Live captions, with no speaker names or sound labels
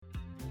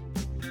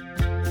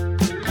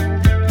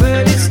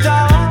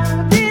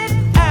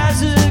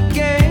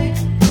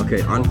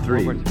Okay, on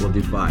three, we'll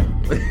do five.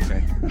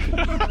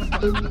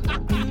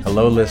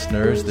 Hello,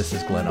 listeners. This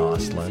is Glenn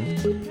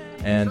Ostlund,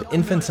 and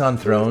Infants on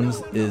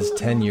Thrones is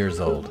 10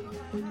 years old.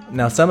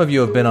 Now, some of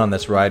you have been on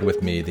this ride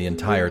with me the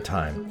entire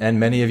time,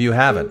 and many of you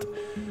haven't.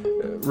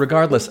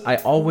 Regardless, I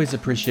always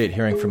appreciate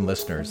hearing from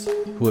listeners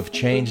who have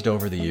changed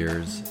over the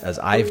years, as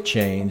I've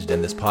changed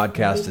and this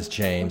podcast has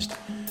changed.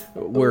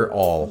 We're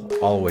all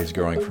always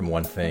growing from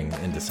one thing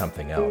into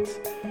something else.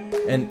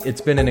 And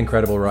it's been an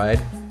incredible ride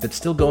that's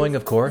still going,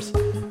 of course,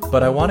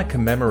 but I want to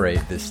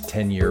commemorate this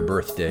 10-year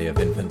birthday of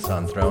Infants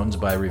on Thrones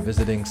by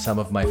revisiting some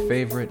of my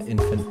favorite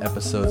infant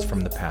episodes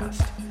from the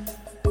past.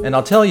 And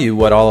I'll tell you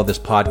what all of this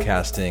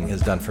podcasting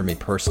has done for me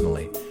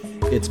personally.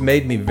 It's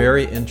made me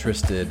very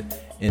interested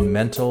in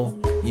mental,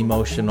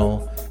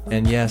 emotional,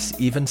 and yes,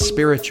 even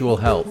spiritual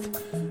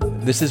health.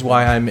 This is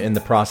why I'm in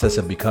the process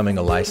of becoming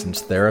a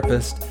licensed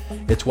therapist.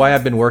 It's why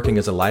I've been working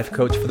as a life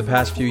coach for the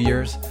past few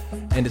years.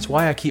 And it's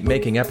why I keep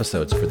making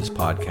episodes for this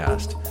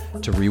podcast,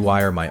 to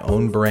rewire my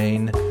own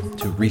brain,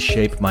 to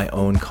reshape my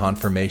own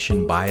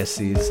confirmation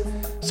biases,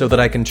 so that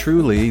I can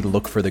truly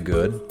look for the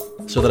good,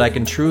 so that I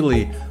can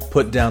truly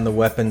put down the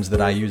weapons that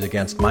I use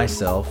against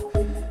myself,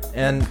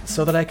 and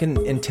so that I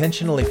can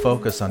intentionally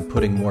focus on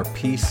putting more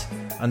peace,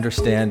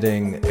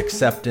 understanding,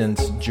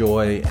 acceptance,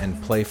 joy, and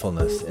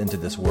playfulness into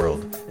this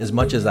world as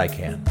much as I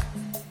can.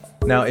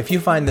 Now, if you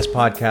find this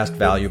podcast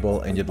valuable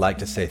and you'd like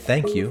to say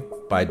thank you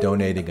by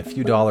donating a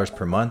few dollars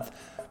per month,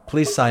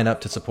 please sign up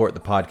to support the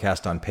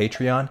podcast on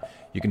Patreon.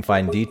 You can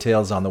find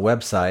details on the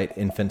website,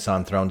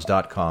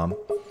 infantsonthrones.com.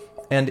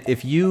 And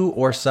if you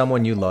or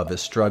someone you love is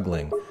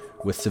struggling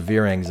with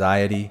severe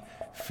anxiety,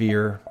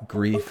 fear,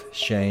 grief,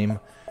 shame,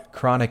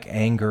 chronic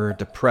anger,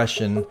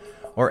 depression,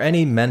 or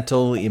any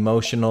mental,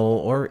 emotional,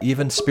 or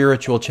even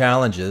spiritual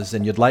challenges,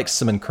 and you'd like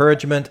some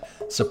encouragement,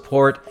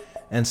 support,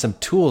 and some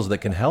tools that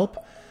can help,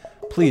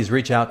 please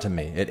reach out to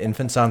me at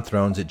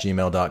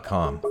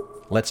infantsonthrones@gmail.com.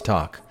 Let's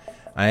talk.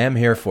 I am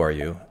here for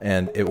you,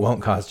 and it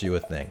won't cost you a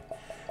thing.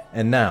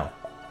 And now,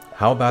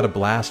 how about a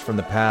blast from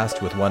the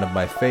past with one of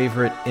my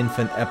favorite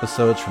infant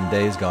episodes from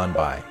days gone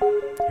by?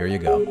 Here you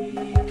go.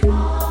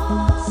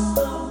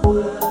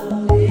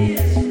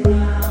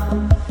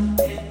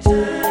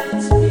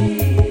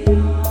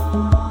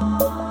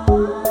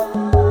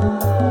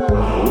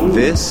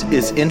 This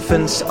is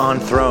Infants on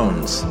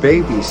Thrones.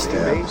 Baby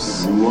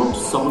steps. You want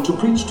someone to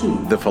preach to?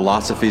 The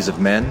philosophies of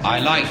men. I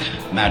like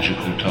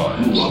magical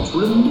toys. You want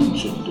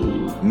religion, do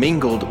you?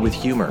 Mingled with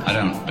humor. I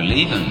don't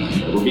believe in them.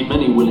 There will be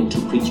many willing to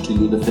preach to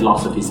you the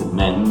philosophies of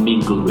men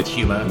mingled with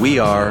humor. We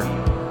are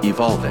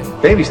evolving.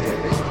 Baby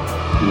steps.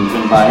 You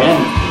can buy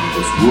anything in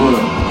this world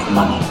of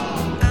money.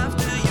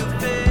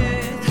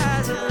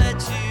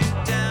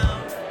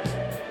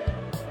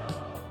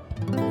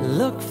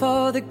 Look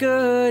for the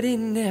good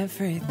in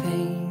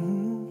everything.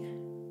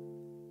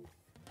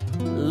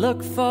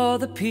 Look for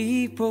the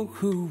people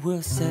who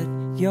will set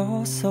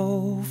your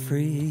soul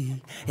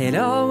free. It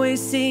always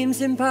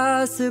seems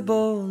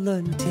impossible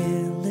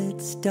until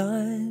it's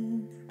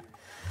done.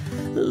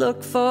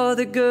 Look for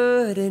the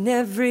good in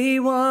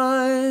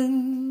everyone.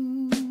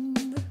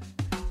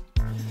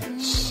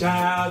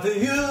 Shall the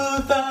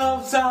youth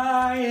of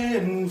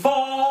Zion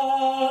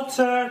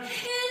falter?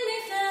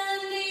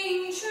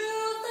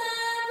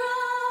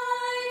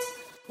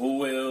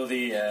 Will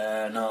the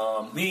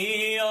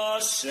enemy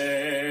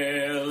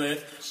assail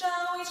it? Shall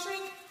we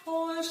shrink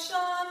or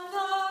shun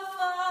the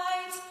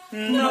fight?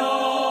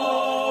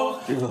 No.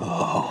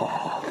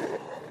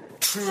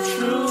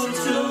 True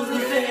to the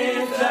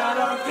faith that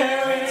our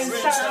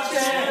parents have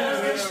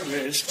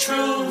cherished.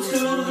 True to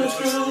the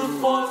truth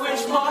for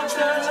which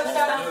martyrs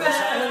have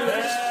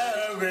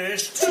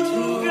perished. To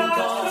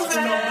God's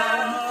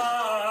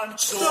command,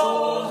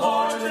 soul,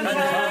 heart, and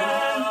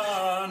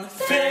hand,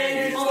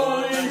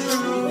 faithful and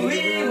true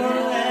we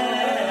will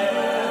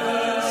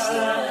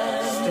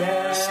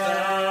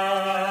stand.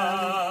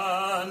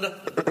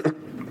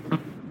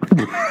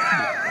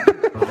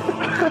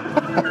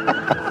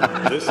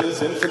 This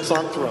is Infants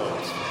on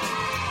Thrones.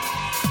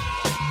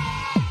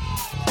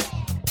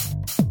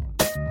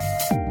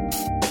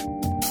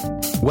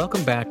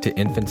 Welcome back to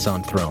Infants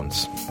on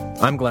Thrones.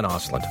 I'm Glenn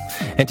Ostlund,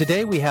 and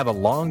today we have a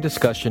long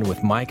discussion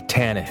with Mike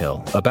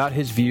Tannehill about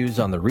his views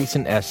on the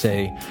recent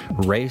essay,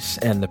 Race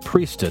and the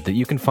Priesthood, that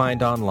you can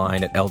find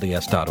online at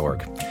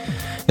lds.org.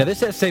 Now,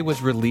 this essay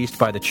was released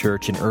by the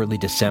church in early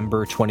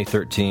December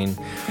 2013,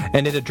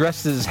 and it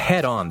addresses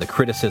head-on the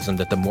criticism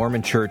that the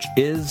Mormon Church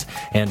is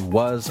and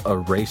was a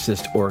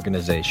racist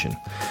organization.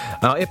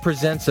 Now, it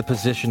presents a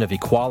position of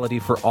equality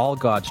for all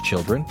God's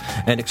children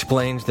and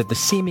explains that the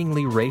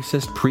seemingly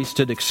racist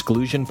priesthood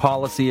exclusion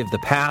policy of the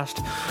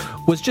past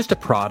was just a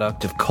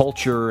product of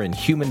culture and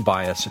human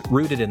bias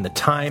rooted in the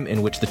time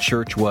in which the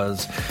church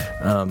was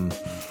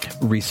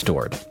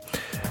restored.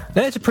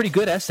 Now, it's a pretty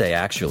good essay,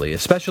 actually,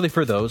 especially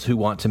for those who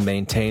want to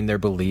maintain their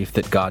belief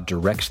that God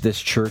directs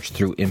this church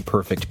through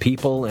imperfect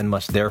people and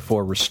must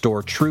therefore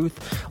restore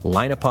truth,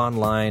 line upon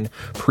line,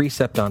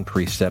 precept on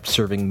precept,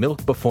 serving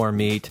milk before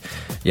meat,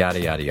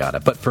 yada, yada, yada.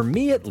 But for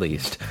me, at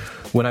least,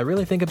 when I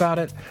really think about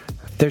it,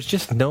 There's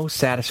just no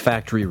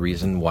satisfactory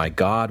reason why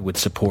God would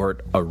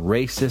support a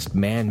racist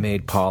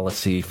man-made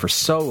policy for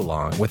so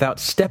long without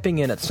stepping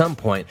in at some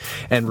point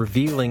and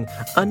revealing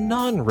a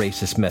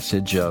non-racist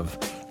message of,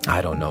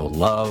 I don't know,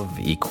 love,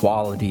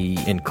 equality,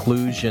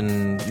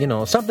 inclusion,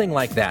 something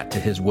like that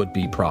to his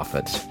would-be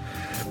prophets.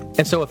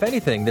 And so, if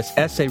anything, this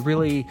essay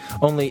really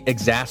only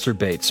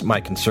exacerbates my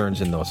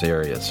concerns in those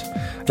areas.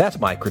 That's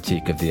my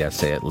critique of the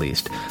essay, at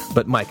least.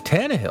 But Mike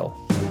Tannehill...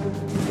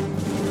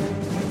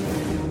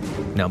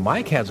 Now,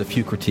 Mike has a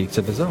few critiques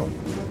of his own.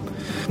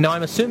 Now,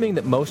 I'm assuming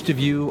that most of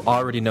you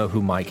already know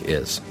who Mike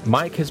is.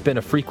 Mike has been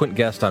a frequent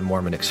guest on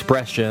Mormon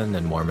Expression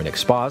and Mormon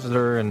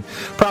Expositor and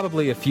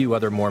probably a few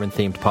other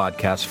Mormon-themed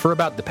podcasts for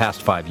about the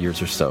past 5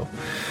 years or so.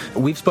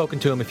 We've spoken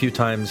to him a few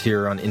times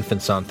here on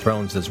Infants on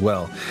Thrones as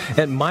well.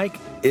 And Mike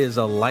is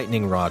a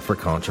lightning rod for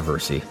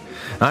controversy.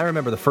 I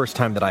remember the first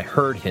time that I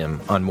heard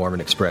him on Mormon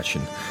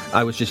Expression.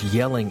 I was just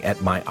yelling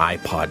at my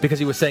iPod because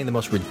he was saying the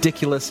most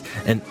ridiculous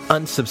and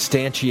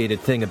unsubstantiated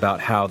thing about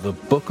how the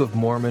Book of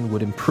Mormon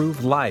would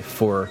improve life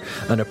for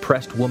an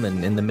oppressed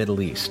woman in the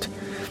Middle East.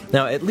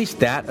 Now, at least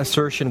that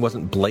assertion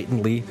wasn't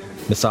blatantly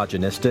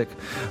misogynistic,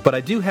 but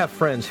I do have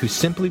friends who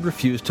simply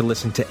refuse to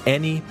listen to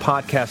any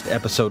podcast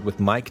episode with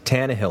Mike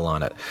Tannehill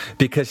on it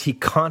because he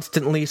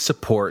constantly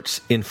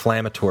supports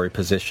inflammatory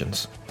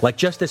positions. Like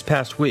just this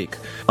past week,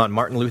 on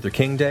Martin Luther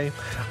King Day,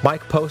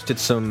 Mike posted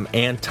some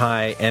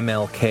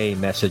anti-MLK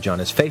message on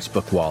his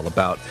Facebook wall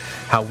about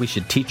how we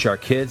should teach our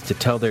kids to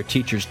tell their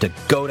teachers to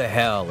go to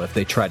hell if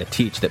they try to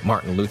teach that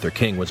Martin Luther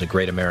King was a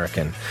great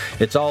American.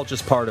 It's all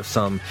just part of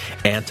some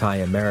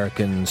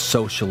anti-American,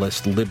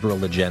 socialist,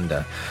 liberal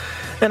agenda.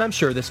 And I'm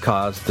sure this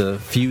caused the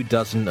few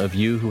dozen of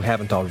you who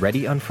haven't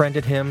already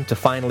unfriended him to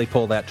finally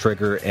pull that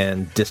trigger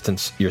and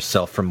distance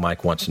yourself from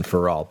Mike once and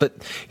for all. But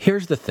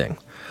here's the thing.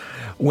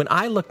 When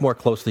I look more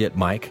closely at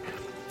Mike,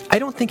 I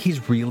don't think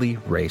he's really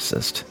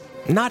racist.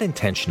 Not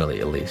intentionally,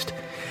 at least.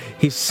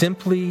 He's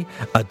simply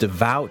a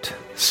devout,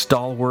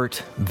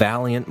 stalwart,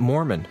 valiant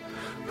Mormon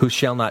who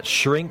shall not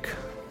shrink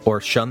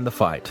or shun the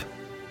fight.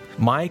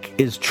 Mike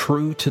is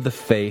true to the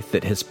faith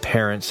that his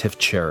parents have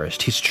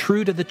cherished. He's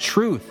true to the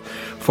truth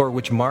for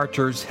which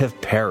martyrs have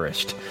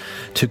perished.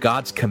 To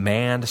God's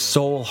command,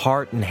 soul,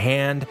 heart, and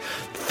hand,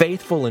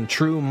 faithful and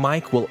true,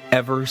 Mike will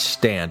ever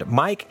stand.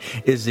 Mike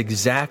is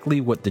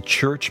exactly what the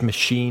church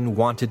machine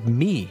wanted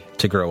me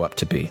to grow up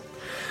to be.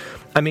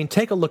 I mean,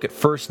 take a look at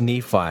 1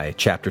 Nephi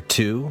chapter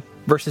 2,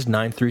 verses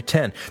 9 through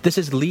 10. This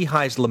is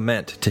Lehi's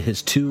lament to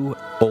his two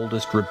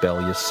oldest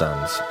rebellious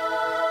sons.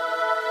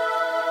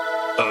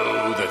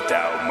 Oh, that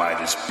thou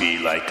mightest be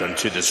like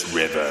unto this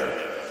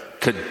river,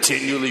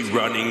 continually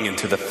running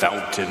into the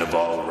fountain of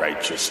all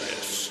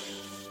righteousness.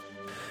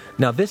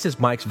 Now, this is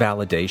Mike's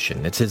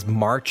validation. It's his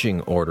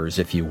marching orders,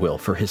 if you will,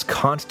 for his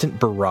constant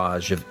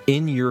barrage of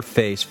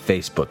in-your-face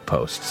Facebook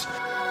posts.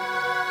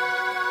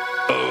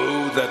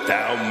 Oh, that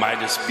thou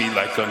mightest be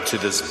like unto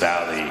this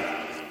valley,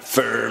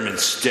 firm and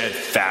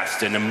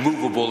steadfast and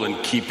immovable in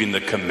keeping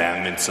the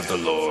commandments of the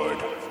Lord.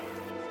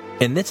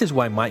 And this is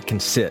why Mike can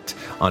sit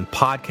on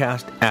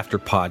podcast after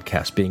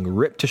podcast being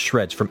ripped to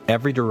shreds from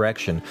every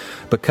direction,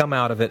 but come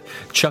out of it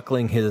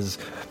chuckling his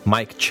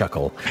Mike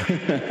chuckle,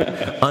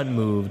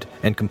 unmoved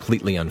and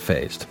completely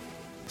unfazed.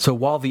 So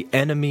while the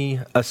enemy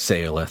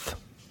assaileth,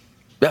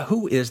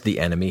 who is the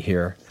enemy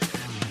here?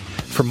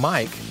 For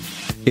Mike,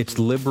 it's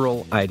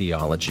liberal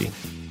ideology.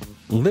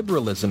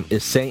 Liberalism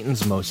is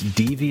Satan's most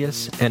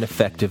devious and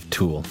effective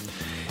tool.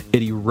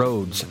 It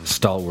erodes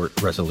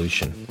stalwart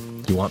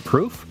resolution. You want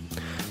proof?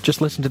 Just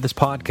listen to this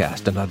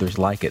podcast and others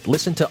like it.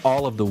 Listen to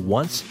all of the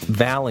once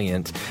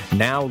valiant,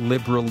 now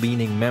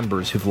liberal-leaning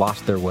members who've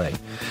lost their way.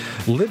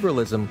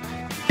 Liberalism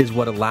is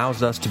what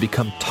allows us to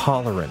become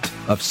tolerant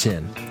of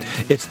sin.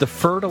 It's the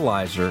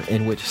fertilizer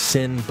in which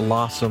sin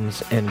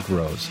blossoms and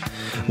grows.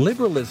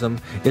 Liberalism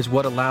is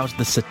what allows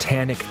the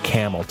satanic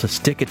camel to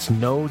stick its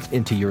nose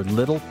into your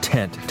little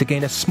tent to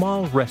gain a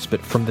small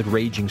respite from the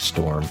raging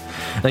storm.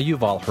 Now,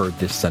 you've all heard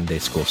this Sunday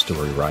school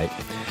story, right?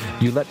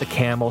 You let the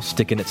camel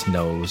stick in its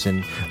nose,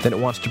 and then it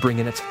wants to bring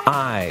in its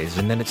eyes,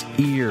 and then its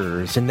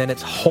ears, and then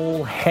its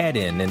whole head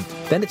in, and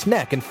then its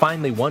neck, and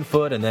finally one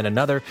foot, and then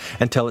another,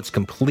 until it's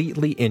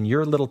completely in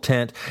your little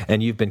tent,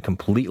 and you've been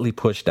completely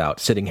pushed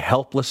out, sitting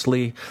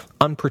helplessly,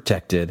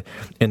 unprotected,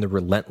 in the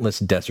relentless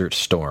desert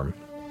storm.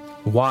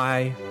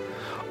 Why?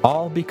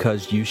 All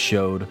because you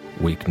showed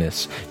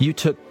weakness. You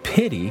took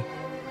pity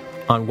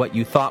on what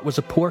you thought was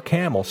a poor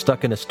camel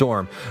stuck in a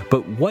storm,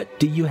 but what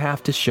do you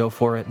have to show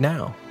for it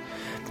now?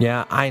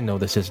 Yeah, I know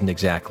this isn't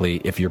exactly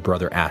if your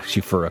brother asks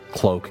you for a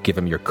cloak, give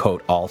him your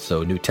coat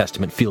also, New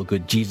Testament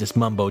feel-good Jesus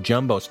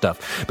mumbo-jumbo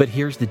stuff. But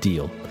here's the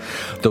deal.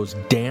 Those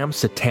damn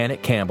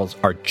satanic camels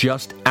are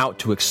just out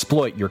to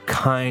exploit your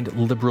kind,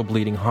 liberal,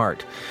 bleeding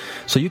heart.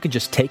 So you can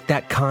just take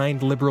that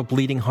kind, liberal,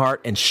 bleeding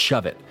heart and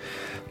shove it.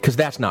 Because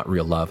that's not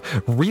real love.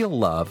 Real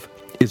love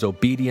is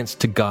obedience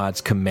to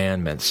God's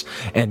commandments.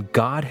 And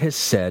God has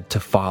said to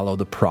follow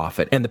the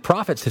prophet. And the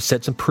prophets have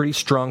said some pretty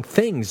strong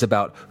things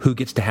about who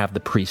gets to have the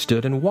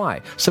priesthood and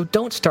why. So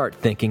don't start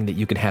thinking that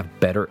you can have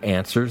better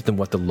answers than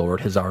what the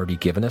Lord has already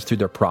given us through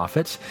their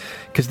prophets,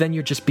 because then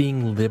you're just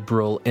being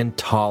liberal and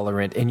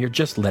tolerant, and you're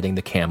just letting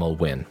the camel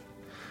win.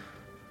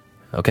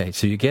 Okay,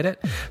 so you get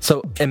it?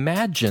 So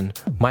imagine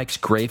Mike's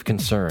grave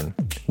concern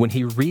when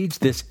he reads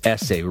this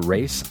essay,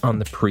 Race on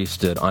the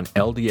Priesthood, on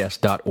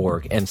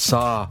LDS.org, and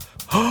saw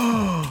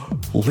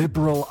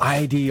liberal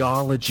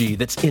ideology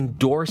that's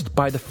endorsed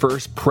by the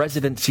first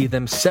presidency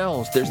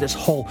themselves. There's this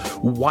whole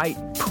white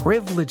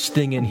privilege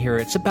thing in here.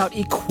 It's about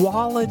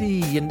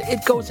equality, and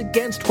it goes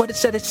against what it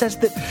said. It says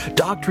that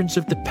doctrines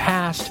of the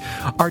past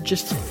are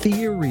just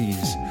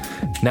theories.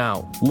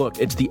 Now, look,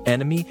 it's the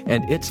enemy,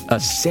 and it's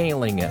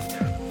assailing it.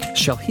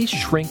 Shall he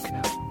shrink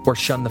or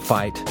shun the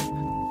fight?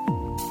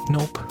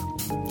 Nope.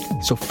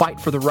 So fight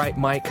for the right,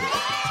 Mike.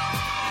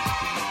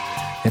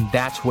 And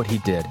that's what he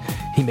did.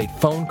 He made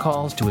phone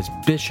calls to his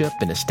bishop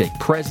and his stake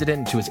president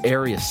and to his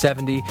Area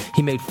 70.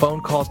 He made phone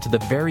calls to the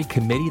very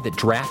committee that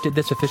drafted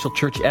this official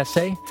church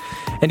essay.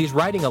 And he's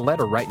writing a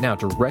letter right now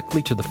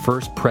directly to the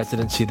first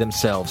presidency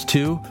themselves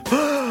to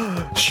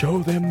show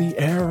them the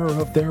error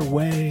of their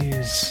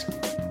ways.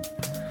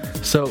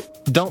 So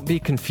don't be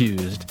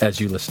confused as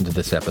you listen to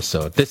this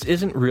episode. This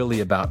isn't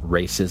really about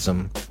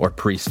racism or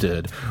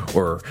priesthood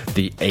or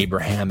the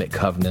Abrahamic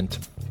covenant.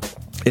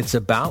 It's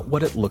about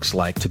what it looks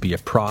like to be a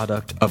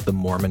product of the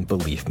Mormon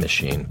belief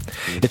machine.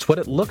 It's what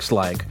it looks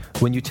like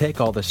when you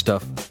take all this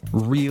stuff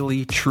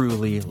really,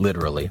 truly,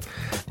 literally.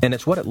 And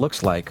it's what it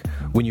looks like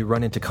when you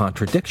run into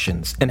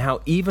contradictions, and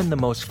how even the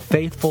most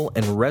faithful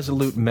and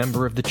resolute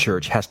member of the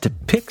church has to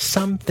pick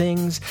some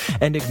things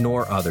and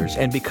ignore others,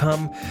 and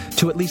become,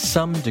 to at least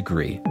some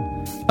degree,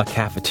 a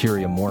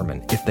cafeteria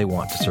Mormon if they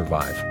want to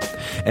survive.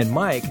 And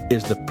Mike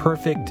is the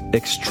perfect,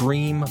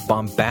 extreme,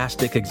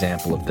 bombastic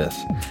example of this.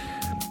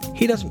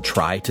 He doesn't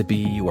try to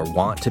be, or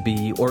want to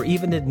be, or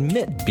even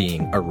admit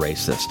being a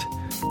racist.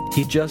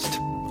 He just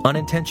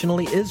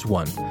unintentionally is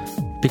one,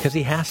 because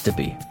he has to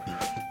be,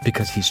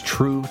 because he's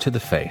true to the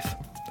faith.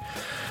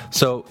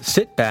 So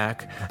sit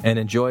back and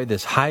enjoy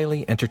this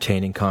highly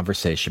entertaining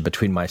conversation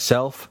between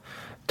myself,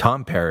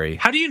 Tom Perry.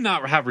 How do you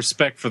not have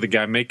respect for the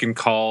guy making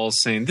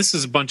calls saying this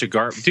is a bunch of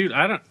garbage? Dude,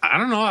 I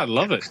don't know. I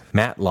love it.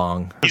 Matt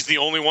Long. He's the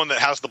only one that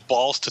has the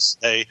balls to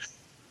say,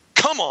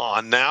 come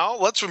on now,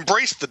 let's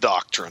embrace the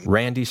doctrine.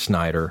 Randy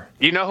Snyder.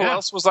 You know who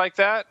else was like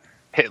that?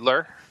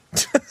 Hitler.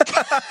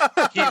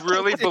 He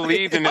really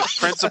believed in his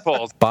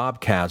principles.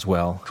 Bob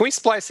Caswell. Can we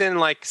splice in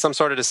like some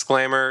sort of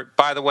disclaimer?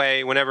 By the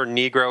way, whenever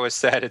Negro is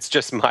said, it's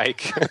just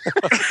Mike.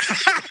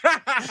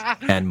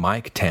 And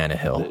Mike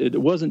Tannehill. It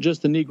wasn't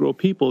just the Negro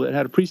people that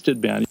had a priesthood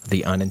ban.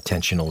 The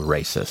unintentional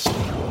racist.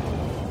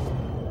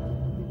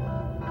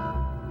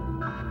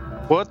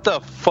 What the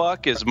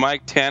fuck is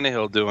Mike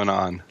Tannehill doing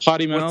on?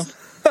 Potty mouth.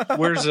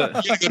 Where's it?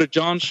 You go to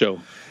John's show.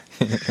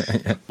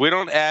 We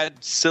don't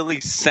add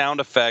silly sound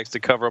effects to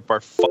cover up our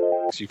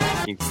fucks, you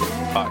fucking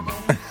fuck.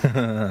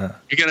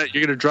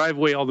 You're gonna drive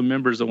away all the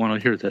members that want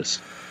to hear this.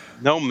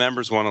 No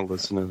members want to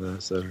listen to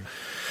this.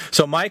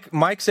 So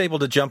Mike's able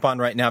to jump on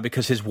right now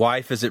because his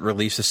wife is at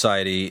Relief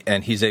Society,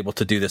 and he's able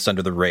to do this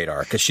under the radar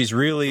because she's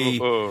really.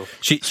 So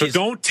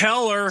don't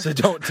tell her. So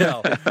don't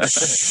tell.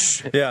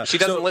 Yeah, she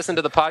doesn't listen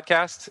to the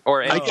podcast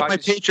or any. I get my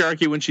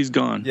patriarchy when she's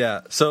gone.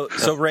 Yeah. So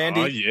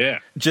Randy. Oh yeah.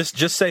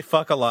 Just say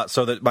fuck a lot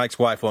so that Mike's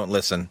wife won't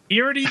listen. He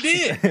already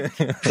did.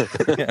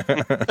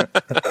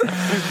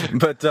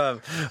 But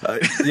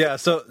yeah.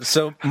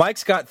 So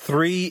Mike's got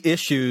 3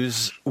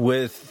 issues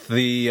with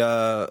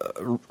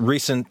the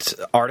recent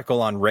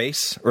article on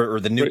race, or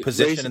the new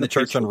position in the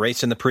church on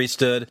race in the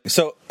priesthood.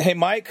 So, hey,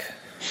 Mike.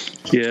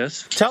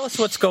 Yes? Tell us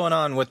what's going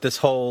on with this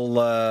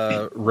whole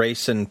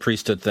race and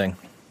priesthood thing.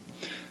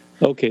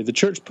 Okay, the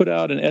church put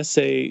out an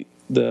essay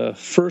the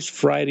first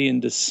Friday in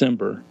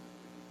December,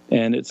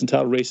 and it's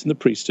entitled Race in the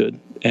Priesthood.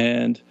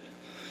 And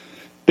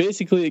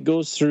basically it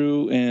goes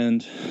through,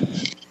 and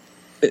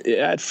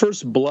at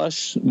first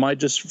blush, my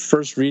just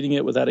first reading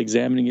it without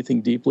examining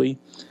anything deeply,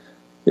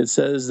 it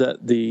says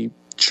that the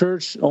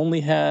church only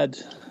had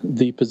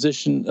the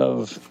position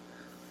of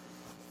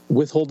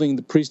withholding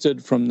the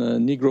priesthood from the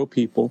Negro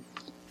people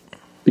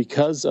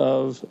because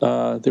of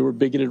they were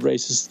bigoted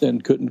racists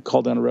and couldn't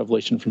call down a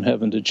revelation from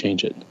heaven to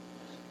change it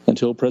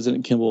until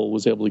President Kimball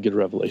was able to get a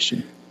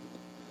revelation.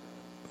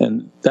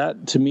 And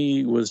that, to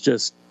me, was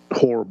just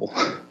horrible.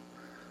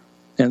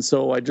 And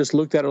so I just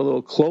looked at it a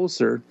little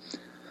closer,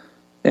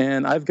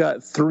 and I've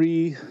got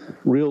 3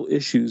 real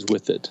issues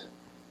with it.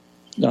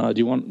 Do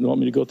you want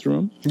me to go through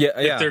them? Yeah.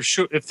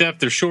 If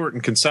they're short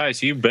and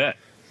concise, you bet.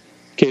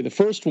 Okay, the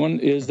first one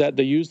is that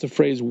they use the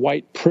phrase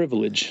white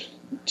privilege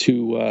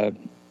to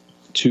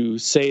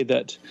say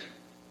that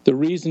the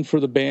reason for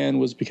the ban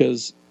was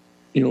because,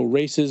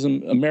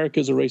 racism,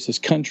 America's a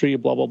racist country,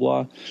 blah, blah,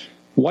 blah.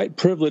 White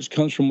privilege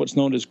comes from what's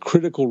known as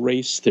critical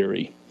race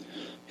theory.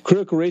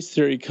 Critical race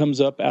theory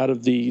comes up out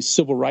of the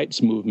civil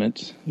rights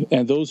movement,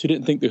 and those who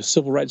didn't think the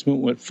civil rights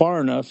movement went far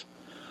enough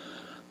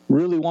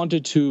really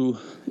wanted to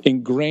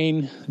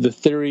ingrain the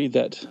theory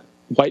that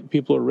white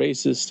people are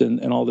racist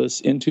and all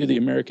this into the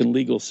American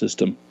legal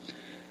system.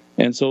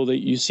 And so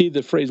you see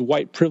the phrase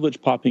white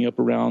privilege popping up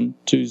around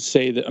to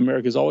say that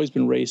America's always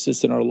been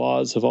racist and our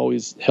laws have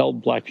always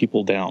held black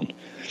people down.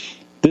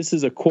 This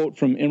is a quote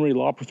from Emory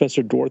law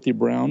professor Dorothy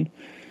Brown.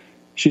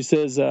 She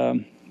says,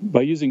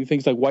 by using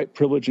things like white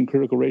privilege and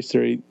critical race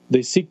theory,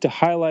 they seek to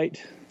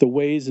highlight the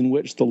ways in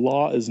which the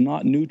law is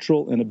not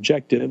neutral and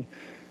objective,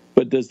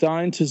 but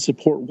designed to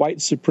support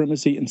white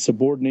supremacy and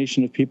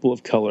subordination of people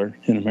of color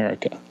in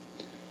America.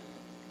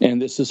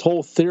 And it's this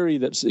whole theory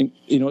that's,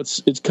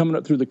 it's coming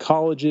up through the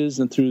colleges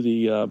and through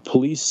the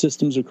police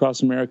systems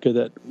across America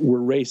that we're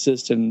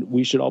racist and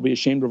we should all be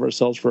ashamed of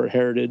ourselves for our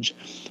heritage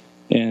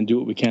and do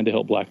what we can to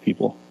help black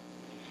people.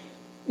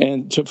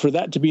 And for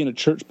that to be in a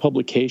church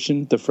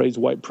publication, the phrase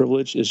white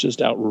privilege is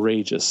just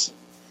outrageous.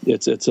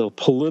 It's a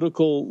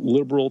political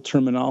liberal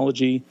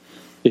terminology.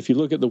 If you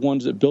look at the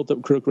ones that built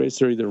up critical race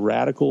theory, they're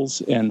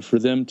radicals, and for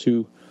them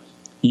to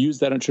use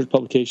that in church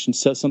publication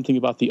says something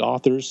about the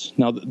authors.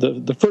 Now,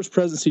 the First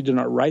Presidency did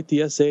not write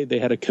the essay. They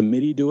had a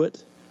committee do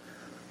it,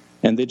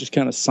 and they just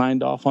kind of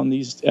signed off on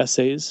these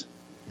essays.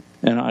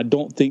 And I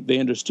don't think they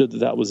understood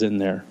that was in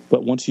there.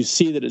 But once you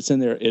see that it's in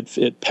there,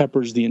 it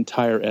peppers the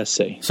entire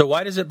essay. So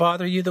why does it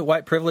bother you that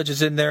white privilege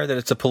is in there, that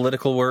it's a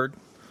political word?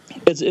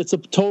 It's a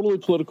totally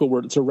political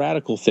word. It's a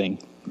radical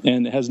thing,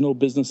 and it has no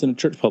business in a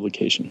church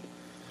publication.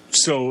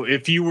 So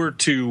if you were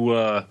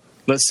to,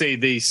 let's say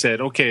they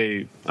said,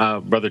 okay,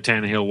 Brother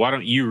Tannehill, why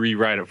don't you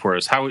rewrite it for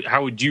us?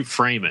 How would you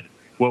frame it?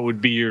 What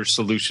would be your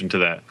solution to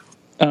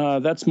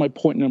that? That's my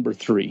point number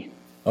 3.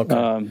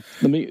 Okay.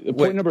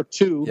 Point number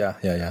 2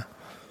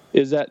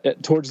 is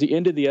that towards the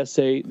end of the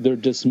essay, they're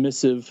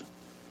dismissive.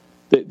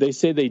 They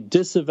say they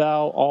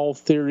disavow all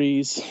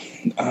theories,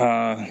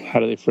 how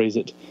do they phrase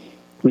it,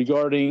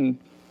 regarding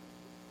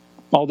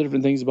all the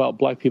different things about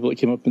black people that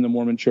came up in the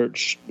Mormon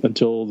church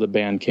until the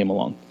ban came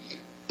along.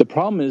 The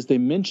problem is they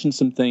mention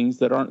some things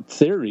that aren't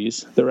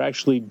theories, they're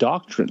actually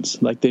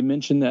doctrines. Like they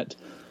mention that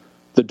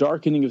the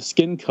darkening of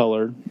skin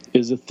color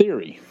is a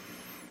theory.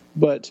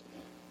 But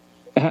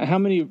how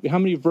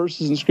many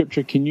verses in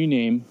Scripture can you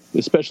name,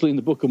 especially in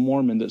the Book of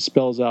Mormon, that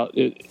spells out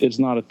it's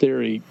not a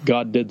theory,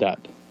 God did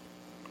that?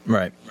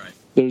 Right.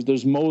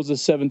 There's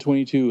Moses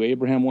 7:22,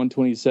 Abraham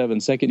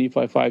 1:27, 2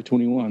 Nephi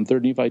 5:21, 3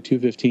 Nephi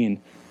 2:15,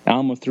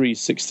 Alma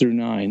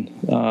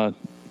 3:6-9.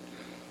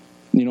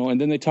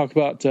 And then they talk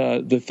about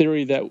the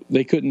theory that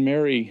they couldn't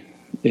marry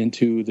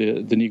into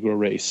the Negro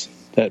race,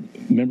 that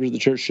members of the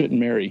church shouldn't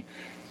marry.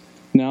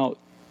 Now,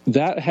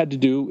 that had to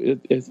do,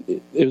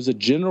 it was a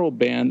general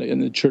ban in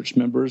the church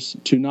members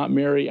to not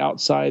marry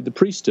outside the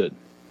priesthood,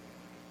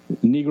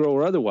 Negro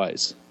or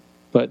otherwise.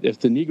 But if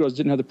the Negroes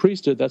didn't have the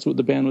priesthood, that's what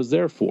the ban was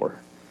there for.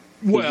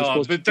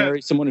 Well, but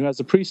marry someone who has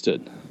the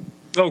priesthood.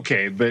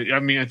 Okay, but I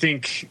mean, I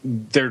think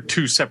they're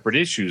two separate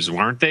issues,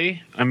 aren't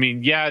they? I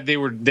mean, yeah, they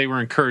were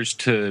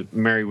encouraged to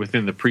marry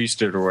within the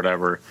priesthood or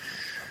whatever,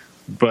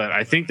 but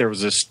I think there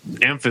was this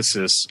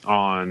emphasis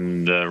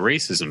on the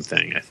racism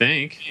thing. I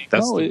think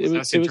that's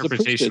the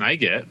interpretation I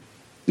get.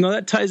 No,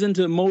 that ties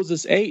into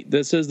Moses 8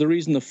 that says the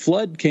reason the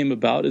flood came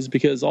about is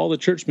because all the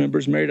church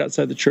members married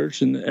outside the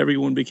church and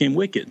everyone became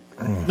wicked.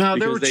 No,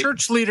 there were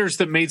church leaders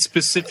that made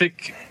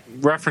specific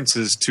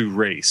references to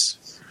race.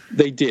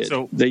 They did.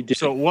 They did.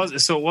 So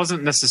it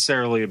wasn't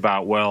necessarily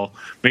about, well,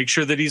 make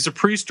sure that he's a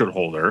priesthood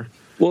holder.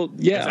 Well,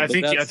 yeah. I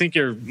think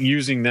you're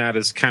using that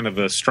as kind of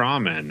a straw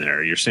man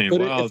there. You're saying,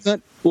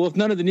 if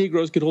none of the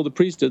Negroes could hold the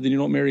priesthood, then you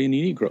don't marry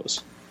any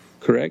Negroes,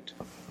 correct?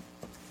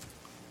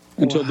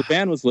 Until the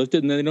ban was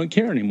lifted, and then they don't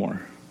care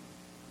anymore.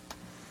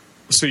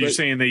 So you're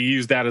saying they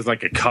use that as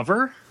like a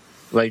cover?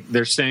 Like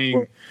they're saying...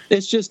 Well,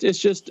 it's just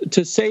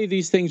to say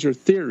these things are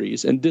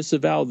theories and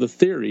disavow the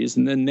theories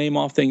and then name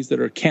off things that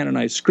are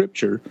canonized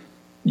scripture,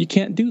 you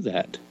can't do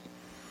that.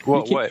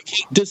 Well, you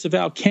can't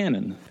disavow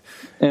canon.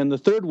 And the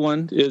third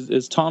one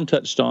is Tom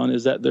touched on,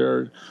 is that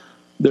there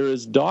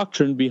is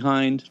doctrine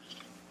behind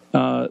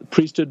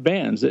priesthood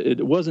bans.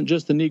 It wasn't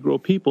just the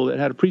Negro people that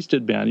had a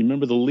priesthood ban. You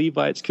remember the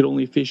Levites could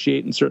only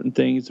officiate in certain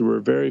things. There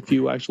were very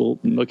few actual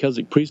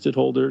Melchizedek priesthood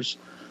holders.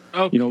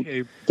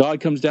 Okay.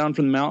 God comes down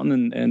from the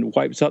mountain and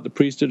wipes out the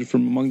priesthood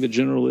from among the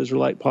general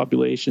Israelite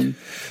population.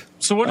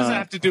 So what does that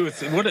have to do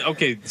with what?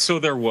 Okay, so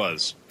there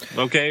was.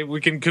 Okay,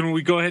 can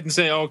we go ahead and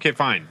say, okay,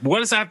 fine. What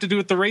does that have to do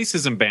with the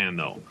racism ban,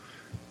 though?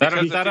 That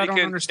I don't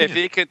understand.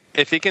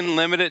 If he can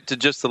limit it to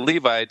just the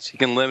Levites, he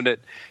can limit it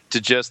to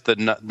just the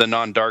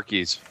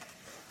non-darkies.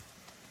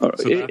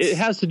 It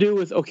has to do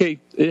with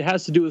It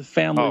has to do with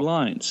family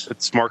lines.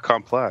 It's more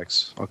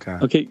complex. Okay.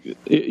 Okay.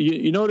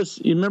 You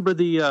notice? You remember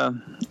the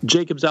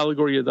Jacob's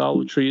allegory of the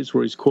olive trees,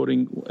 where he's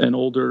quoting an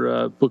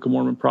older Book of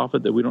Mormon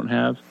prophet that we don't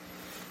have.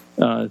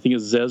 I think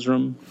it's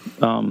Zezrom.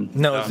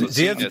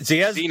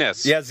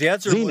 Zenos. Yeah,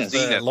 Zezrom was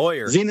a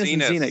lawyer. Zenos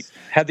and Zenock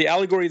had the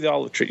allegory of the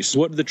olive trees.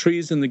 What do the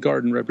trees in the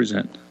garden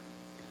represent?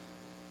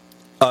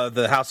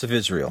 The house of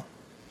Israel.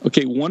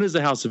 Okay, one is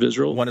the house of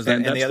Israel, and that's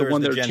the other the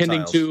one is the they're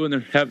tending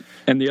Gentiles. to,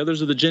 and the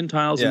others are the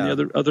Gentiles and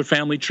the other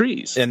family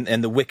trees, and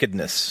the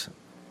wickedness.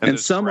 And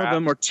some of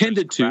them are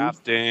tended to.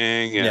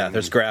 Grafting.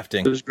 There's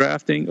grafting. There's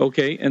grafting.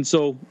 Okay, and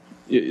so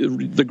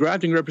the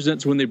grafting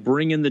represents when they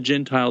bring in the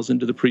Gentiles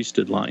into the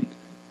priesthood line,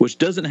 which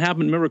doesn't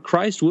happen. Remember,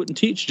 Christ wouldn't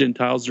teach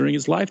Gentiles during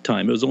his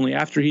lifetime. It was only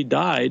after he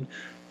died,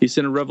 he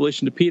sent a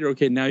revelation to Peter,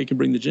 okay, now you can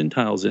bring the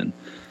Gentiles in.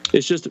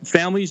 It's just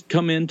families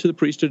come into the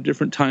priesthood at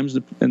different times,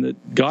 and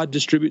that God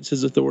distributes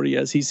his authority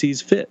as he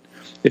sees fit.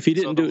 If he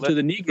didn't do it to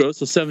the Negroes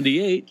till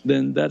 78,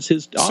 then that's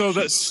his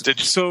option.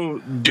 So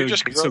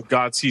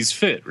God sees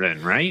fit,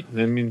 then, right?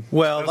 I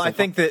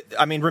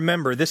mean,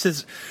 remember, this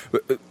is.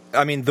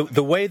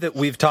 The way that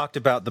we've talked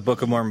about the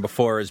Book of Mormon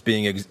before as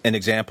being an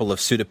example of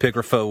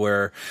pseudepigrapha,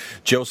 where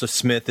Joseph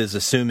Smith is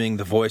assuming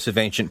the voice of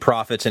ancient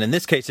prophets, and in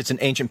this case, it's an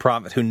ancient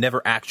prophet who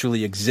never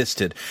actually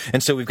existed,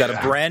 and so we've got a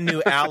brand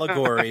new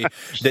allegory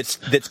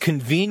that's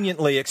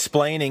conveniently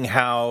explaining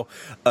how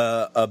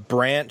a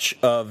branch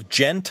of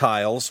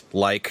Gentiles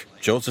like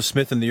Joseph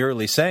Smith and the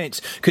early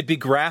saints could be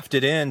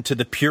grafted into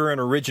the pure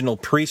and original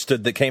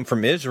priesthood that came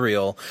from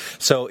Israel.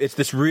 So it's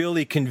this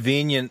really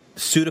convenient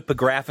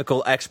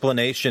pseudepigraphical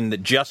explanation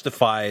that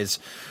justifies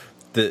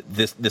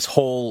this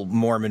whole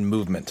Mormon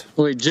movement.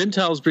 Wait,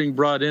 Gentiles being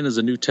brought in is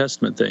a New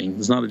Testament thing.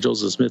 It's not a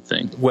Joseph Smith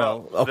thing.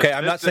 Well, okay,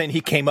 I'm not saying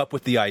he came up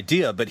with the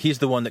idea, but he's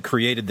the one that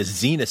created the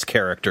Zenos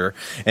character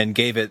and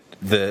gave it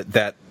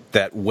that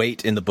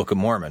weight in the Book of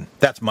Mormon.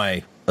 That's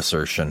my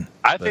assertion.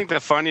 I think the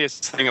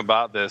funniest thing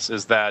about this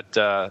is that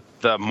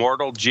the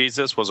mortal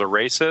Jesus was a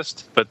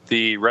racist, but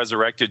the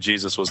resurrected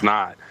Jesus was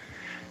not.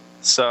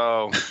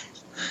 So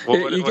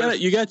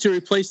you got to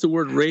replace the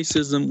word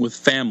racism with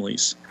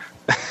families.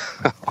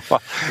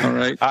 All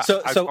right.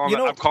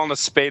 I'm calling a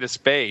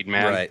spade,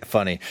 man. Right.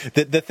 Funny.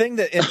 The thing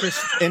that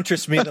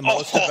interests me the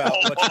most about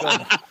what's going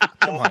on.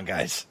 Come on,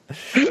 guys.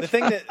 The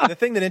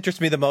thing that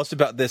interests me the most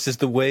about this is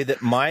the way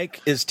that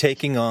Mike is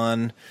taking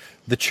on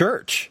the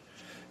church.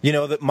 You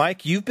know that,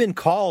 Mike, you've been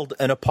called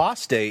an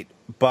apostate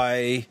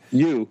by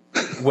you.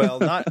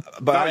 Well, not,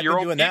 but I've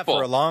been doing that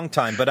for a long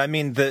time. But I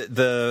mean,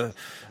 the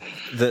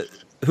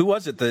who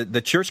was it?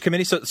 The church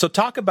committee. So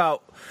talk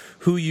about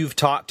who you've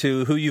talked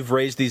to, who you've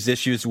raised these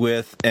issues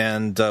with,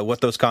 and what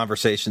those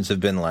conversations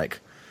have been like.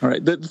 All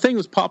right. The thing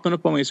was popping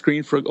up on my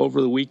screen over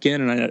the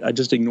weekend, and I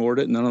just ignored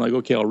it. And then I'm like,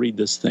 okay, I'll read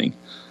this thing.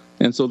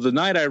 And so the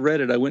night I read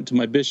it, I went to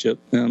my bishop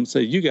and I'm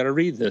saying, you got to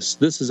read this.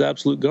 This is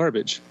absolute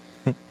garbage.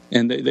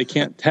 And they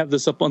can't have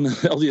this up on the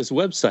LDS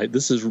website.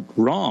 This is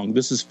wrong.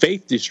 This is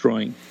faith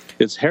destroying.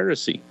 It's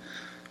heresy.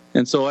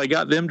 And so I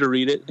got them to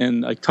read it,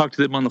 and I talked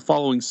to them on the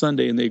following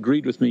Sunday, and they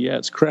agreed with me, yeah,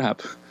 it's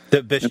crap.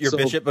 Your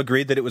bishop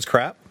agreed that it was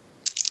crap?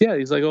 Yeah,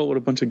 he's like, oh, what a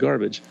bunch of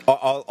garbage.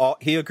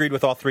 He agreed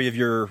with all three of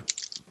your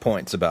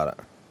points about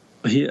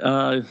it?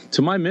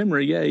 To my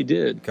memory, yeah, he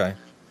did. Okay.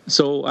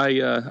 So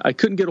I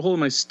couldn't get a hold of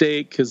my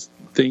stake because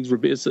things were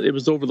busy. It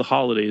was over the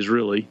holidays,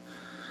 really.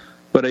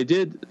 But I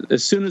did,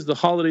 as soon as the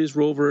holidays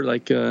were over,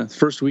 like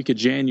first week of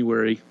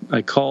January,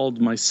 I called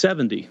my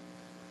 70.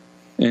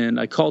 And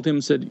I called him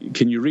and said,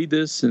 can you read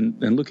this and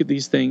look at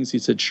these things? He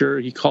said,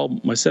 sure.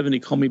 My 70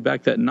 called me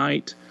back that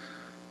night,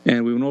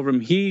 and we went over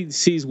him. He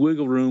sees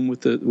wiggle room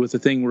with the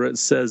thing where it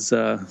says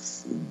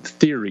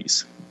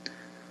theories.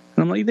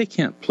 And I'm like, they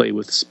can't play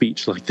with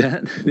speech like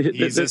that.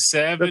 He's a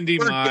 70,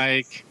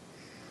 Mike.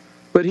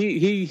 But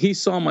he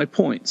saw my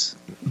points.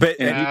 But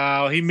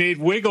he made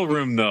wiggle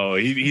room, though.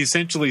 He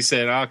essentially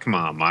said, "Oh, come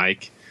on,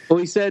 Mike." Well,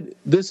 he said,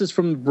 "This is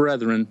from the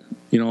brethren."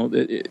 You know,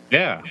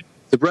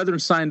 the brethren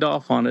signed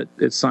off on it.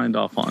 It's signed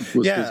off on.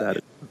 Was his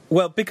attitude.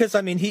 Well, because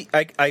I mean,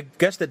 I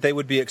guess that they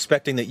would be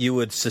expecting that you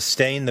would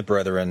sustain the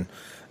brethren,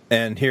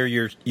 and here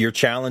you're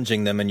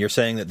challenging them, and you're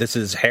saying that this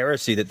is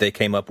heresy that they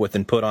came up with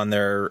and put on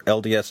their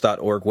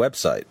LDS.org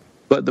website.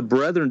 But the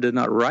brethren did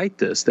not write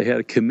this. They had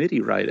a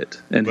committee write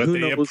it. And but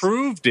they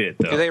approved it,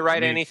 though. Do they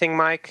write anything,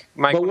 Mike?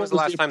 Mike, when was the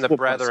last time the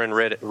brethren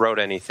wrote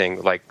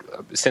anything,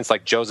 since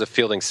Joseph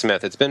Fielding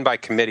Smith? It's been by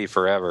committee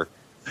forever.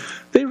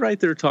 They write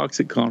their talks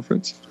at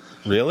conference.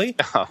 Really?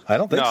 I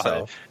don't think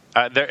so.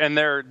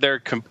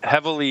 They're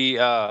heavily,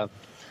 what's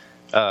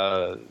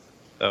the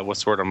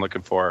word I'm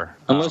looking for?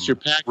 Unless you're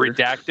Packer.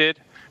 Redacted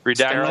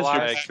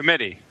by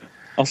committee.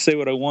 I'll say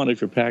what I want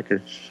if you're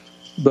Packer.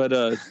 But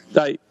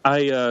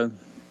I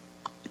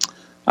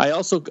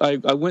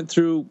went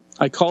through,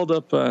 I called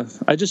up,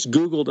 I just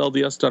Googled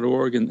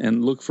LDS.org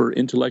and looked for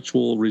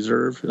intellectual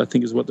reserve, I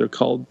think is what they're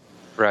called.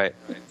 Right.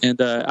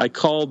 And I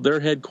called their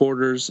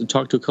headquarters and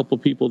talked to a couple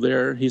of people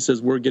there. He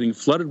says, we're getting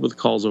flooded with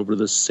calls over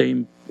this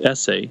same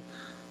essay.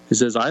 He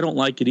says, I don't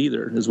like it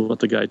either, is what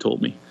the guy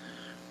told me.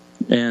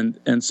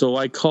 And so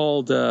I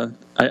called,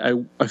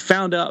 I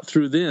found out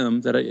through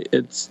them that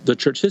it's the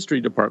church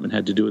history department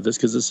had to do with this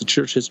because it's a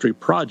church history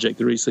project.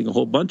 They're releasing a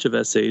whole bunch of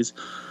essays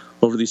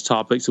over these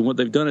topics, and what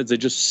they've done is they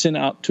just sent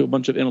out to a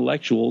bunch of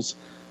intellectuals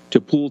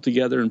to pool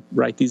together and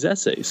write these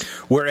essays.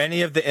 Were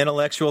any of the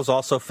intellectuals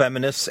also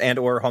feminists and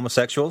or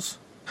homosexuals?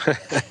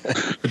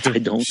 I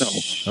don't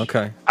know.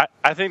 Okay.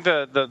 I think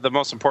the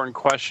most important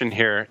question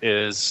here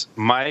is,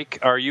 Mike,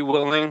 are you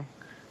willing,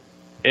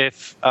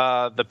 if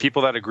the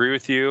people that agree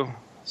with you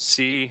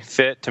see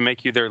fit to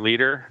make you their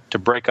leader, to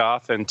break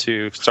off and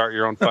to start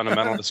your own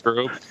fundamentalist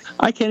group?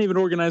 I can't even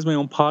organize my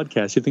own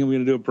podcast. You think I'm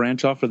going to do a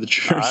branch off of the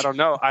church? I don't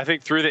know. I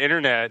think through the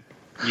internet,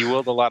 you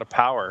wield a lot of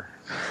power.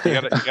 You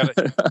got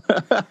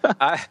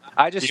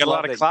I just a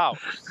lot love of clout.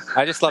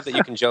 I just love that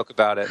you can joke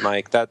about it,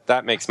 Mike.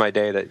 That makes my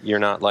day, that you're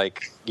not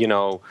like,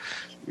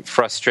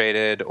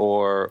 frustrated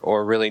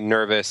or really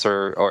nervous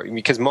or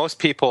because most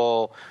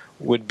people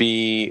would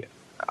be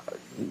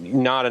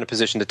not in a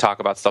position to talk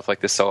about stuff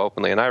like this so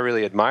openly, and I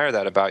really admire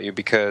that about you,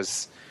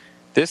 because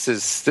this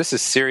is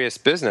serious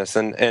business.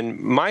 And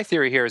my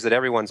theory here is that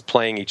everyone's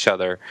playing each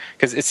other,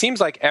 because it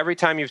seems like every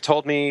time you've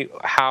told me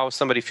how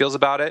somebody feels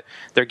about it,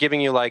 they're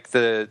giving you like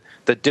the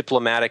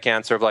diplomatic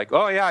answer of like,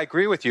 oh yeah, I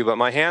agree with you, but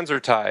my hands are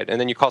tied.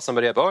 And then you call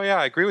somebody up, oh yeah,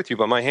 I agree with you,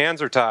 but my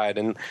hands are tied.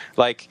 And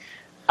like,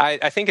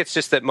 I think it's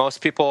just that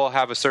most people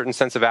have a certain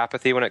sense of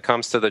apathy when it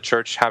comes to the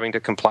church having to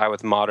comply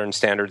with modern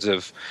standards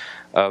of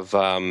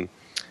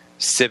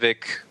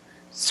civic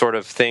sort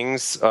of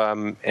things,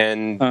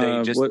 and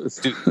they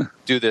just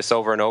do this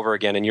over and over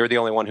again, and you're the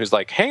only one who's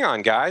like, hang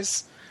on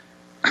guys,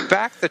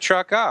 back the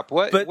truck up.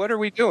 What are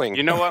we doing?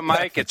 You know what,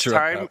 Mike?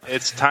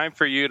 It's time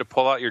for you to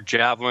pull out your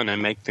javelin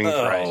and make things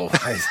right.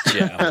 Nice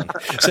javelin.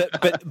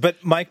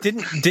 But Mike,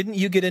 didn't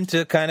you get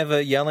into kind of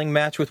a yelling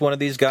match with one of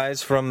these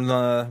guys from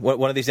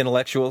one of these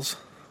intellectuals?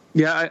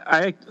 Yeah,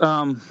 I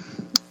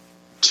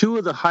two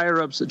of the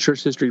higher ups at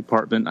Church History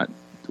Department.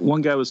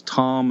 One guy was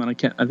Tom, and I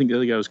think the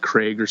other guy was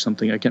Craig or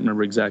something. I can't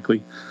remember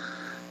exactly.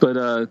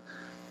 But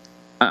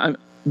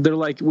they're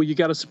like, well, you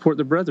got to support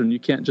the brethren. You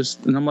can't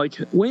just... And I'm like,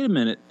 wait a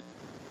minute.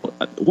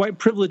 White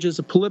privilege is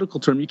a political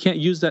term. You can't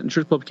use that in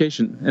church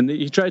publication. And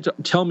he tried to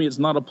tell me it's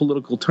not a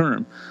political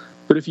term.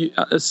 But if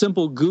a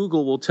simple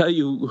Google will tell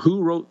you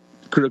who wrote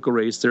critical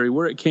race theory,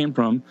 where it came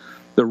from,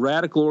 the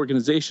radical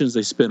organizations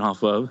they spin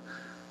off of.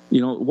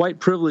 White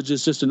privilege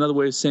is just another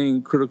way of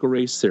saying critical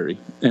race theory.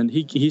 And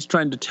he's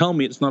trying to tell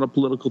me it's not a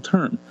political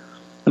term.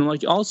 And I'm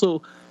like,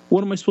 also,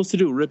 what am I supposed to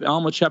do? Rip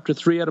Alma chapter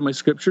 3 out of my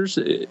scriptures?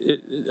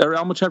 Or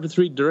Alma chapter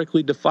 3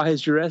 directly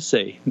defies your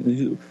essay.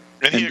 And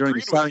he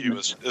agreed with you.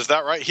 Is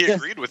that right? He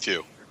agreed with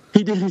you.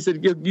 He did. He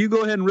said, you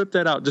go ahead and rip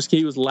that out.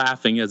 He was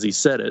laughing as he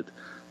said it.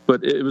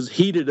 But it was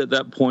heated at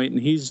that point,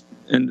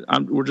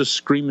 and we're just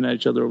screaming at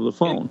each other over the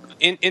phone.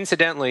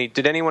 Incidentally,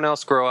 did anyone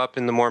else grow up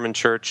in the Mormon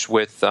Church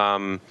with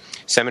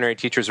seminary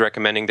teachers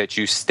recommending that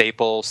you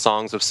staple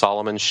Songs of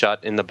Solomon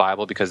shut in the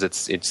Bible because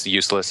it's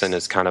useless and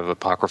it's kind of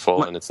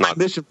apocryphal and it's not?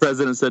 My bishop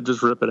president said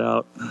just rip it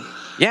out.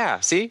 Yeah,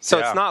 see? So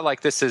it's not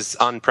like this is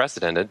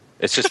unprecedented.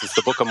 It's just it's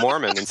the Book of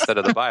Mormon instead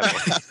of the Bible.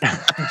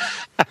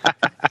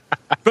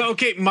 But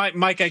okay,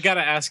 Mike, I got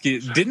to ask you,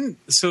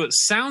 so it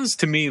sounds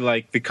to me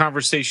like the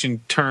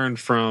conversation turned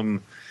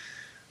from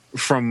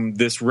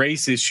this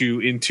race issue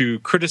into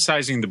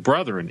criticizing the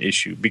brethren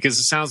issue, because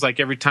it sounds like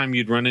every time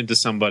you'd run into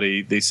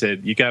somebody, they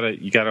said you got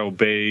to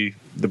obey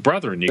the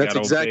brethren. That's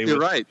exactly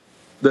right.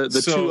 The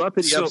two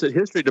uppity ups at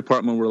History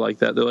Department were like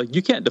that. They're like,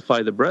 you can't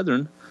defy the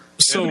brethren.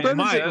 So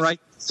Mike,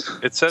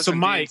 it says in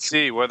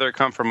D&C, whether it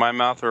come from my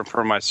mouth or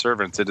from my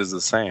servants, it is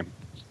the same.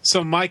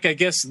 So, Mike, I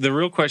guess the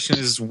real question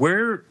is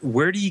where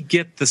do you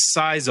get the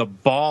size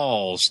of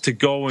balls to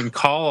go and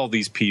call all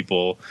these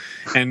people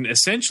and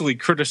essentially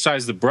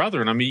criticize the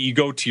brethren? I mean, you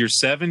go to your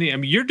 70. I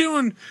mean, you're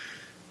doing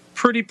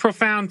pretty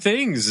profound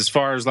things as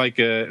far as like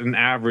an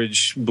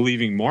average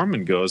believing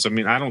Mormon goes. I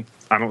mean, I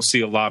don't see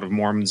a lot of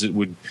Mormons that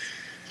would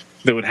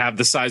have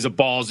the size of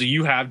balls that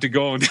you have to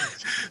go and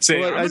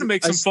say, I'm going to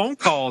make some phone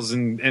calls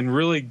and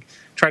really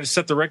try to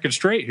set the record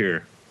straight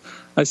here.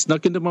 I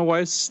snuck into my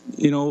wife's,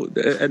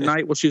 at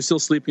night while she was still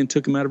sleeping and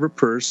took them out of her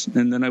purse.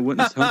 And then I went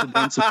and hunted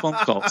down some phone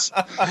calls.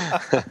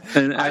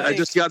 And I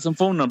just got some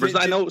phone numbers.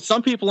 I know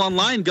some people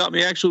online got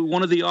me actually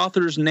one of the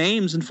author's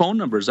names and phone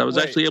numbers. I was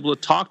actually able to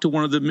talk to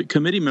one of the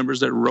committee members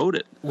that wrote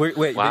it. Wait,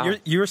 wow.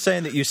 You were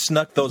saying that you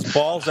snuck those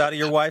balls out of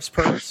your wife's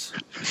purse?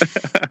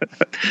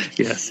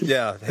 Yes.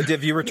 Yeah.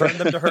 Have you returned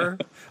them to her?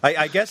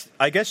 I guess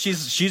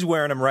she's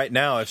wearing them right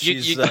now. If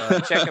she's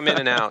check them in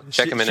and out.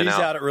 She's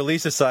out at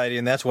Relief Society,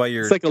 and that's why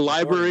you're. It's like a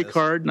library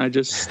card, and I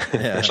just.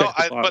 Yeah.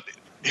 But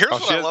here's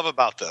what I love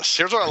about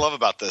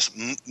this.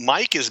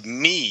 Mike is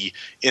me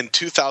in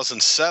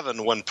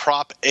 2007 when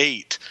Prop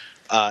 8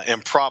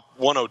 and Prop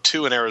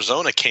 102 in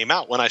Arizona came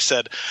out, when I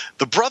said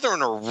the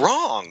brethren are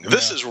wrong.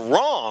 This is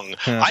wrong.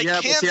 Yeah.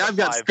 I've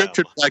got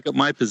scripture to back up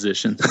my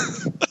position.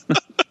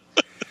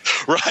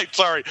 Right,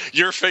 sorry.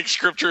 Your fake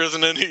scripture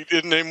isn't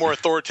any more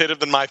authoritative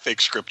than my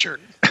fake scripture.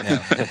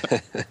 Yeah.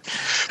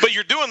 But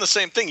you're doing the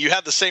same thing. You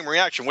had the same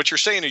reaction. What you're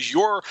saying is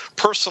your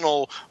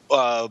personal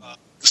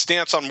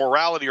stance on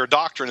morality or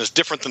doctrine is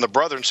different than the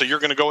brethren, so you're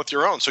going to go with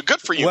your own. So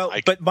good for you,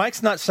 Mike. But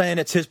Mike's not saying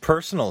it's his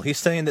personal. He's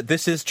saying that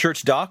this is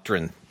church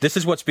doctrine. This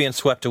is what's being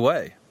swept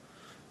away.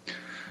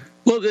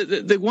 Well,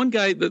 the one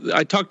guy that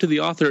I talked to the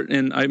author,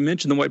 and I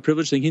mentioned the white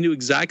privilege thing. He knew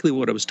exactly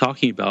what I was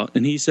talking about,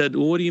 and he said,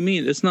 "Well, what do you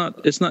mean? It's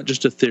not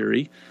just a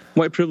theory.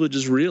 White privilege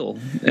is real."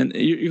 And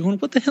you're going,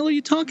 "What the hell are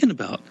you talking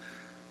about?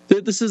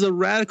 This is a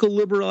radical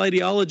liberal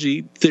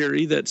ideology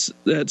theory that's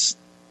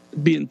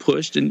being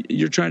pushed, and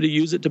you're trying to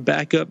use it to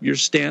back up your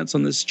stance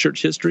on this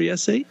church history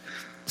essay."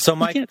 So,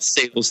 Mike, you can't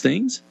say those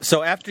things.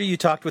 So after you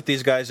talked with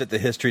these guys at the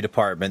history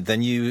department,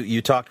 then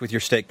you talked with your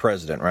stake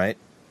president, right?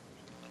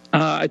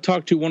 I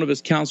talked to one of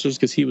his counselors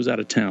because he was out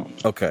of town.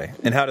 Okay.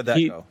 And how did that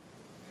go?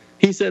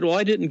 He said, "Well,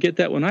 I didn't get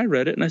that when I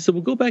read it." And I said,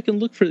 "Well, go back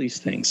and look for these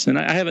things." And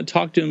I haven't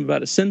talked to him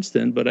about it since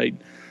then, but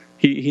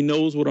he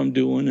knows what I'm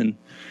doing. And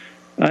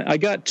I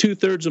got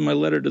 2/3 of my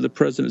letter to the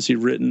presidency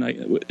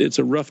written. It's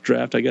a rough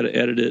draft. I got to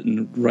edit it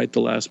and write the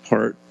last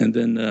part. And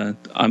then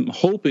I'm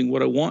hoping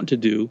what I want to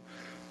do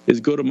is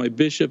go to my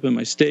bishop and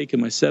my stake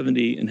and my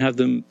 70 and have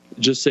them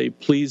just say,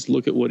 "Please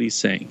look at what he's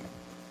saying."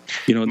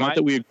 Not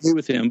that we agree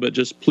with him, but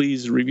just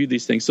please review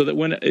these things so that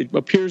when it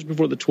appears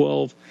before the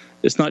 12,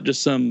 it's not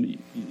just some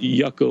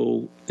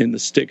yucko in the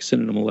stick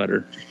sending them a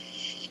letter.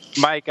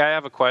 Mike, I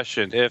have a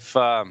question. If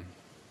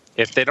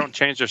they don't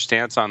change their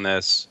stance on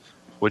this,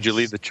 would you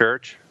leave the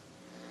church?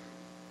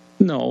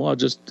 No, I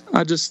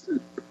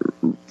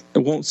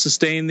won't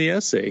sustain the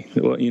essay.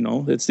 Well,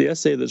 it's the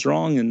essay that's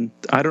wrong, and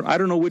I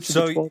don't know which of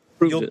the 12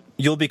 proved it.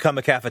 You'll become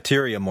a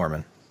cafeteria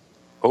Mormon.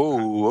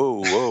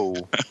 Oh.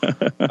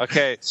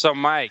 Okay, so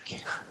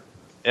Mike,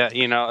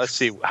 let's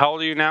see. How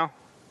old are you now?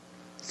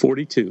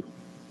 42.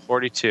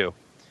 42.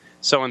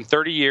 So in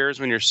 30 years,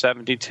 when you're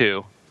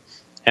 72,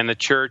 and the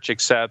church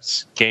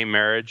accepts gay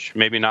marriage,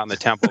 maybe not in the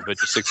temple, but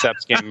just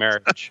accepts gay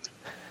marriage.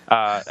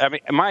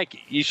 Mike,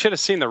 you should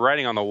have seen the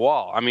writing on the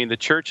wall. The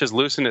church has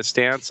loosened its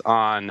stance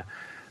on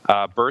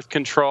birth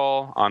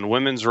control, on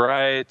women's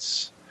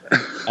rights,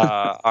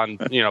 on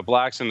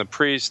blacks in the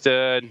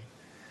priesthood.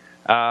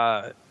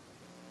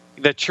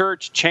 The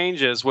church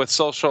changes with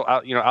social,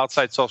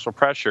 outside social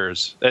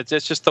pressures.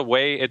 It's just the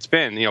way it's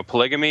been.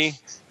 Polygamy.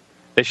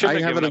 They should.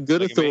 I have it on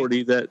good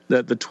authority that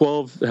the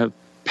 12 have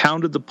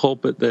pounded the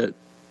pulpit that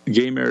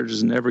gay marriage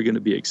is never going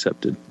to be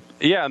accepted.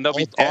 Yeah, and they'll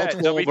be dead.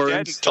 They'll be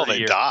dead until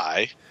they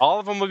die. All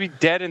of them will be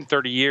dead in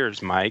 30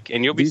 years, Mike,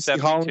 and you'll be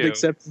 72. Holland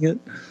accepting it?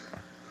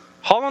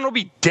 Holland will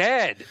be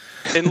dead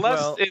in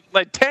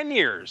like 10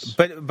 years.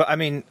 But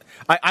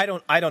I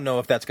don't know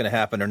if that's going to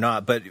happen or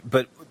not.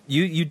 But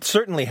you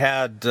certainly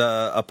had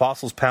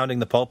apostles pounding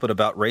the pulpit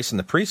about race and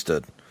the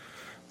priesthood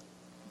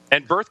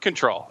and birth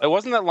control. It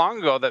wasn't that long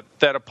ago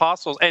that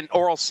apostles and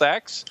oral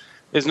sex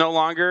is no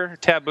longer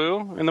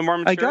taboo in the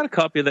Mormon Church. I got a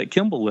copy of that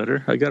Kimball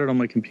letter. I got it on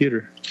my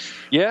computer.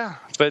 Yeah,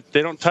 but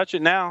they don't touch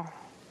it now.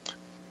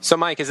 So,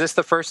 Mike, is this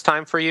the first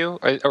time for you,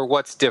 or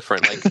what's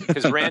different?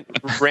 Because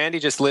Randy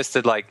just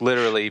listed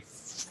literally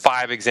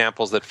 5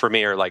 examples that for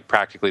me are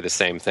practically the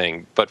same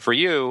thing. But for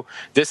you,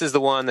 this is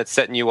the one that's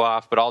setting you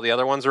off, but all the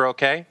other ones are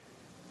okay?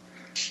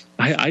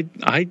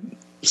 I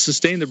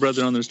sustain the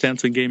brother on their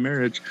stance on gay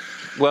marriage.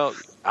 Well,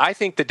 I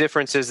think the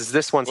difference is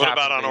this one's happening.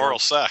 What about on oral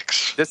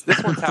sex? This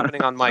one's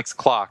happening on Mike's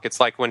clock. It's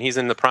like when he's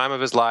in the prime of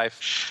his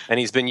life and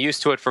he's been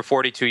used to it for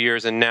 42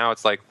 years, and now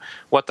it's like,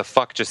 what the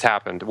fuck just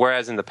happened?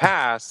 Whereas in the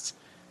past,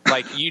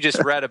 you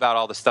just read about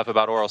all the stuff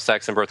about oral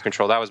sex and birth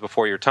control. That was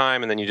before your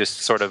time, and then you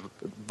just sort of,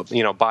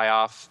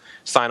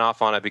 sign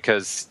off on it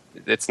because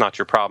it's not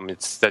your problem.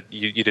 It's that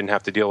you didn't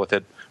have to deal with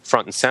it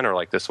front and center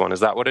like this one.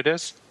 Is that what it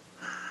is?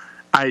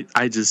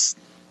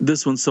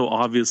 This one's so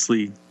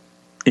obviously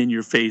in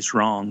your face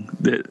wrong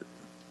that,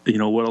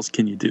 what else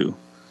can you do?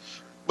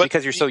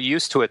 Because you're so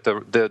used to it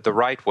the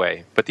right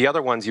way. But the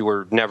other ones, you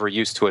were never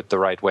used to it the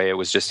right way. It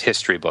was just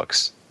history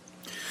books.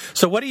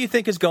 So what do you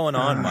think is going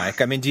on, Mike?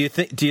 Do you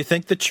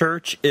think the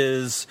church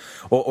is,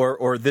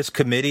 or this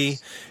committee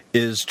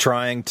is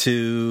trying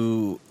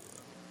to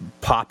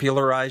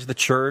popularize the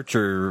church,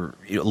 or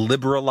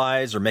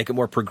liberalize, or make it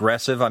more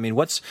progressive?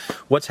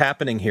 What's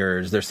happening here?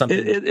 Is there something?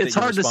 It's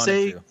hard to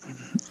say.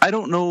 I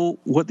don't know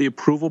what the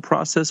approval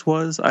process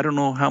was. I don't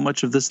know how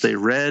much of this they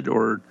read,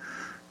 or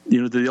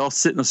did they all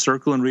sit in a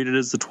circle and read it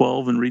as the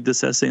 12 and read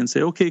this essay and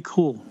say, "Okay,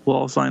 cool, we'll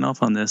all sign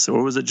off on this,"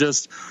 or was it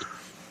just,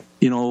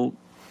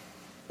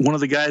 one of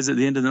the guys at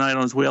the end of the night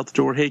on his way out the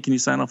door, "Hey, can you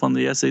sign off on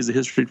the essays the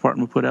history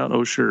department put out?"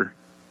 "Oh, sure."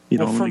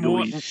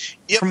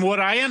 From what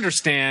I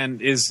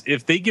understand is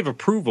if they give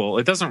approval,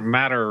 it doesn't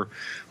matter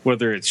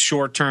whether it's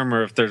short term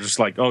or if they're just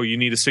like, "Oh, you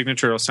need a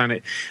signature, I'll sign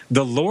it."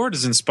 The Lord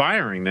is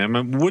inspiring them,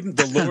 and wouldn't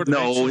the Lord?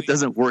 No, it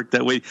doesn't work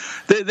that way.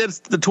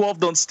 The 12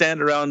 don't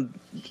stand around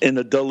in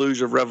the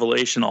deluge of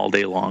revelation all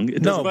day long.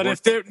 But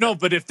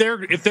if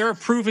they're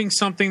approving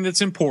something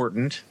that's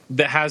important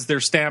that has their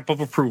stamp of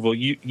approval,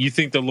 you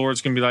think the Lord's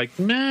going to be like,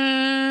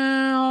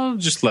 "Nah, I'll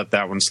just let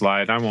that one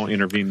slide. I won't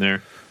intervene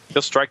there."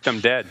 He'll strike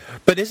them dead.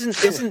 But isn't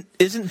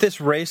this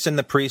race in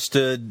the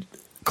priesthood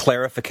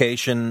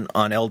clarification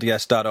on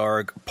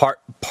LDS.org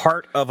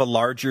part of a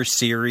larger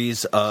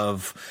series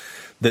of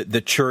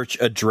the church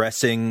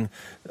addressing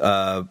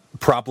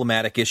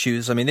problematic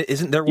issues? I mean,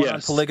 isn't there one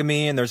on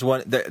polygamy, and there's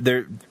one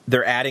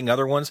they're adding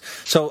other ones?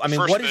 So I mean,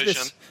 First what is Vision.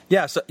 this?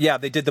 Yeah, so,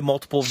 they did the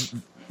multiple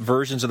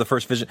versions of the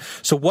First Vision.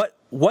 So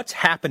what's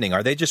happening?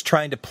 Are they just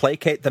trying to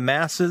placate the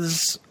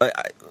masses?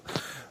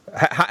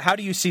 How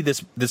do you see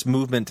this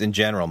movement in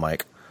general,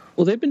 Mike?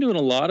 Well, they've been doing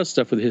a lot of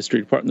stuff with the history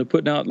department. They're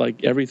putting out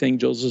like everything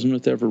Joseph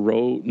Smith ever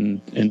wrote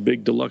and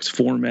big deluxe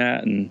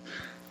format, and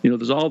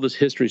there's all this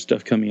history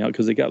stuff coming out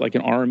because they got like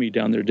an army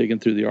down there digging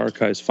through the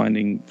archives,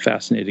 finding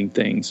fascinating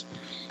things.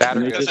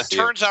 Because it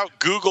turns out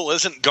Google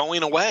isn't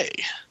going away.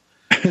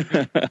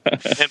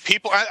 And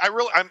people,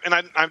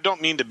 I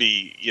don't mean to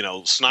be,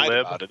 snide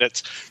about it.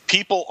 It's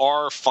people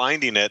are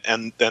finding it,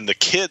 and the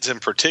kids in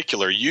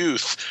particular,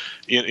 youth.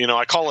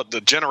 I call it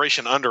the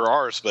generation under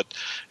ours, but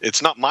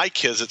it's not my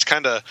kids. It's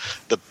kind of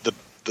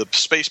the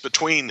space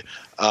between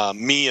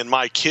me and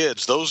my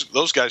kids.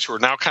 Those guys who are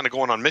now kind of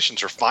going on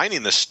missions are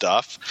finding this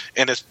stuff,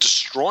 and it's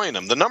destroying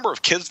them. The number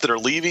of kids that are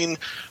leaving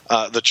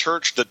the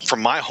church that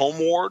from my home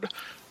ward,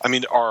 I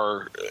mean,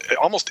 are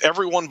almost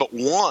everyone but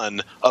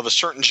one of a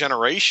certain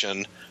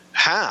generation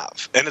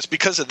have, and it's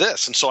because of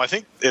this. And so I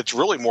think it's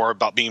really more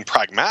about being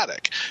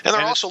pragmatic, and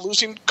they're also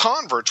losing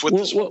converts with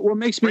this. What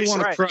makes me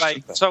want to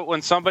cry? So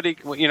when somebody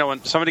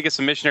gets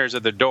the missionaries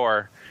at their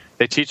door,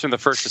 they teach them the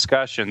first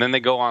discussion, then they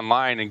go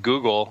online and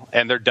Google,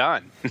 and they're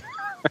done.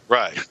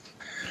 Right.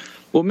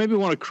 What made me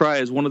want to cry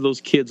is one of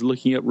those kids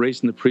looking up race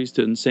in the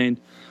priesthood and saying,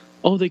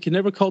 "Oh, they can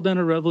never call down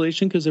a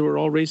revelation because they were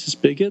all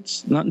racist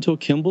bigots. Not until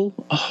Kimball.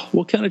 Oh,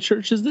 what kind of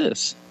church is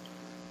this?"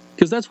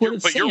 Because that's what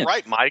it's saying. But you're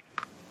right, Mike.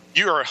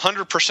 You are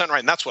 100% right,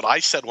 and that's what I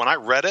said when I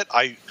read it.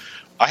 I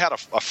had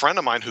a friend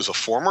of mine who's a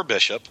former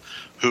bishop,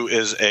 who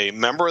is a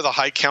member of the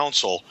High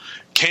Council,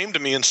 came to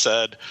me and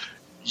said,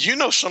 "You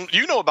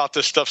know about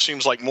this stuff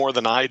seems like more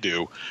than I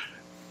do.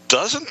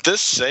 Doesn't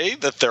this say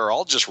that they're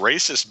all just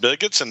racist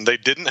bigots and they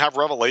didn't have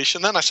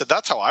revelation then?" I said,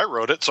 "That's how I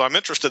wrote it, so I'm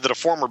interested that a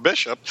former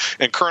bishop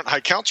and current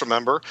High Council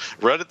member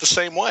read it the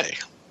same way."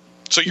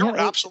 So you're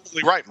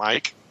absolutely right,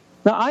 Mike.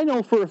 Now, I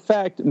know for a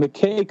fact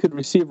McKay could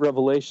receive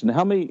revelation.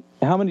 How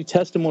many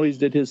testimonies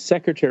did his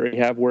secretary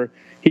have where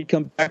he'd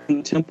come back from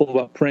the temple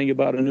about praying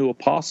about a new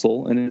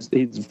apostle, and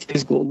his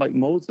face glowed like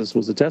Moses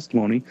was a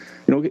testimony?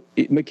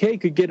 McKay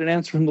could get an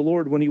answer from the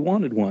Lord when he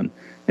wanted one.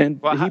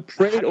 And he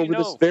prayed over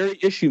this very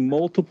issue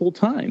multiple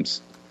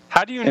times.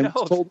 How do you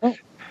know?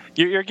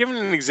 You're giving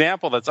an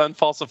example that's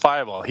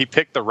unfalsifiable. He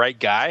picked the right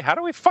guy. How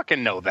do we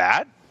fucking know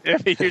that?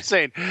 You're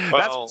saying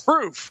that's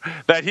proof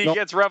that he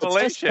gets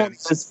revelation.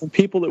 The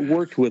people that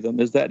worked with him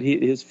is that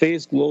his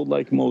face glowed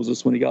like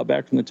Moses when he got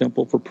back from the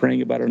temple for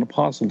praying about an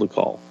apostle to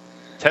call.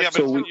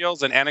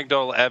 Testimonials and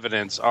anecdotal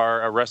evidence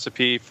are a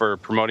recipe for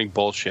promoting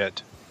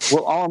bullshit.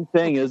 Well, all I'm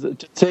saying is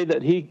to say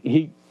that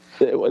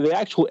the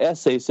actual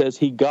essay says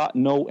he got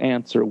no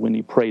answer when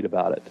he prayed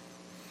about it.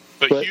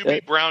 But Hugh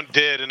B. Brown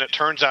did, and it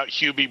turns out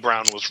Hugh B.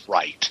 Brown was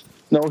right.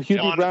 No, Hugh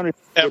B. Brown is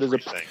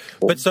everything.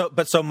 But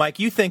so, Mike,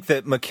 you think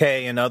that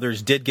McKay and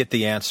others did get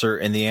the answer,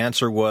 and the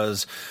answer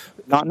was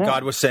not now.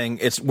 God was saying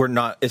it's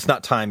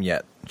not time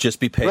yet.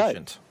 Just be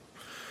patient.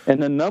 Right.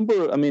 And the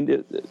number, I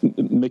mean,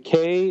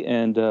 McKay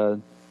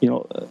and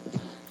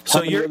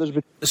So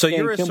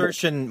your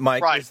assertion,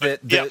 Mike, is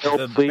that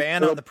the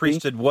ban on the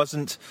priesthood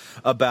wasn't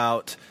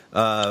about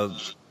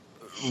racism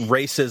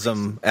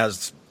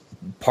as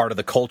part of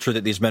the culture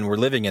that these men were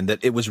living in,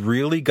 that it was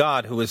really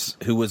God who was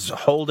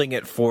holding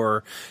it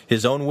for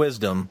his own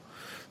wisdom.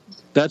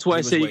 That's why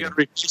I say you got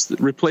to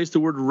replace the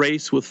word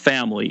race with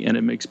family, and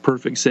it makes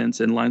perfect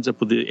sense and lines up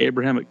with the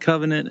Abrahamic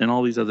covenant and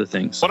all these other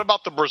things. What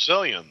about the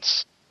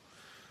Brazilians?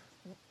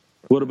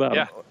 What about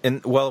them? And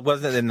it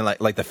wasn't in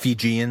like the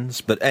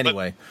Fijians, but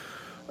anyway.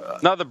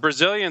 No, the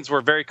Brazilians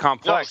were very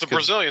complex. No, the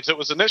Brazilians. It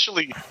was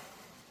initially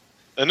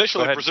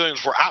the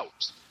Brazilians were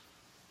out,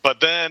 but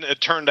then it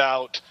turned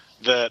out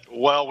that,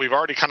 well, we've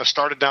already kind of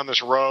started down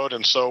this road,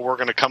 and so we're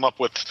going to come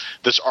up with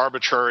this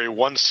arbitrary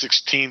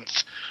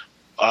 1/16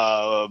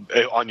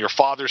 on your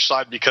father's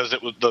side because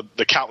it was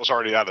the cat was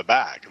already out of the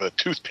bag. The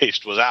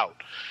toothpaste was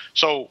out.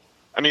 So,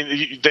 I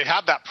mean, they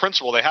had that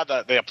principle. They had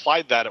that. They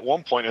applied that at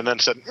one point, and then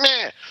said,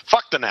 "Meh,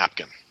 fuck the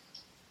napkin."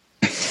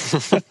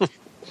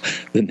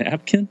 The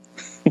napkin?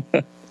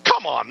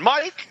 Come on,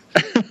 Mike.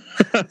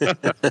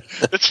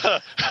 It's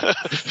a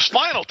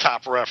Spinal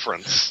Tap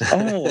reference.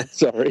 Oh,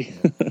 sorry.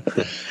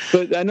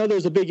 But I know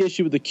there's a big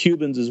issue with the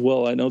Cubans as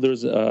well. I know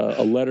there's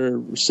a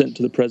letter sent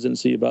to the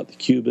presidency about the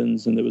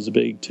Cubans, and there was a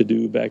big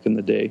to-do back in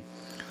the day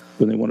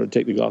when they wanted to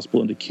take the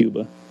gospel into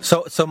Cuba.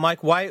 So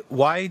Mike, why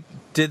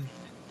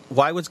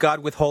was God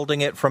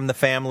withholding it from the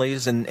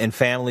families, and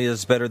family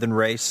is better than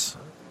race?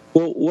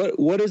 Well,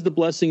 what is the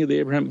blessing of the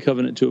Abrahamic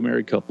covenant to a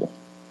married couple?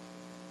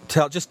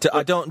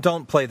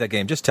 Don't play that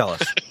game. Just tell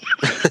us.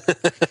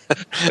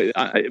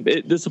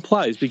 This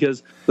applies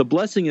because the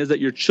blessing is that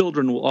your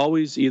children will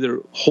always either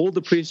hold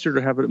the priesthood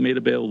or have it made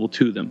available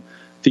to them.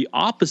 The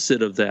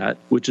opposite of that,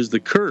 which is the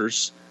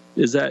curse,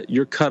 is that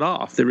you're cut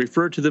off. They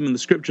refer to them in the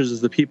scriptures as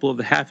the people of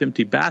the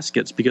half-empty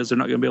baskets because they're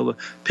not going to be able to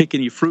pick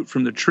any fruit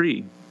from the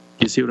tree.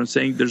 You see what I'm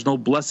saying? There's no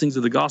blessings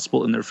of the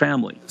gospel in their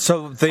family.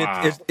 So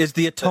is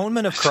the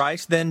atonement of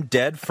Christ then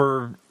dead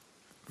for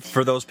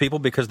those people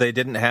because they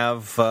didn't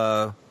have?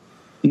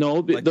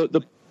 No,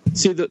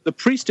 the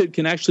priesthood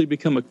can actually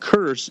become a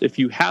curse if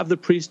you have the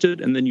priesthood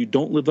and then you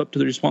don't live up to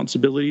the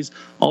responsibilities.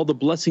 All the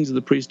blessings of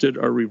the priesthood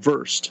are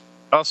reversed.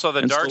 Also,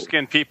 the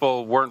dark-skinned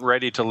people weren't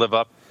ready to live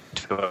up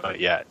to it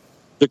yet.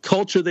 The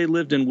culture they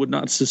lived in would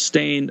not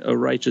sustain a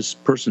righteous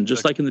person.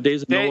 Just like in the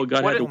days of Noah,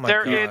 God had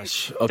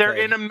to... They're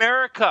in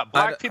America.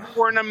 Black people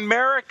were in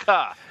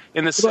America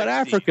in the 60s. What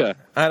about Africa?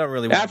 I don't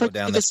really want to go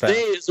down this path.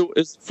 Africa to this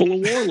day is full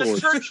of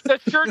warlords. The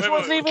church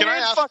wasn't even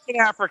in fucking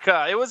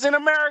Africa. It was in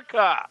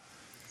America.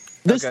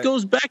 This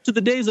goes back to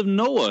the days of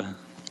Noah.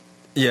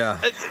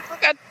 Yeah.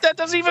 That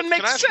doesn't even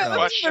make sense. That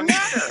doesn't even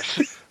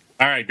matter.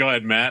 All right, go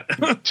ahead, Matt.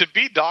 To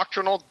be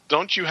doctrinal,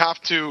 don't you have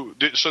to?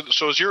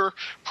 So is your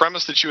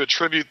premise that you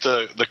attribute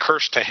the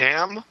curse to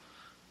Ham?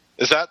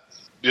 Is that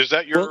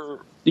your?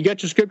 Well, you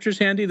got your scriptures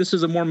handy? This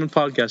is a Mormon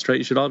podcast, right?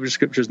 You should all have your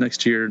scriptures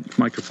next to your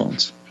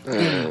microphones.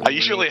 I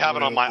usually have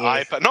it on my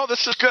iPad. No,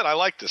 this is good. I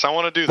like this. I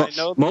want to do this.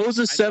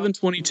 Moses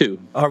 7:22.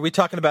 Are we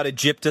talking about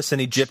Egyptus and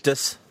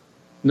Egyptus?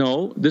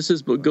 No,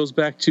 goes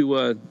back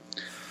to.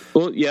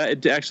 Well, yeah,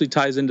 it actually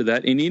ties into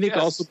that. And Enoch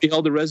also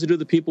beheld the residue of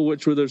the people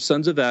which were the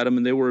sons of Adam,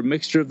 and they were a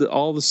mixture of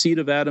all the seed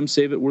of Adam,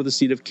 save it were the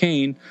seed of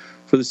Cain.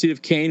 For the seed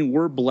of Cain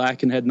were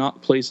black and had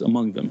not place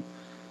among them.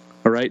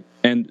 All right?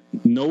 And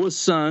Noah's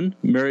son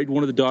married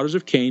one of the daughters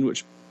of Cain,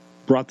 which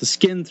brought the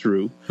skin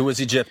through. Who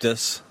was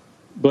Egyptus?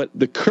 But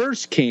the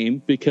curse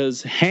came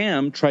because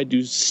Ham tried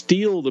to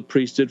steal the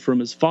priesthood from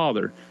his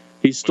father.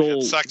 He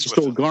stole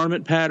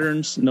garment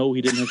patterns. No,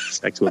 he didn't have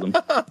sex with them.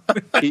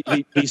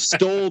 He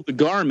stole the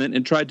garment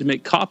and tried to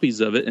make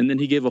copies of it, and then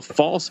he gave a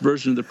false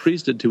version of the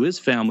priesthood to his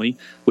family,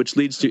 which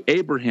leads to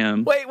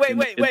Abraham. Wait.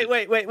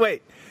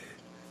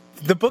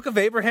 The book of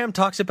Abraham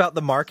talks about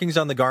the markings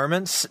on the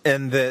garments,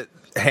 and that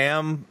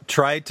Ham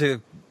tried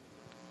to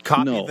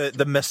copy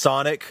the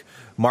Masonic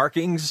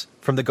markings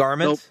from the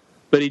garments? Nope.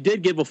 But he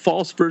did give a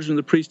false version of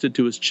the priesthood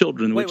to his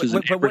children, which is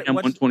in Abraham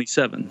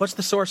 1:27. What's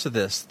the source of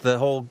this? The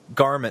whole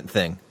garment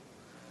thing?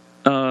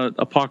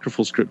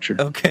 Apocryphal scripture.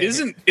 Okay.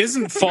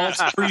 Isn't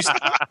false priest?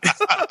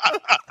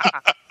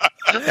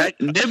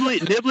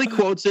 Nibley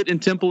quotes it in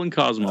Temple and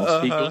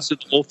Cosmos. He goes through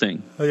the whole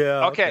thing.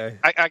 Yeah. Okay.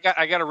 I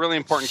got a really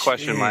important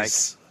question, Mike.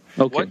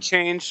 Okay.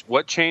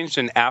 What changed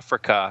in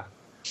Africa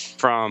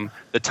from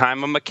the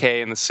time of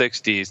McKay in the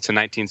 60s to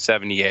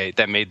 1978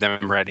 that made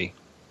them ready?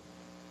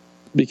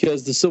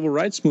 Because the civil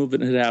rights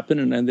movement had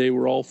happened, and they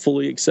were all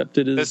fully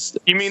accepted as...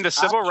 You mean the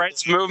civil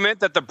rights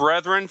movement that the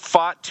Brethren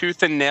fought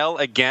tooth and nail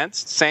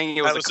against, saying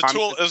it was a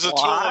communist plot? It was a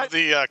tool of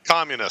the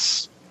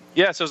communists.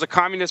 Yes, it was a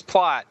communist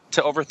plot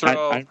to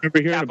overthrow... I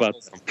remember hearing about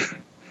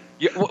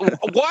it.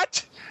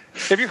 What?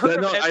 Have you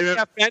heard of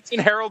F. Benson,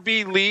 Harold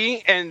B.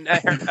 Lee, and...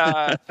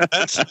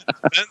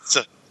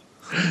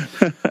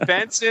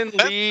 Benson,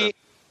 Lee...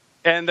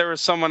 And there was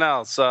someone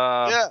else.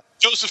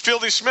 Joseph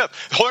Fielding Smith.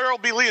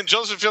 Harold B. Lee and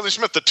Joseph Fielding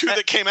Smith, the two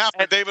that came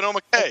after David O.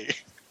 McKay.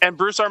 And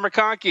Bruce R.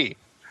 McConkie.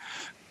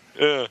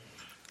 Yeah.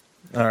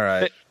 All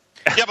right.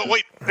 Yeah, but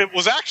wait,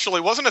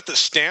 wasn't it that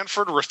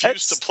Stanford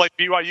refused to play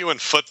BYU in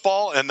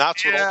football, and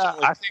that's what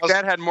ultimately... I think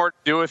that had more to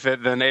do with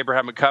it than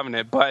Abrahamic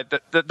Covenant.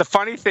 But the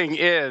funny thing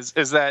is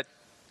that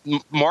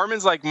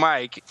Mormons like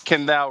Mike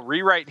can now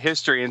rewrite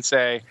history and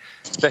say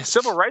the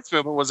civil rights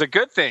movement was a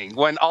good thing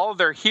when all of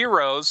their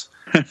heroes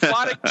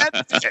fought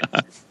against it.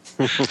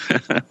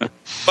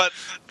 But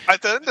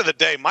at the end of the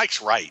day, Mike's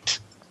right.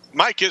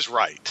 Mike is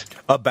right.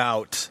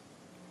 About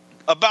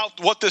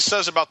what this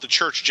says about the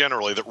church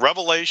generally, that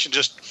revelation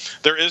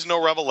there is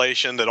no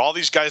revelation, that all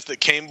these guys that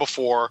came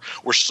before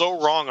were so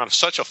wrong on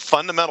such a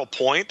fundamental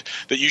point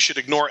that you should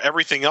ignore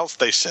everything else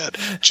they said,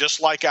 just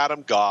like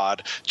Adam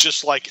God,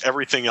 just like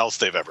everything else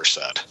they've ever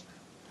said.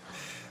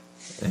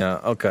 Yeah,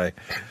 okay.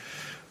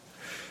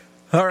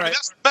 All right. And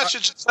that's the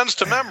message it sends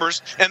to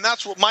members, and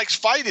that's what Mike's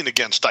fighting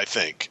against, I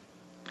think.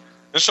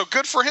 And so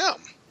good for him.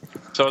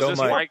 So is this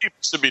Mike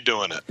to be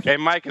doing it. Hey,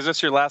 Mike, is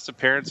this your last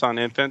appearance on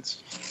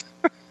Infants?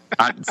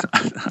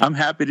 I'm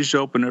happy to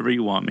show up whenever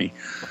you want me.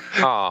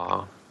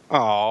 Aw.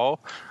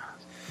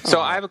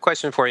 So I have a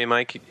question for you,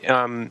 Mike.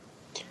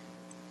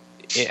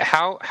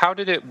 How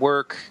did it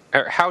work,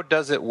 or how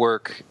does it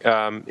work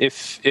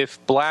if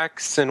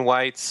blacks and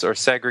whites are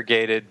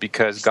segregated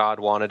because God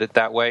wanted it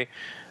that way?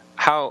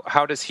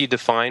 How does he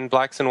define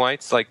blacks and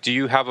whites? Like, do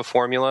you have a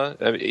formula?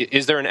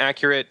 Is there an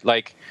accurate,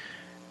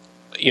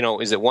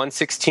 is it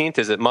 1/16?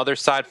 Is it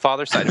mother's side,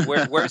 father's side?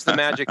 Where's the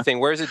magic thing?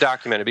 Where is it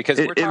documented? Because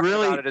we're talking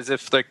about it as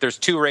if there's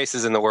two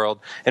races in the world,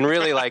 and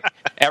really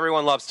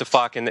everyone loves to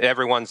fuck, and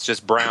everyone's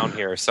just brown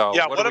here. So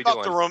yeah, what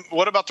about the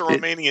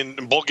Romanian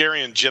and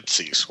Bulgarian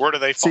gypsies? Where do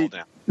they fall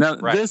down? Now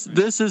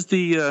this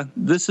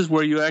is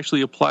where you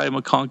actually apply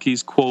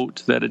McConkie's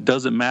quote that it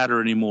doesn't matter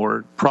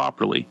anymore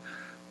properly.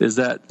 Is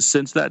that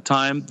since that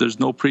time there's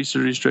no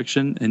priesthood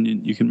restriction, and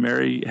you can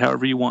marry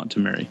however you want to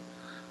marry.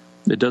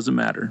 It doesn't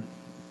matter.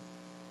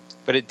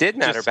 But it did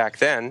matter back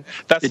then.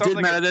 It did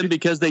matter then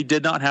because they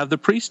did not have the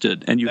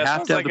priesthood, and you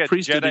have to have the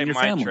priesthood in your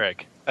family.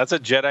 Trick. That's a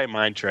Jedi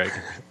mind trick.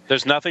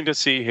 There's nothing to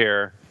see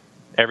here.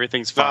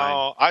 Everything's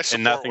fine,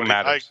 and nothing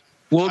matters.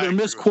 Well, they're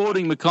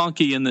misquoting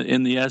McConkie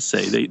in the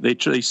essay.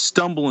 They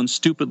stumble and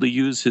stupidly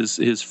use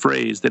his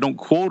phrase. They don't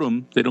quote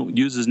him. They don't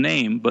use his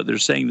name, but they're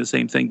saying the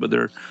same thing, but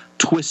they're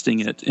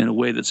twisting it in a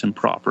way that's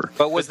improper.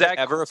 But was there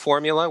ever a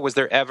formula? Was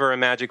there ever a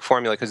magic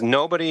formula? Because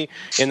nobody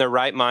in their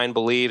right mind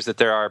believes that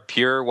there are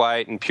pure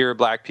white and pure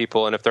black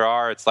people, and if there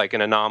are, it's like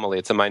an anomaly.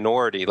 It's a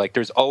minority. Like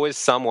there's always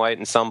some white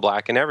and some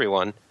black in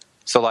everyone.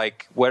 So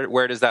like,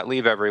 where does that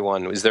leave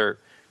everyone? Is there?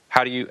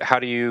 How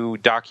do you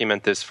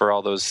document this for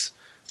all those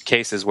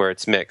cases where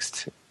it's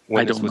mixed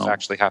when this was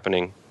actually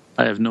happening?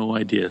 I have no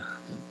idea.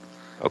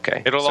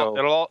 Okay,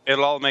 it'll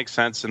all make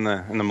sense in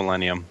the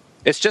millennium.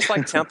 It's just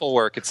like temple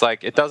work. It's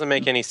like it doesn't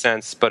make any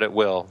sense, but it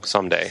will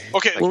someday.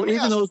 Okay. Well,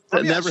 even those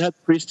that never had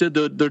the priesthood,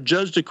 they're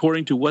judged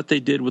according to what they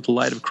did with the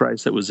light of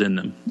Christ that was in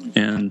them,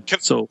 and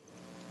so.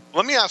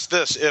 Let me ask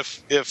this: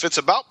 if it's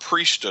about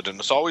priesthood and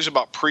it's always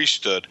about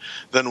priesthood,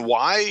 then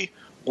why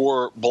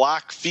were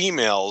black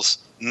females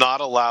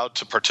not allowed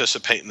to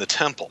participate in the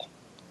temple?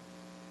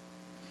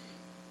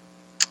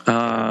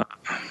 I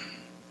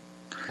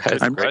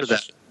remember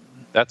that.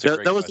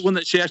 That was the one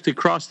that she actually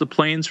crossed the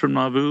plains from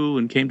Nauvoo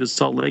and came to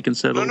Salt Lake and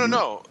settled.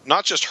 No,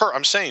 not just her.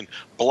 I'm saying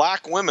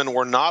black women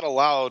were not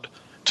allowed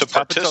to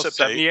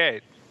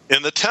participate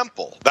in the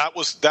temple.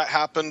 That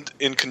happened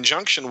in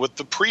conjunction with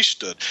the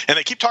priesthood, and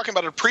they keep talking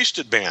about a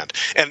priesthood band,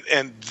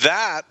 and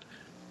that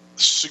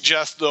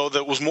suggests though that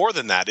it was more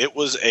than that. It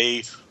was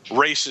a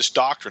racist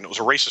doctrine. It was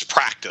a racist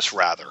practice,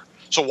 rather.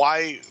 So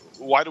why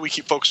do we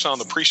keep focusing on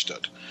the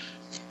priesthood?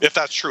 If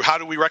that's true, how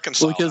do we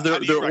reconcile? Well,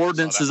 because they're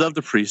ordinances of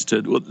the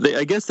priesthood. Well,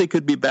 I guess they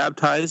could be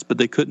baptized, but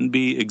they couldn't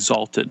be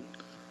exalted.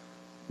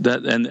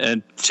 That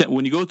and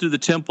when you go through the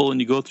temple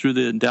and you go through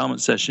the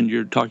endowment session,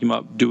 you're talking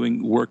about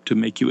doing work to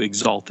make you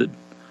exalted,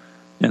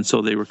 and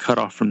so they were cut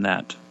off from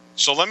that.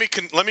 So let me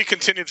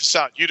continue this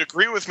out. You'd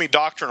agree with me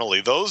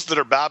doctrinally. Those that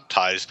are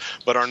baptized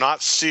but are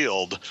not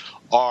sealed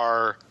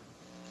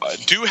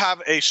do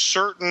have a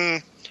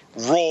certain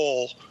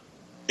role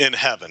in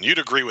heaven. You'd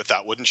agree with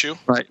that, wouldn't you?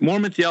 Right.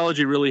 Mormon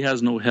theology really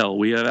has no hell.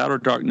 We have outer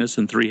darkness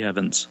and three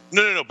heavens.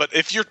 No. But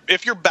if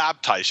you're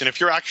baptized and if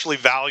you're actually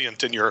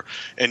valiant and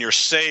you're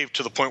saved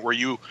to the point where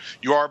you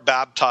are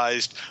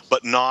baptized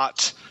but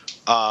not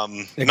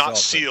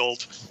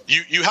sealed,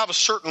 you have a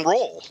certain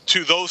role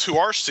to those who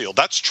are sealed.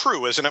 That's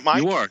true, isn't it,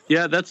 Mike? You are.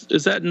 Yeah.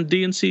 Is that in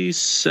D&C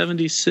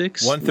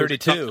 76?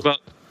 132. About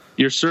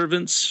your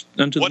servants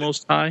unto the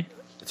Most High.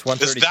 It's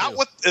 132.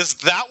 Is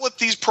that what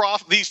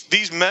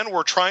these men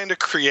were trying to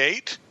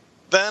create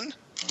then?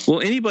 Well,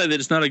 anybody that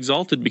is not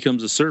exalted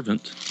becomes a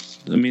servant.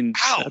 I mean,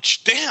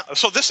 ouch, damn.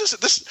 So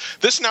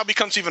this now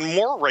becomes even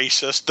more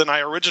racist than I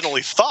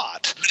originally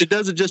thought. It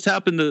doesn't just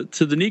happen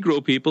to the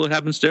Negro people. It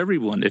happens to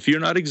everyone. If you're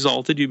not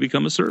exalted, you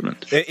become a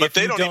servant. But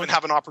they don't even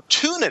have an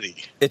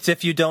opportunity. It's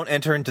if you don't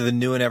enter into the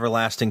new and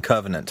everlasting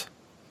covenant.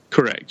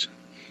 Correct.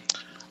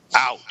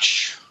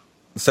 Ouch.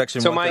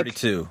 Section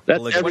 132. Mike,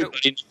 that's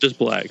everybody, just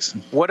blacks.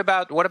 What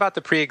about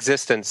the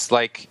pre-existence?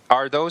 Like,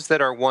 are those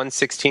that are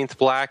 1/16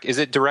 black? Is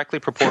it directly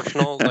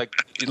proportional?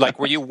 like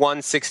were you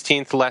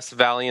 1/16 less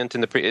valiant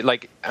in the pre?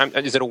 Like,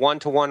 is it a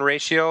 1-to-1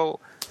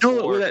 ratio?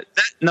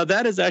 No,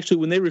 that is actually,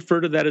 when they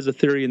refer to that as a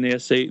theory in the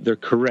essay, they're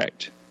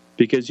correct,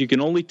 because you can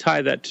only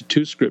tie that to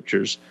two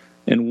scriptures,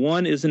 and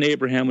one is in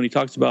Abraham when he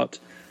talks about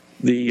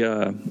the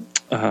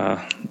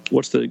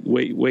what's the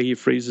way he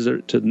phrases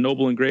it, to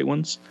noble and great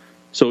ones.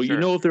 So sure.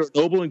 You know, if there were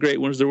noble and great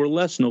ones, there were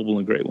less noble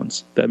and great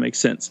ones. That makes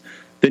sense.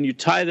 Then you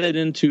tie that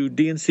into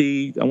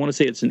D&C, I want to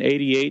say it's in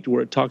 88,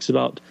 where it talks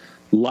about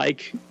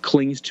like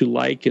clings to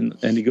like, and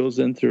he goes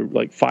in through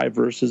like 5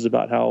 verses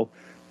about how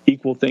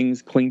equal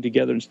things cling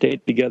together and stay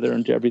together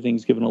until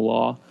everything's given a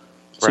law.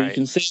 So right.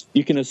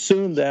 You can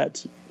assume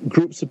that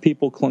groups of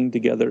people clung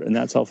together, and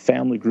that's how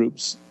family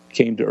groups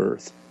came to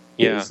Earth.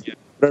 Yeah.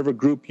 Whatever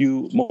group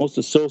you most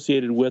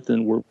associated with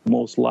and were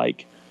most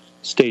like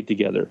stayed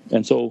together.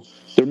 And so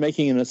they're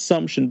making an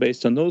assumption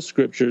based on those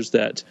scriptures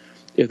that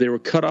if they were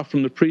cut off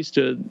from the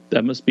priesthood,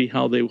 that must be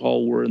how they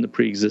all were in the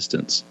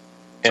pre-existence.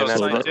 And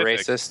that's not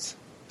racist?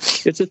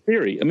 It's a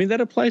theory. I mean,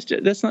 that applies to,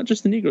 that's not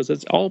just the Negroes,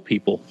 that's all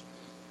people.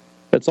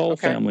 That's all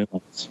family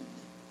lines.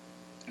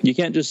 You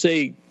can't just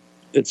say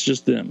it's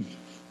just them.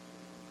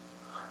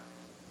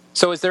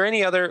 So is there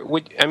any other,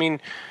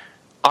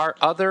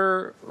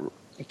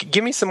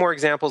 give me some more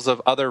examples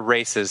of other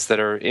races that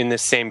are in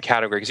this same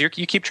category, because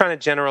you keep trying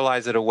to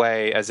generalize it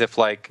away as if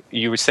like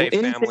you would say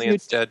family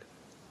instead.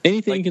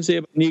 Anything you can say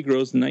about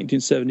Negroes in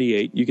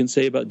 1978, you can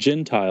say about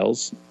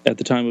Gentiles at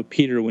the time of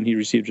Peter when he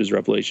received his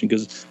revelation,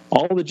 because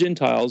all the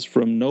Gentiles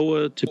from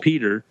Noah to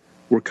Peter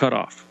were cut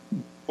off.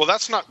 Well,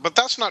 that's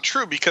not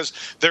true, because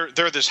they're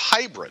this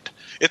hybrid.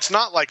 It's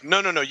not like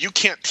no, you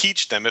can't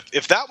teach them.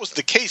 If that was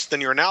the case,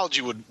 then your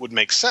analogy would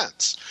make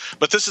sense.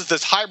 But this is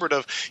this hybrid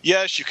of,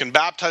 yes, you can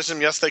baptize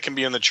them, yes, they can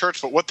be in the church,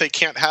 but what they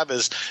can't have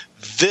is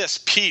this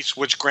piece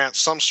which grants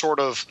some sort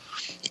of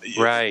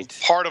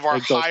part of our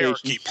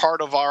hierarchy,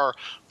 part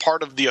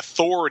of the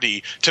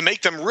authority to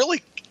make them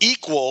really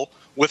equal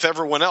with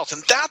everyone else,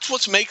 and that's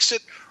what makes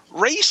it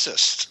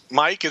racist,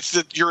 Mike. It's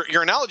that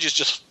your analogy is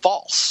just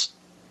false.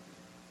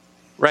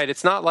 Right.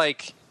 It's not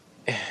like,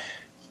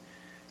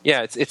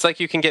 it's like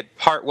you can get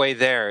partway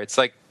there. It's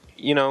like,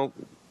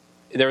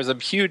 there was a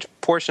huge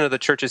portion of the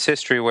church's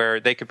history where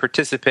they could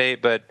participate,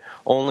 but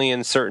only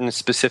in certain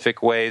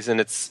specific ways.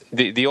 And it's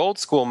the old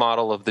school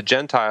model of the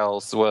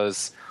Gentiles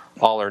was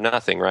all or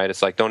nothing, right?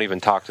 It's like, don't even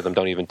talk to them,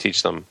 don't even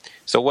teach them.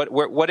 So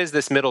what is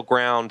this middle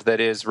ground that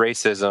is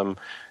racism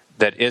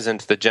that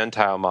isn't the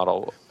Gentile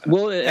model?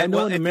 Well, I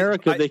know in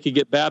America they could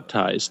get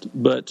baptized,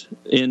 but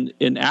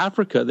in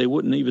Africa they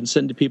wouldn't even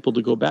send people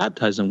to go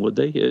baptize them, would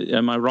they?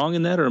 Am I wrong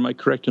in that, or am I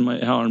correct in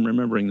how I'm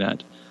remembering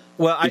that?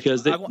 Well,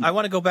 I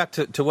want to go back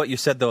to what you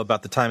said, though,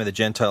 about the time of the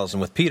Gentiles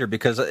and with Peter,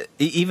 because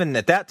even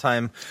at that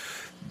time,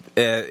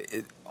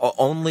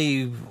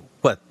 only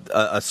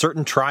a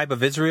certain tribe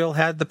of Israel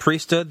had the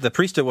priesthood. The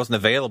priesthood wasn't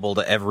available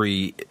to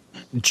every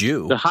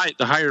Jew. The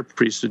higher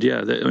priesthood,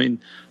 yeah.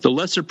 The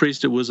lesser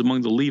priesthood was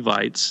among the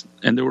Levites,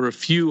 and there were a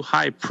few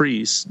high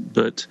priests,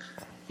 but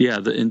yeah,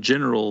 in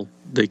general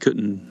they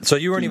couldn't. So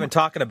you weren't even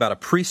talking about a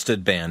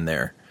priesthood ban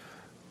there.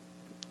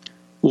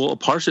 Well,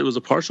 it was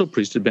a partial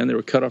priesthood ban. They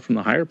were cut off from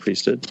the higher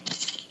priesthood.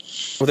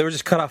 Well, they were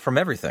just cut off from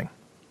everything.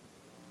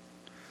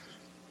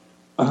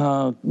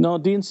 No,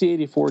 D&C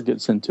 84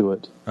 gets into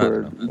it.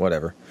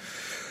 Whatever.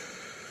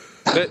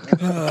 But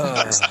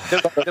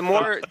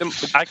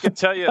I can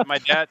tell you, my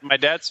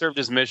dad served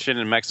his mission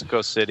in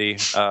Mexico City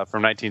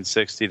from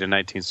 1960 to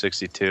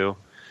 1962,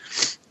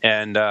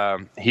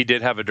 and he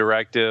did have a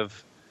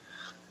directive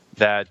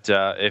that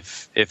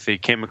if he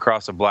came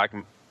across a black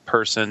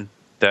person,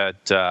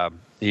 that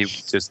he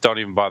just don't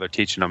even bother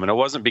teaching them. And it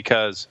wasn't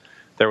because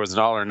there was an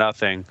all or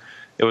nothing.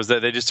 It was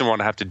that they just didn't want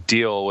to have to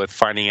deal with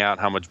finding out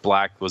how much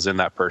black was in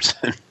that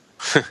person.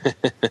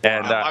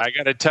 And I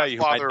got to tell you,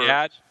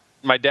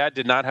 my dad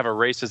did not have a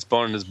racist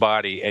bone in his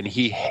body, and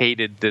he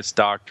hated this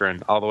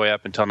doctrine all the way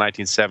up until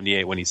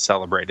 1978 when he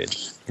celebrated.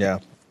 Yeah.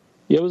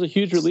 Yeah, it was a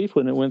huge relief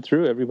when it went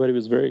through. Everybody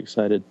was very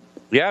excited.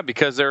 Yeah,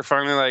 because they were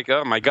finally like,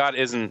 oh, my God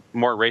isn't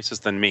more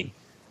racist than me.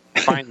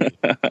 Finally.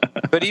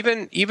 But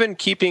even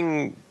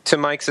keeping to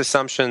Mike's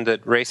assumption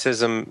that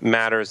racism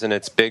matters and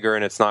it's bigger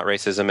and it's not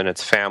racism and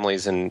it's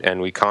families,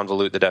 and we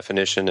convolute the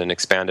definition and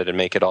expand it and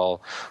make it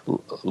all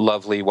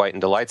lovely, white, and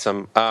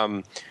delightsome.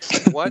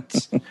 Why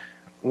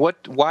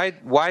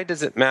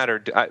does it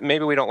matter?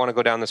 Maybe we don't want to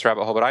go down this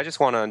rabbit hole, but I just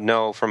want to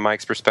know from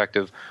Mike's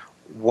perspective,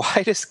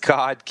 why does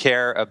God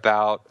care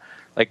about,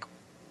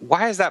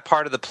 why is that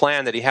part of the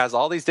plan that he has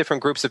all these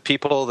different groups of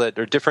people that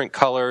are different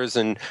colors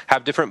and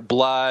have different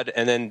blood,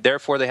 and then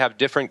therefore they have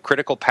different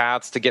critical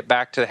paths to get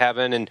back to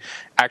heaven, and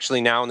actually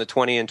now in the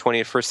 20th and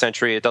 21st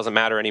century it doesn't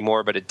matter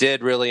anymore, but it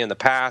did really in the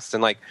past,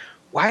 and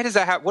why does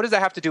that what does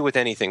that have to do with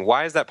anything?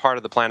 Why is that part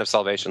of the plan of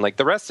salvation?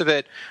 The rest of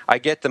it, I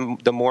get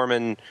the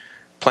Mormon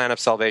plan of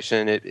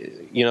salvation.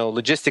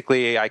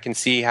 Logistically I can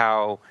see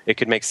how it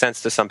could make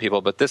sense to some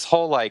people, but this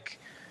whole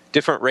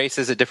different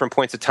races at different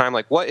points of time,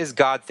 what is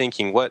God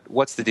thinking?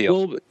 What's the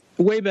deal? Well,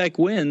 way back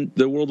when,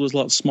 the world was a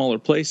lot smaller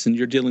place, and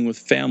you're dealing with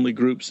family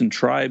groups and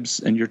tribes,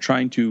 and you're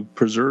trying to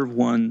preserve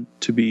one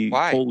to be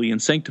holy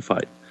and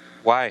sanctified.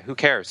 Why? Who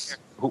cares?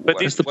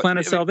 It's the plan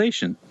of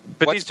salvation.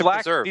 But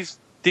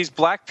these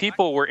black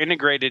people were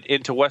integrated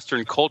into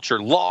Western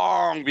culture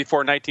long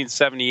before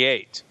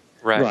 1978.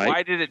 Right.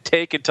 Why did it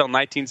take until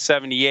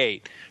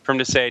 1978 for them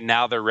to say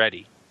now they're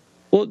ready?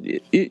 Well,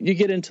 you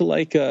get into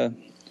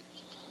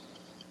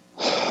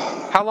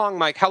How long,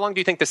 Mike? How long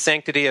do you think the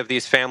sanctity of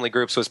these family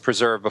groups was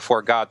preserved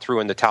before God threw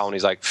in the towel and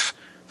he's like,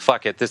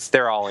 "Fuck it,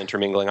 they're all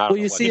intermingling"?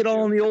 You see it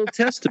all in the Old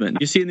Testament.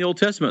 You see in the Old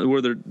Testament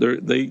where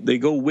they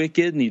go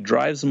wicked and he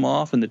drives them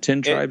off, and the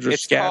 10 tribes are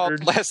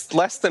scattered. It's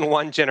less than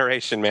one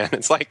generation, man.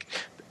 It's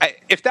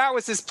if that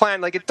was his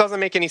plan, it doesn't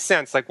make any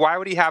sense. Why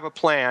would he have a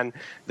plan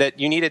that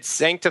you needed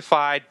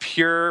sanctified,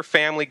 pure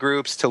family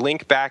groups to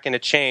link back in a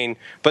chain,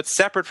 but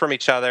separate from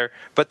each other,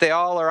 but they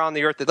all are on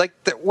the earth?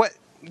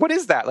 What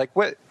is that?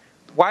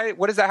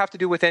 What does that have to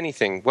do with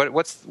anything?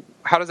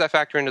 How does that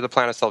factor into the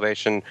plan of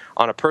salvation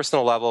on a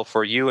personal level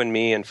for you and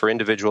me and for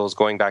individuals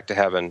going back to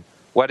heaven?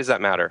 Why does that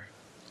matter?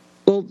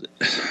 Well,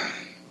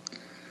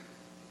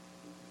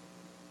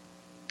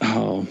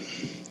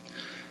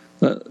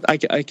 I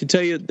can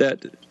tell you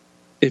that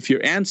if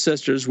your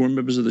ancestors were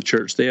members of the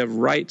church, they have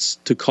rights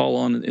to call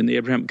on in the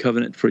Abrahamic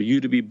covenant for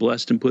you to be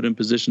blessed and put in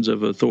positions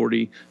of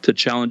authority to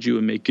challenge you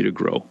and make you to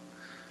grow.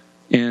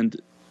 And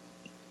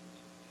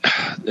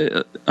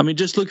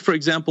just look, for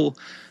example,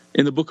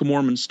 in the Book of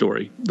Mormon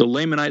story. The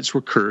Lamanites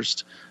were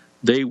cursed.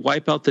 They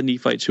wipe out the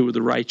Nephites, who were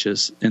the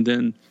righteous, and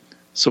then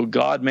So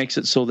God makes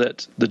it so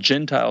that the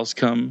Gentiles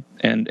come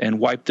and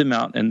wipe them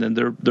out, and then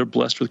they're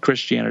blessed with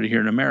Christianity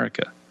here in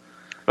America.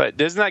 But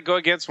doesn't that go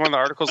against one of the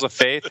articles of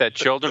faith that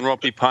children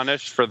won't be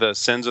punished for the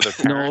sins of their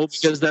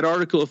parents? No, because that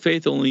article of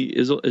faith only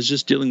is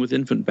just dealing with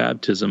infant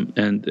baptism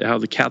and how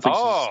the Catholics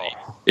say,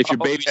 if your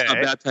baby's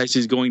not baptized,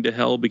 he's going to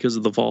hell because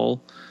of the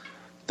fall.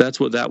 That's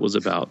what that was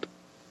about.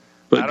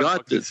 But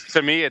God,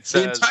 to me, it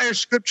says the entire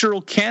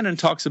scriptural canon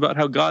talks about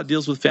how God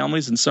deals with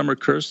families, and some are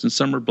cursed and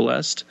some are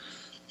blessed.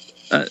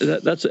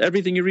 That's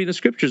everything you read in the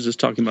scriptures is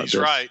talking about. He's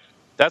right.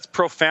 That's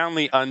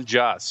profoundly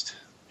unjust.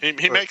 He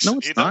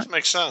does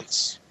make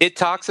sense. It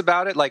talks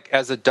about it like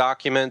as a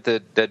document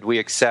that we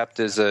accept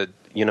as an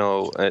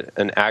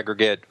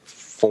aggregate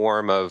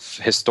form of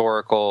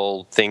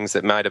historical things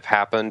that might have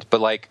happened.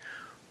 But like,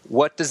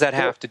 what does that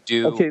have to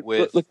do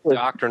with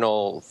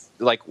doctrinal?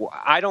 Like,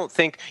 I don't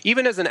think,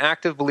 even as an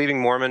active believing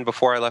Mormon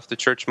before I left the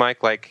church,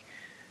 Mike, like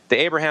the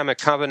Abrahamic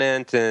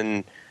covenant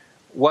and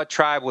what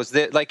tribe was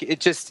this? Like, it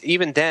just,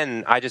 even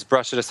then, I just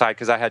brushed it aside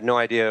because I had no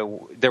idea.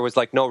 There was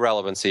like no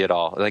relevancy at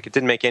all. Like, it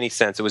didn't make any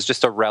sense. It was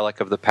just a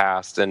relic of the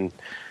past. And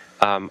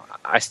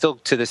I still,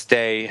 to this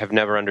day, have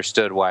never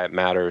understood why it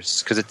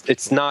matters, because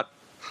it's not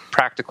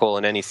practical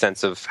in any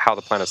sense of how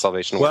the plan of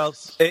salvation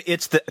works. Well,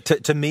 it's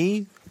to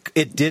me,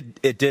 it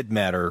did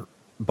matter,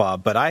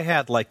 Bob, but I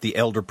had like the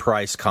Elder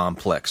Price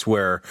complex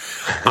where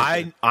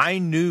I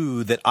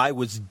knew that I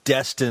was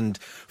destined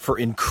for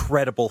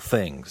incredible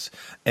things,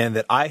 and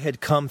that I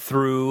had come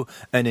through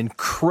an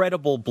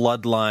incredible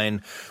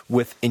bloodline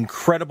with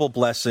incredible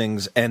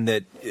blessings, and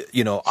that,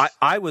 you know,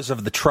 I was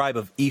of the tribe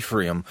of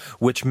Ephraim,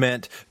 which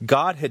meant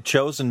God had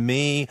chosen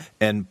me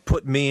and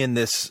put me in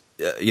this,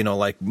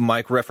 like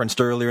Mike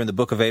referenced earlier in the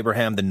book of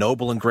Abraham, the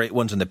noble and great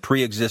ones in the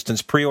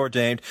pre-existence,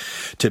 preordained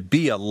to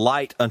be a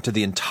light unto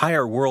the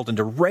entire world and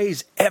to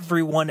raise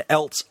everyone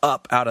else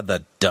up out of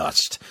the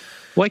dust.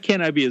 Why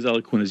can't I be as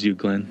eloquent as you,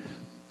 Glenn?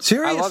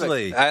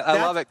 Seriously. I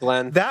love it,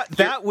 Glenn.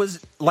 That was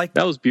like...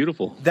 That was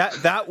beautiful.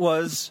 That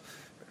was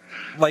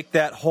like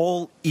that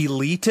whole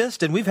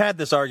elitist, and we've had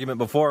this argument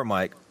before,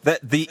 Mike, that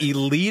the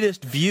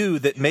elitist view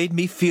that made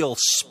me feel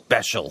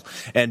special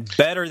and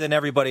better than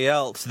everybody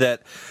else,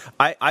 that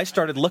I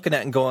started looking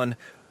at and going,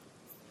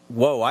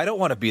 whoa, I don't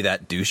want to be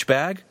that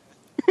douchebag.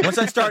 Once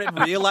I started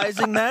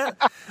realizing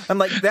that, I'm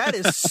like, that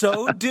is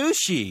so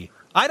douchey.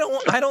 I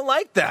don't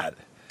like that.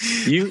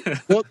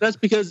 Well, that's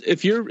because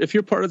if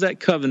you're part of that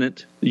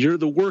covenant, you're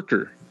the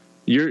worker.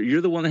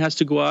 You're the one that has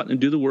to go out and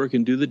do the work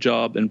and do the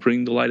job and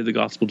bring the light of the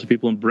gospel to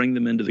people and bring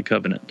them into the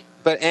covenant.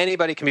 But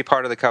anybody can be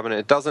part of the covenant.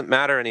 It doesn't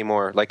matter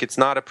anymore. Like, it's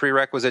not a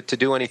prerequisite to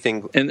do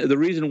anything. And the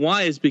reason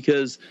why is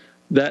because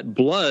that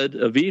blood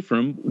of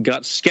Ephraim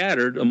got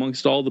scattered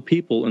amongst all the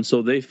people, and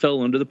so they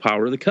fell under the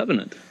power of the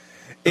covenant.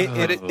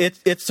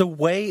 It's a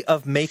way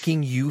of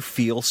making you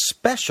feel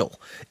special.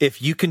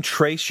 If you can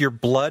trace your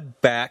blood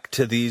back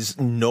to these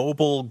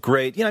noble,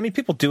 great...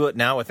 people do it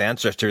now with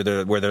Ancestry,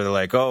 where they're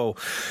like, oh,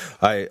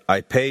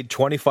 I paid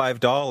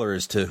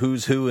 $25 to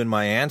who's who in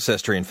my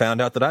ancestry and found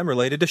out that I'm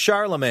related to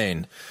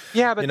Charlemagne.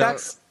 Yeah, but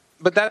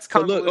that's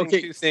convoluting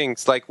two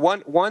things. Like,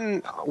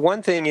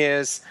 one thing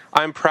is,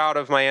 I'm proud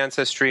of my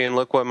ancestry and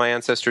look what my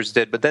ancestors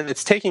did. But then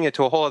it's taking it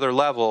to a whole other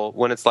level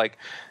when it's like,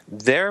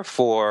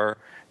 therefore...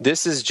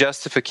 this is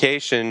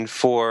justification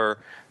for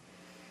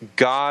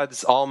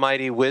God's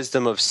almighty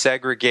wisdom of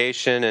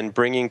segregation and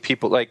bringing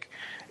people, like,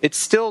 it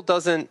still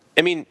doesn't,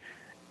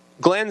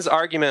 Glenn's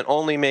argument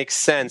only makes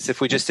sense if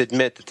we just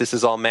admit that this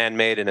is all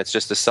man-made and it's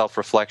just a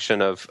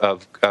self-reflection of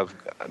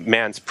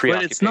man's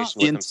preoccupation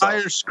with himself.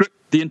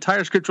 The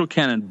entire scriptural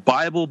canon,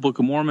 Bible, Book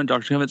of Mormon,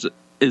 Doctrine and Covenants,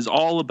 is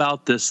all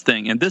about this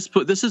thing. And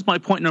this is my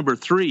point number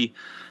 3,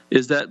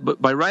 is that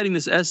by writing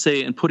this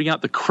essay and putting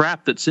out the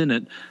crap that's in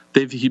it,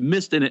 they've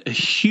missed a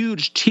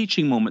huge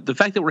teaching moment. The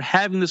fact that we're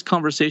having this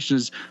conversation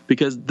is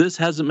because this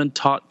hasn't been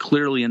taught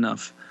clearly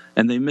enough,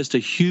 and they missed a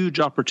huge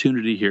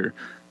opportunity here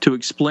to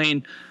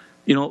explain,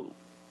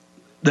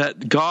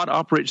 that God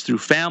operates through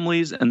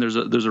families, and there's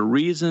a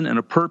reason and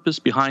a purpose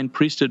behind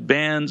priesthood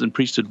bans and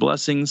priesthood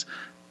blessings,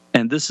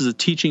 and this is a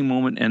teaching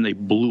moment, and they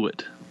blew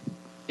it.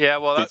 Yeah,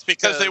 well, that's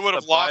because they would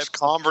have lost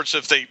converts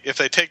if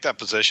they take that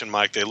position,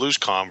 Mike. They lose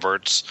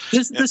converts.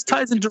 This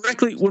ties in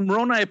directly. When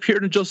Moroni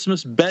appeared in Joseph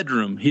Smith's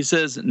bedroom, he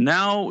says,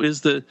 "Now is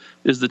the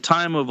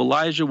time of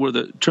Elijah, where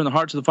turn the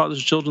hearts of the fathers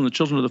to children, the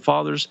children of the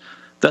fathers."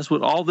 That's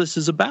what all this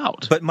is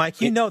about. But Mike,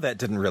 that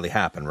didn't really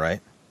happen, right?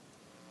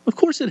 Of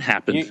course, it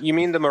happened. You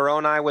mean the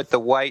Moroni with the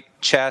white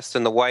chest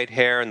and the white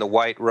hair and the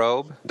white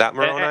robe? That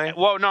Moroni?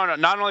 Well, no.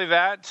 Not only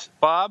that,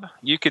 Bob,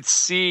 you could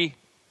see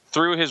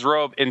through his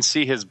robe and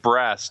see his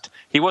breast.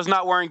 He was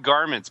not wearing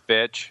garments,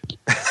 bitch.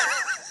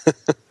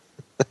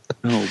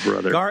 Oh,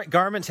 brother.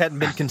 Garments hadn't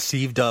been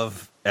conceived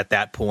of at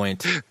that point.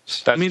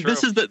 That's true.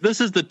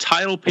 This is the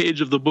title page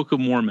of the Book of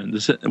Mormon.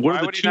 What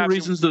are the two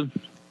reasons?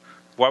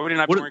 Why would he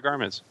not be wearing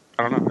garments?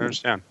 I don't know. I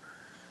understand.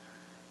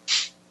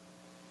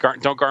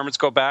 Don't garments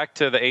go back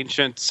to the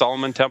ancient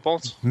Solomon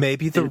temples?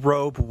 Maybe the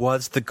robe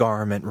was the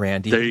garment,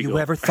 Randy. There you go.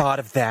 Ever thought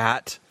of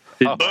that?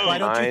 Why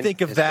don't you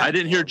think of that? I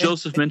didn't hear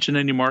Joseph mention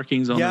any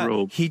markings on the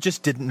robe. He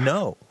just didn't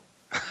know.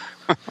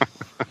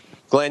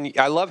 Glenn,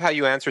 I love how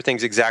you answer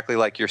things exactly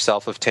like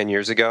yourself of 10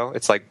 years ago.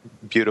 It's like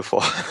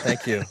beautiful.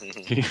 Thank you.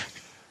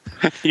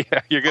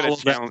 Yeah, you're going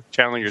to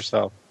challenge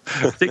yourself.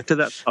 Stick to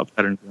that thought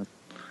pattern.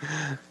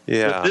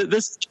 Yeah.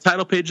 This is the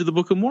title page of the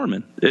Book of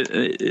Mormon.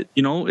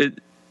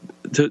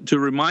 To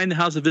remind the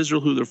house of Israel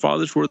who their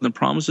fathers were and the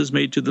promises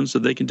made to them so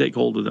they can take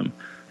hold of them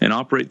and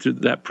operate through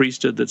that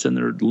priesthood that's in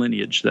their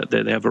lineage that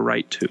they have a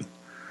right to.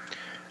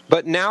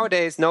 But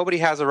nowadays, nobody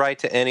has a right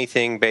to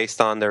anything based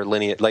on their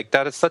lineage. Like,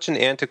 that is such an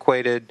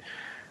antiquated...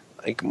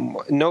 Like,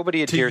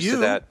 nobody adheres to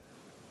that.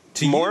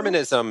 To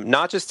Mormonism,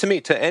 not just to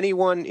me, to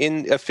anyone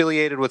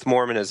affiliated with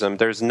Mormonism,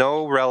 there's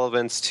no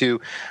relevance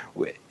to...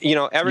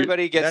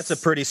 everybody gets... That's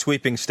a pretty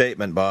sweeping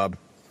statement, Bob.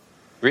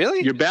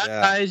 Really? You're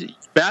baptized.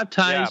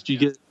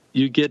 Yeah.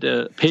 You get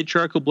a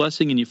patriarchal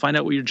blessing, and you find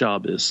out what your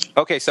job is.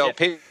 Okay, so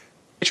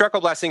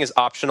patriarchal blessing is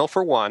optional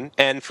for one,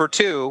 and for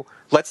two,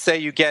 let's say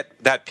you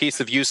get that piece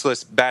of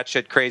useless,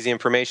 batshit crazy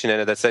information in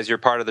it that says you're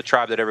part of the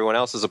tribe that everyone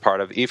else is a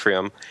part of,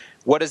 Ephraim.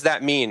 What does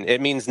that mean? It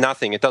means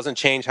nothing. It doesn't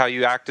change how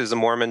you act as a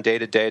Mormon day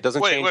to day. It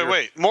doesn't change.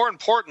 Wait. More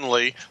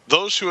importantly,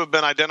 those who have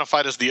been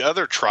identified as the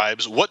other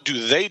tribes, what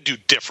do they do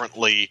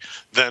differently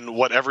than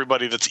what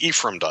everybody that's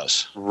Ephraim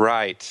does?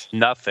 Right.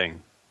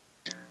 Nothing.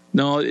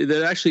 No,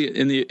 that actually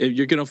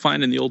you're going to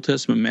find in the Old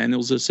Testament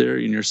manuals that's there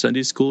in your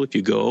Sunday school. If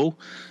you go,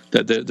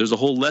 that there's a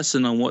whole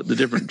lesson on what the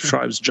different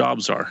tribes'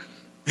 jobs are.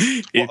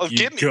 That's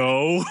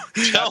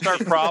our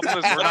problem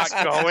is we're not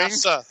going.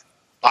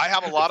 I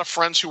have a lot of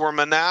friends who were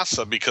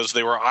Manasseh because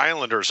they were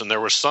islanders, and there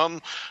was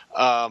some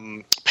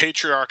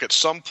patriarch at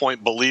some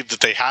point believed that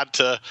they had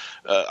to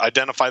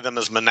identify them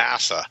as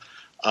Manasseh.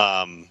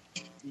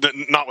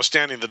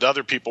 Notwithstanding that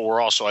other people were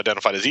also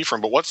identified as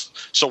Ephraim, but what's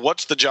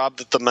the job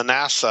that the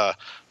Manasseh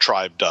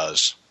tribe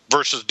does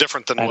versus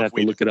different than what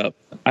we do? I'd have to look it up.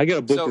 I got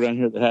a book around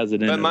here that has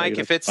it in it. But Mike,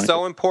 if it's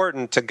so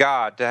important to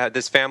God to have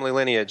this family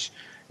lineage,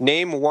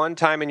 name one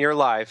time in your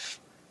life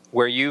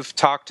where you've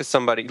talked to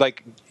somebody,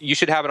 like you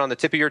should have it on the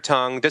tip of your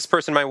tongue. This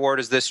person in my ward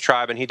is this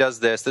tribe and he does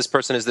this. This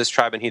person is this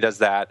tribe and he does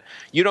that.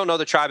 You don't know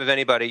the tribe of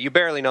anybody. You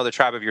barely know the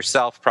tribe of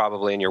yourself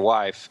probably and your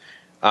wife.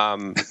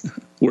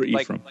 We're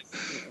Ephraim.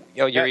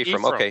 You're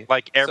Ephraim, okay.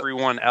 Like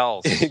everyone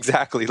else.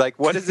 Exactly. Like,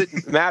 what does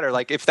it matter?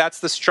 Like, if that's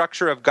the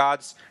structure of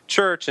God's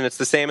church and it's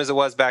the same as it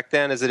was back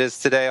then as it is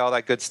today, all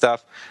that good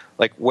stuff,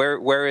 like,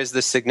 where is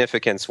the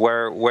significance?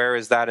 Where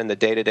is that in the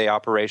day-to-day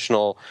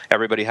operational,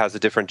 everybody has a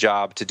different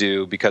job to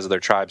do because of their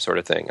tribe sort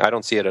of thing? I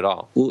don't see it at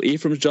all. Well,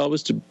 Ephraim's job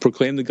is to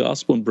proclaim the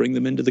gospel and bring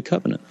them into the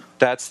covenant.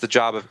 That's the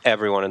job of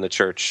everyone in the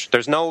church.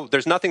 There's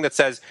nothing that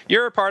says,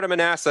 you're a part of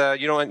Manasseh,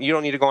 you don't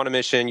need to go on a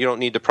mission, you don't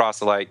need to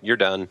proselyte, you're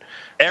done.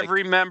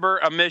 Every member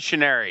a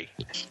missionary.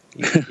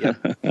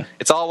 Yep.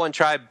 It's all one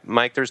tribe,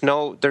 Mike. There's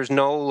no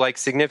like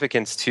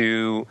significance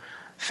to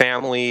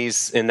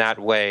families in that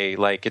way.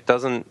 Like, it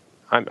doesn't.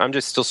 I'm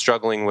just still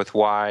struggling with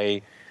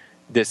why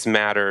this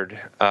mattered.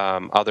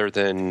 Other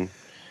than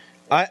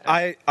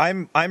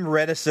I'm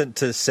reticent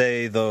to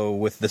say, though,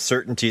 with the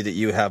certainty that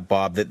you have,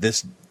 Bob, that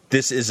this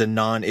is a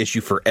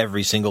non-issue for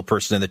every single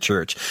person in the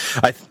church.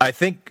 I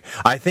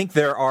think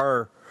there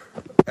are,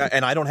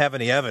 and I don't have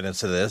any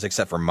evidence of this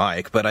except for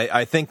Mike, but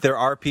I think there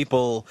are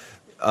people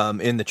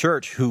in the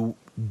church who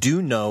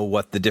do know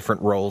what the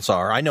different roles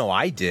are. I know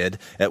I did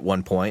at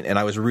one point, and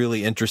I was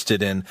really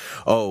interested in,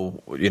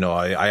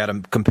 I had a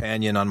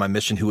companion on my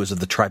mission who was of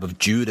the tribe of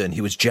Judah, and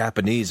he was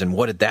Japanese, and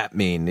what did that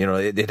mean?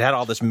 It had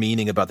all this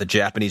meaning about the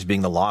Japanese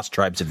being the lost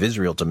tribes of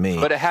Israel to me.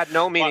 But it had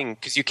no meaning,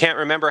 because you can't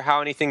remember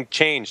how anything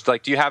changed.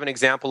 Like, do you have an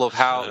example of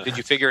how, did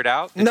you figure it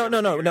out? No.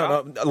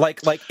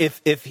 Like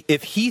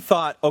if he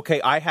thought, okay,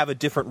 I have a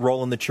different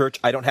role in the church,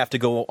 I don't have to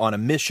go on a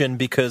mission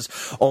because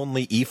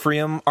only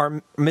Ephraim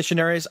are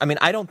missionaries. I mean,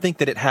 I don't think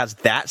that it has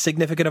that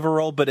significant of a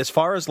role, but as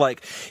far as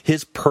like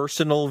his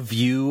personal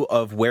view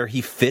of where he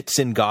fits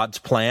in God's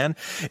plan,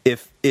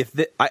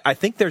 I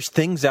think there's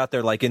things out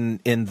there like in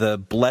the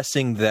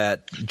blessing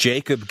that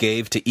Jacob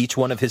gave to each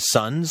one of his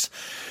sons,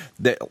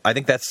 that I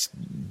think that's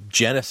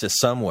Genesis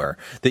somewhere,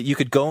 that you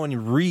could go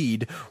and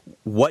read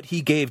what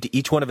he gave to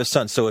each one of his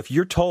sons. So if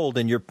you're told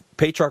in your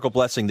patriarchal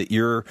blessing that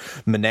you're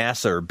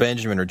Manasseh or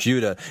Benjamin or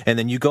Judah, and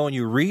then you go and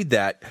you read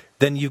that,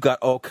 then you've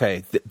got,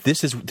 okay,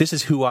 this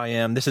is who I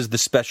am. This is the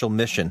special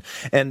mission.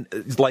 And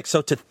like,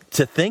 so to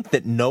think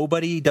that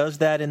nobody does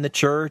that in the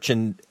church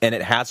and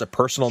it has a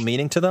personal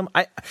meaning to them,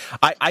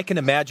 I can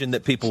imagine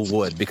that people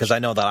would, because I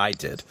know that I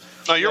did.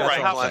 No, you're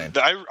right, Glenn.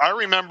 I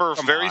remember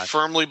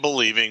firmly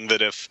believing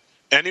that if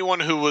anyone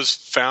who was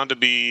found to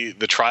be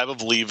the tribe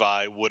of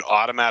Levi would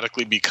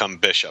automatically become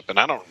bishop. And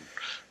I don't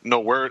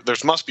know where, there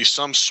must be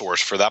some source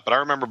for that, but I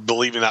remember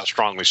believing that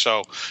strongly.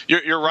 So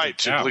you're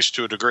right, at least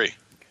to a degree.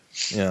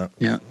 Yeah.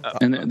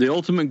 And the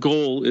ultimate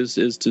goal is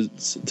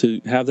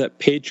to have that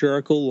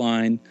patriarchal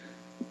line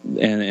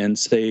and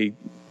say,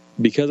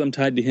 because I'm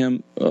tied to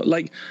him,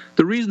 like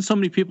the reason so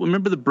many people,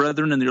 remember the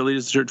brethren in the early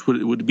days of the church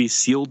would be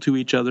sealed to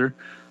each other,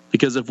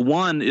 because if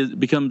one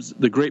becomes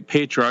the great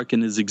patriarch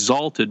and is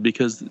exalted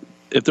because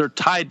if they're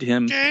tied to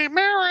him, gay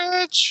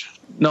marriage.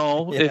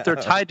 No, if they're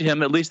tied to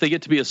him, at least they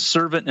get to be a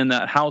servant in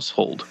that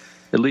household.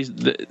 At least,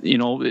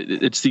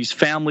 it's these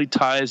family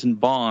ties and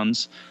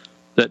bonds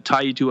that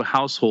tie you to a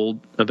household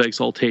of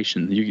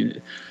exaltation.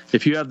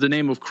 If you have the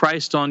name of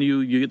Christ on you,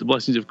 you get the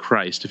blessings of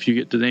Christ. If you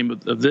get the name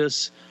of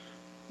this,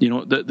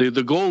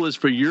 the goal is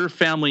for your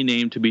family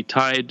name to be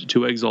tied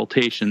to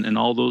exaltation, and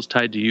all those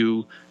tied to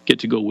you get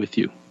to go with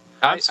you.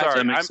 I'm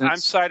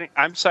sorry.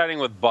 I'm siding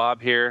with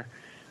Bob here.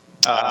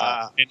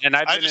 And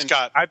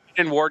I've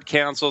been in ward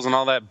councils and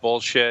all that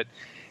bullshit,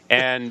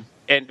 and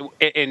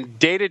in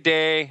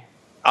day-to-day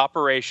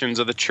operations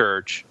of the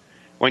church,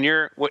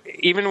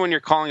 even when you're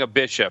calling a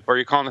bishop or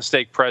you're calling a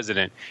stake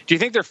president, do you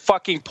think they're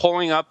fucking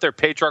pulling up their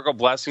patriarchal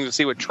blessings to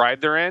see what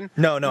tribe they're in?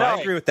 No, I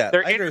agree with that.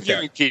 They're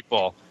interviewing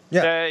people.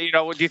 Yeah.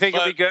 Do you think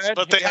it'll be good?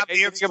 But they have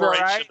the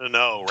inspiration to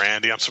know,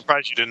 Randy. I'm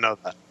surprised you didn't know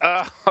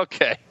that.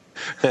 Okay.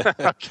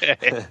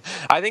 Okay.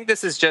 I think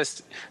this is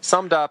just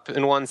summed up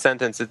in one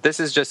sentence, that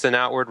this is just an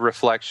outward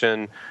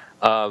reflection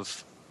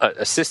of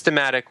a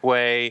systematic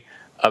way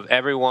of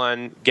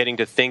everyone getting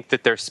to think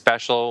that they're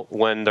special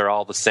when they're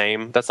all the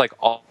same. That's like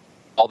all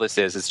this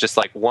is. It's just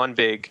like one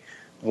big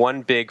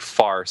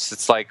farce.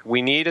 It's like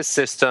we need a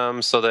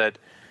system so that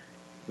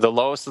the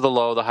lowest of the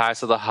low, the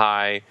highest of the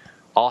high,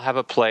 all have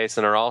a place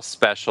and are all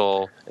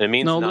special. And it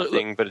means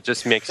nothing, but it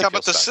just makes you feel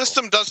but the special.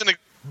 system doesn't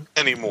exist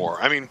anymore.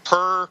 I mean,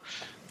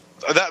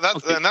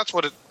 and that's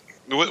what it.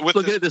 With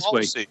Look this at it this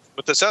policy, way.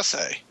 with this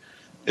essay.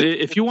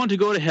 If you want to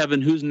go to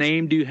heaven, whose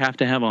name do you have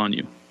to have on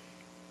you?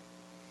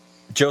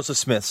 Joseph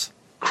Smith's.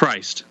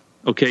 Christ.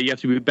 Okay, you have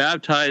to be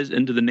baptized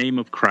into the name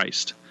of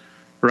Christ.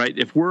 Right?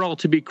 If we're all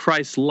to be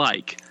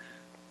Christ-like,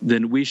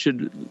 then we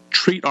should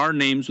treat our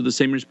names with the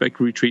same respect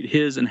we treat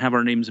his, and have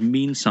our names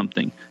mean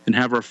something, and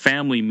have our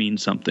family mean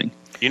something.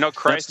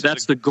 Christ.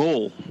 That's the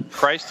goal.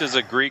 Christ is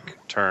a Greek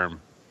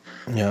term.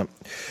 Yeah.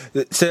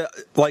 So,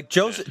 like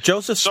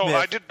Joseph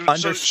Smith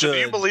understood. So do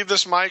you believe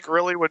this, Mike?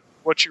 Really,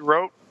 what you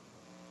wrote?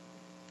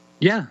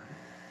 Yeah.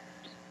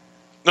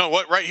 No,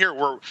 what right here?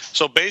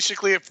 So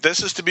basically, if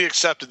this is to be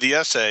accepted, the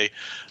essay,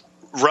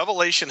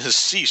 revelation has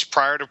ceased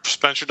prior to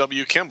Spencer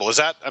W. Kimball. Is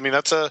that? I mean,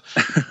 that's an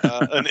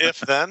if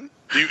then.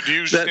 Do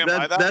you stand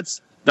by that?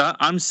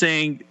 I'm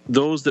saying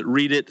those that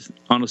read it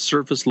on a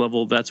surface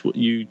level, that's what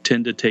you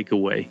tend to take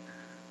away.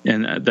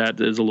 And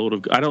that is a load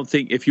of. I don't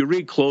think if you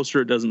read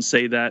closer, it doesn't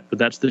say that, but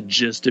that's the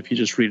gist. If you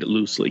just read it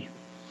loosely.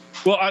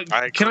 Well,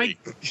 can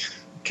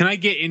I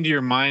get into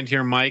your mind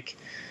here, Mike?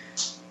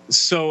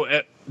 So,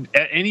 at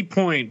any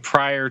point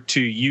prior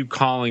to you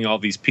calling all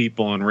these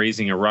people and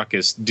raising a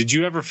ruckus, did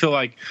you ever feel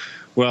like,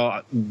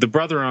 well, the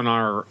brethren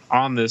are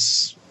on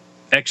this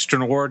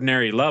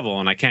extraordinary level,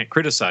 and I can't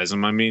criticize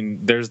them? I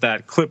mean, there's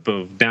that clip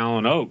of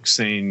Dallin Oaks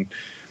saying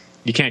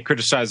you can't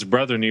criticize the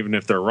brethren even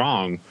if they're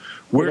wrong.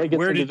 Where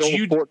did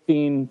you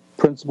 14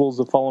 principles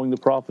of following the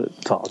prophet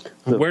talk?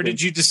 Where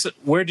did you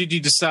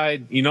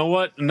decide? You know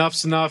what?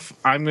 Enough's enough.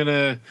 I'm going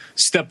to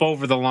step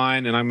over the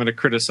line and I'm going to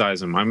criticize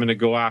them. I'm going to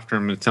go after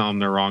them and tell them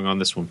they're wrong on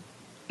this one.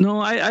 No,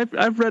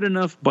 I've read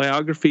enough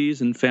biographies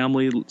and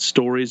family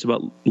stories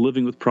about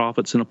living with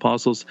prophets and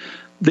apostles.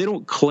 They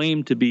don't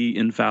claim to be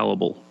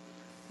infallible.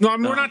 No, I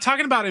mean, we're not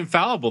talking about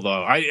infallible,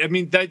 though. I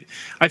mean, that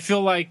I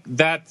feel like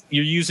that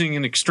you're using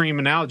an extreme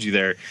analogy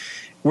there.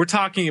 We're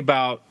talking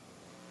about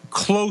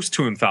close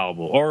to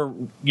infallible, or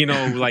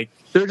like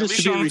they're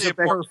just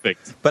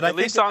perfect. But at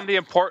least on the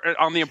important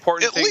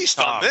at things, least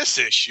on this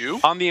issue,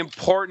 on the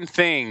important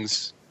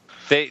things,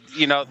 we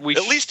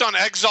at least on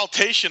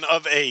exaltation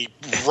of a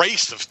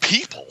race of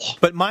people.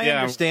 But my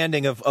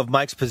understanding of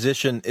Mike's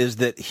position is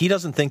that he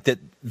doesn't think that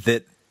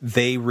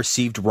they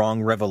received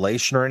wrong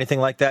revelation or anything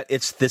like that.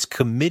 It's this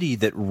committee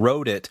that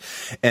wrote it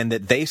and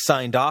that they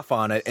signed off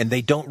on it, and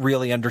they don't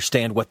really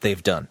understand what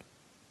they've done.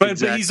 But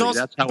exactly.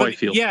 That's how I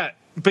feel. Yeah,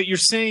 but you're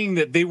saying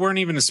that they weren't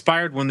even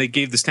inspired when they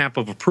gave the stamp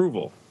of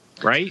approval,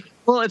 right?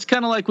 Well, it's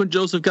kind of like when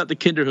Joseph got the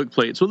Kinderhook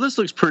plates. Well, this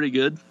looks pretty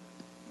good.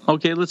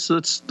 Okay, let's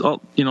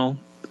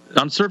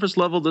on surface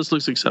level, this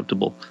looks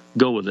acceptable.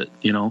 Go with it,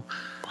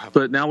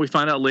 But now we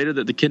find out later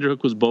that the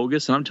Kinderhook was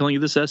bogus, and I'm telling you,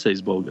 this essay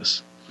is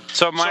bogus.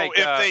 So, Mike,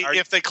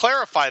 if they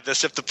clarify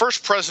this, if the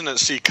first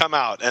presidency come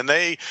out and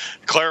they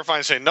clarify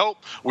and say, nope,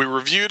 we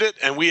reviewed it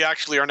and we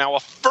actually are now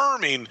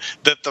affirming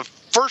that the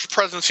first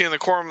presidency and the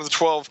Quorum of the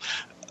 12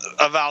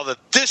 avow that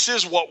this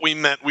is what we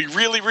meant. We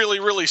really, really,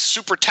 really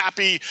super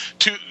tappy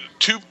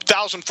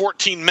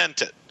 2014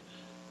 meant it.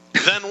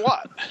 Then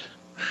what?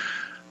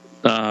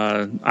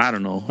 I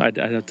don't know. I'd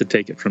have to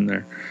take it from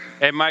there.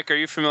 Hey, Mike, are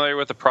you familiar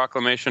with the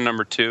Proclamation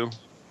number 2?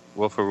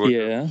 Wilford Woodruff?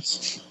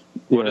 Yes.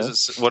 What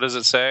does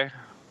it say?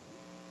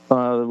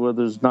 Well,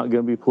 there's not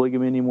going to be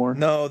polygamy anymore.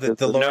 No, that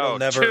the Lord will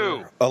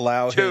never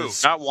allow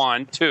his... Not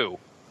 1, 2.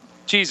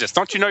 Jesus,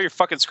 don't you know your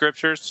fucking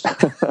scriptures?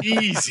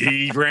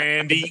 Easy,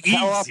 Randy, easy.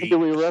 How often do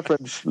we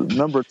reference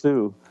number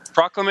 2?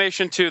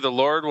 Proclamation 2, the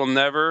Lord will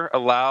never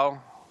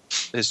allow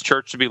his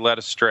church to be led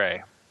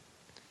astray.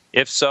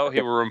 If so, he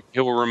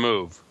will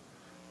remove.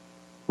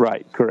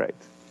 Right,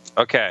 correct.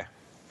 Okay,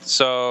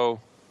 so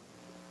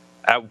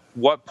at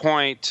what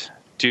point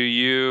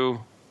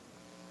will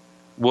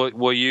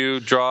you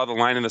draw the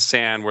line in the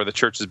sand where the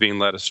church is being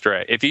led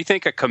astray? If you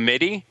think a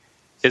committee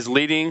is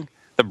leading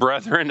the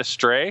brethren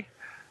astray,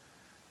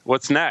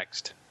 what's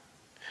next?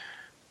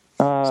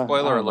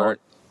 Spoiler alert.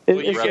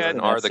 It's The brethren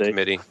are the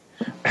committee.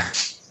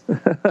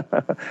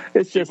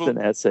 It's just an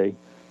essay.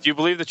 Do you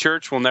believe the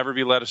church will never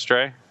be led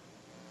astray?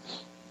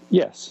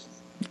 Yes.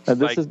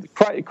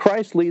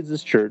 Christ leads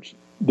this church.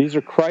 These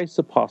are Christ's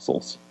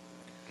apostles.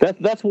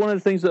 That's one of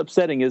the things that's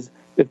upsetting is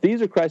if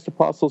these are Christ's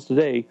apostles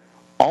today,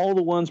 all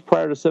the ones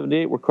prior to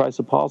 78 were Christ's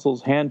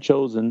apostles,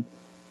 hand-chosen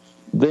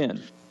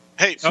then.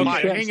 Hey,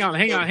 Mike, hang on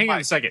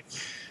a second.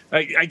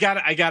 I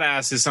gotta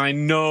ask this. I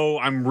know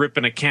I'm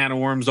ripping a can of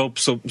worms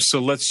open, so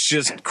let's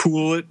just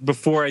cool it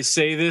before I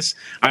say this.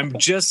 I'm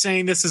just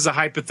saying this is a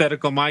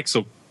hypothetical, Mike,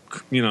 so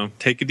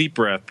take a deep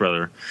breath,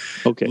 brother.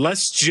 Okay.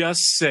 Let's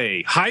just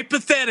say,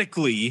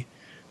 hypothetically,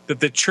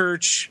 that the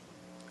church,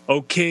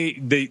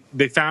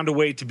 they found a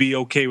way to be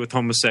okay with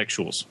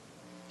homosexuals.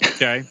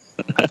 Okay?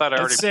 I thought I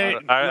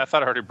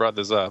already brought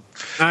this up.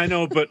 I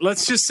know, but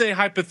let's just say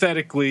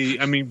hypothetically,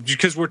 I mean,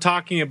 because we're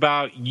talking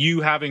about you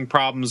having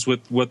problems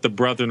with what the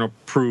brethren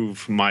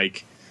approve,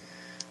 Mike.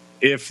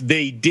 If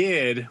they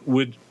did,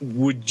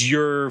 would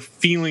your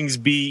feelings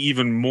be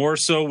even more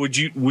so? Would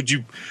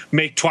you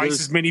make twice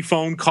as many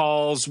phone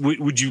calls?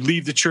 Would you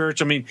leave the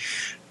church? I mean,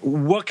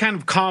 what kind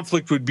of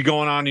conflict would be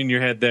going on in your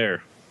head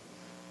there?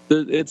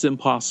 It's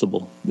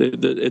impossible.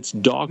 It's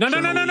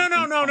doctrinally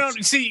No.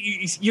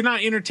 See, you're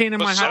not entertaining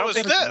my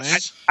hypothetical. So is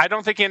this. I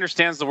don't think he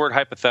understands the word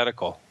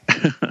hypothetical.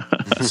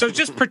 So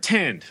just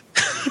pretend.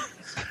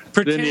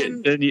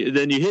 Then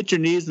you hit your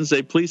knees and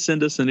say, "Please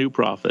send us a new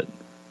prophet."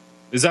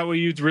 Is that what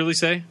you'd really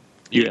say?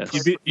 Yes.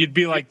 You'd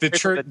be like the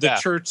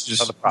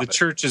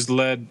church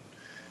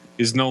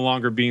is no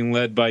longer being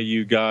led by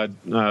you, God.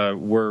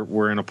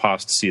 We're in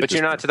apostasy. But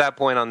you're not to that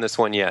point on this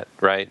one yet,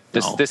 right?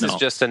 This is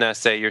just an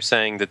essay. You're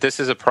saying that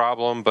this is a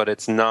problem, but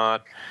it's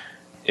not.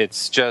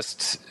 It's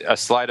just a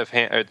sleight of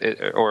hand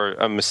or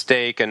a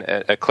mistake, and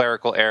a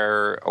clerical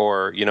error,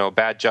 or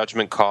bad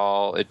judgment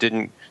call. It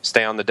didn't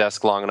stay on the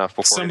desk long enough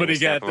before somebody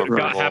got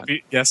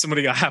happy. Yeah,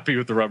 somebody got happy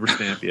with the rubber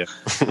stamp. Yeah,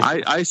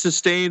 I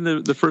sustain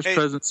the first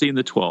presidency in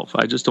the 12.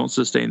 I just don't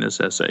sustain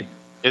this essay.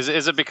 Is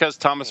it because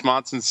Thomas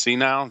Monson's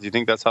senile? Do you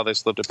think that's how they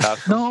slipped it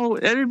past him? No,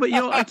 everybody.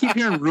 I keep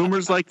hearing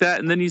rumors like that,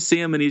 and then you see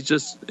him, and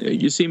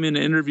you see him in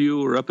an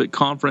interview or up at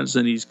conference,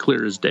 and he's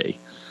clear as day.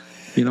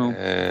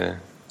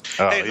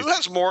 Hey,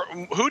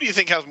 who do you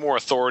think has more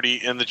authority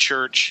in the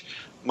church,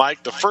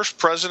 Mike, the first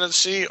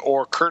presidency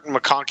or Curtin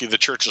McConkie, the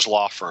church's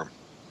law firm?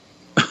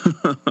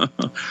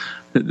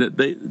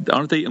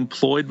 Aren't they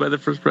employed by the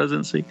first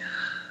presidency?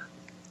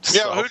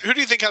 Yeah, who do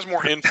you think has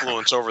more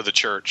influence over the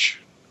church?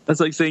 That's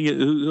like saying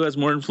who has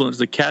more influence,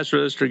 the cash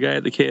register guy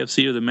at the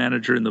KFC or the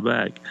manager in the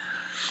back?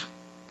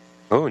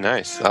 Oh,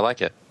 nice. I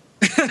like it.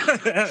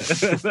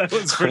 That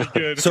was pretty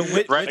good. So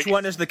which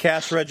one is the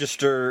cash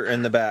register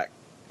in the back?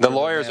 The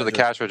lawyers are the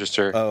cash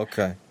register. Oh,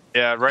 okay.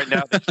 Yeah, right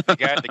now the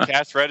guy at the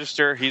cash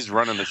register, he's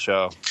running the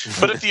show.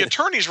 But if the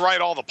attorneys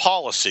write all the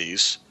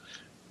policies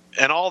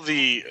and all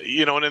the,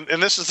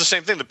 and this is the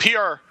same thing, the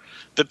PR.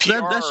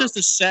 That's just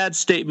a sad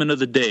statement of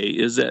the day.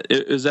 Is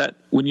that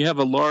when you have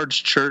a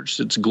large church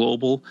that's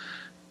global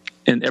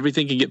and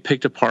everything can get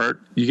picked apart,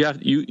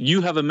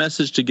 you have a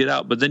message to get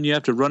out, but then you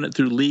have to run it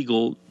through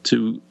legal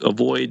to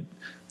avoid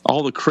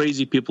all the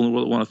crazy people in the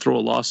world that want to throw a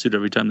lawsuit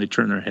every time they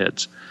turn their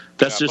heads.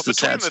 That's just a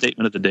sad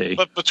statement of the day.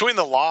 But between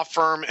the law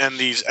firm and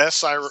these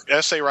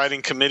essay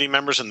writing committee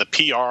members and the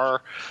PR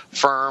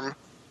firm,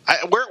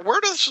 where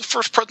does the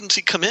first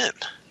presidency come in?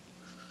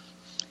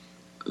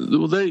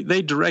 Well,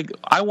 they direct.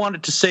 I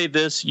wanted to say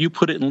this. You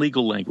put it in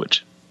legal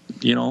language.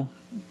 Oh,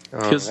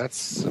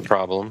 that's a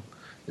problem,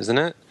 isn't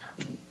it?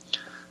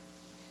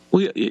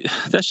 Well,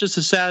 that's just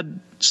a sad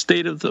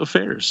state of the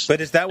affairs.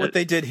 But is that what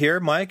they did here,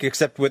 Mike?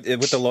 Except with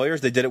the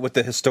lawyers, they did it with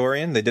the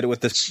historian. They did it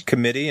with this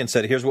committee and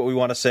said, "Here's what we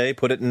want to say.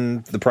 Put it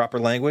in the proper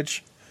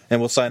language,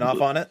 and we'll sign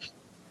off on it."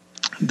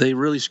 They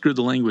really screwed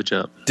the language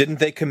up. Didn't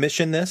they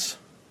commission this?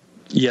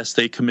 Yes,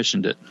 they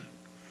commissioned it.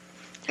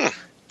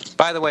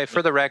 By the way,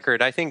 for the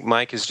record, I think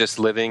Mike is just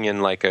living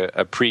in like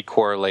a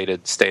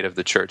pre-correlated state of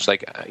the church.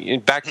 Like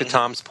back to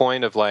Tom's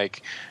point of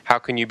like, how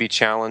can you be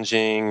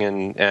challenging?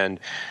 And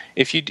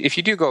if you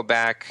do go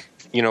back,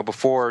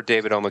 before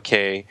David O.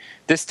 McKay,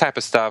 this type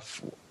of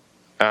stuff,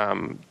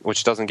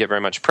 which doesn't get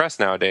very much press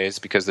nowadays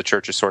because the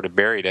church has sort of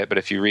buried it. But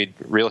if you read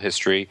real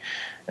history,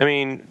 I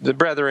mean, the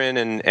brethren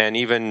and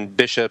even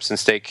bishops and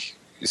stake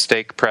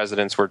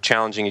presidents were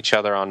challenging each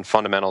other on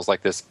fundamentals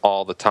like this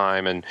all the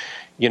time. And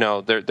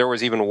there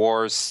was even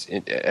wars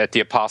at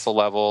the apostle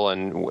level,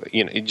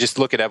 and just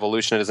look at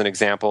evolution as an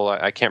example.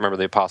 I can't remember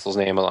the apostle's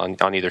name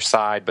on either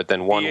side, but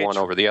then one won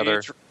over the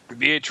other.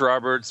 B.H.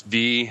 Roberts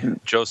v.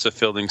 Joseph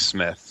Fielding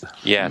Smith.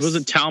 Yes.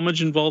 Wasn't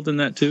Talmage involved in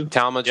that too?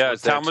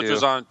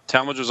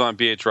 Talmage was on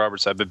B.H.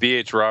 Roberts' side, but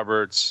B.H.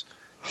 Roberts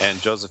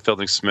and Joseph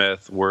Fielding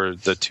Smith were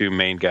the two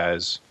main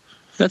guys.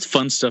 That's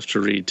fun stuff to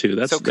read too.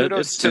 That's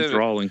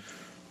enthralling.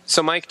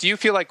 So, Mike, do you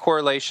feel like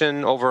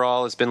correlation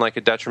overall has been like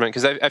a detriment?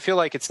 Because I feel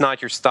like it's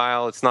not your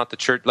style, it's not the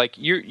church. Like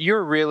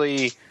you're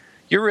really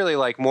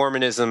like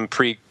Mormonism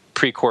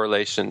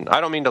pre-correlation. I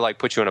don't mean to like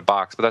put you in a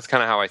box, but that's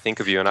kind of how I think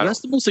of you. And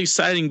that's the most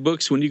exciting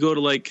books when you go to,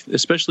 like,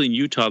 especially in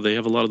Utah, they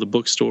have a lot of the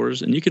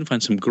bookstores, and you can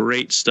find some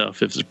great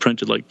stuff if it's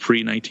printed like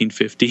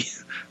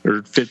pre-1950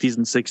 or 50s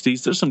and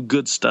 60s. There's some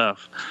good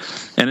stuff,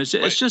 and it's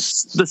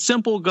just the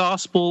simple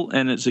gospel,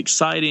 and it's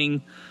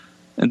exciting.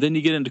 And then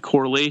you get into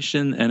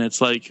correlation, and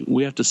it's like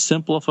we have to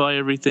simplify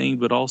everything,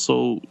 but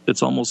also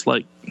it's almost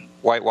like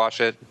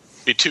whitewash it.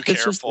 Be too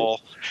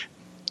careful.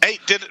 Hey,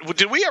 did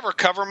we ever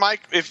cover,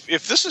 Mike,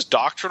 if this is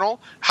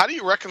doctrinal, how do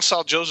you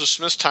reconcile Joseph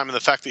Smith's time and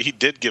the fact that he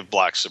did give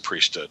blacks the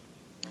priesthood?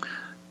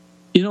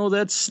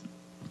 That's,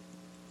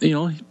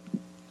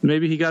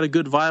 maybe he got a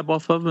good vibe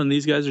off of them, and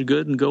these guys are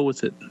good, and go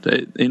with it.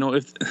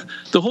 If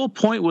the whole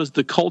point was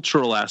the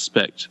cultural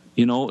aspect,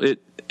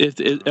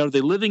 are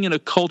they living in a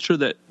culture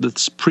that the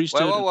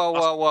priesthood?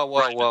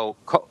 Whoa!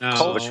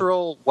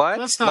 Cultural what?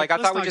 I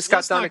thought we just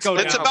got done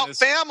explaining. It's about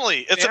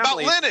family. It's about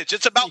lineage.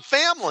 It's about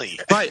family.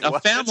 Right,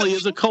 a family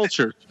is a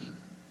culture.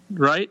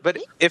 Right, but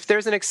if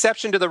there's an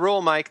exception to the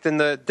rule, Mike, then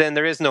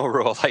there is no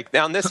rule. Like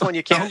on this one,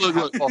 you can't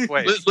have both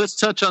ways. Let's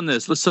touch on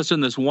this.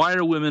 Why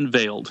are women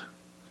veiled?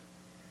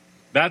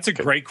 That's a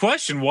great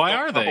question. Why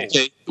are they?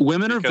 Okay.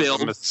 Women are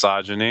veiled. Of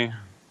misogyny.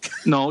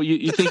 No,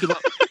 you think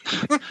about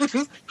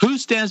who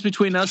stands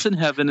between us and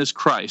heaven is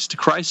Christ.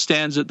 Christ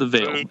stands at the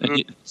veil.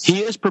 And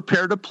he has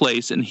prepared a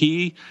place, and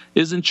he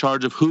is in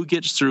charge of who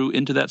gets through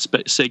into that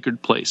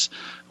sacred place.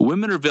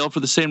 Women are veiled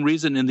for the same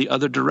reason in the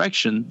other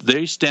direction.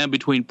 They stand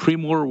between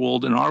premortal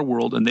world and our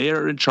world, and they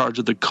are in charge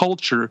of the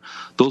culture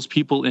those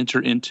people enter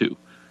into.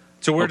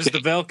 So where does the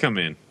veil come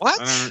in? What?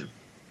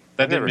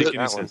 That didn't make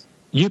any sense.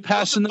 You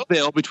pass in the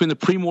veil between the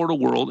premortal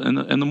world and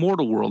the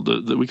mortal world.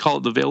 We call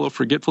it the veil of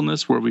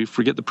forgetfulness, where we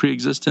forget the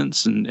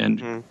pre-existence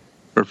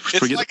or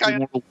forget the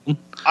premortal world.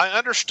 I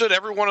understood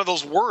every one of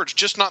those words,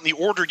 just not in the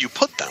order you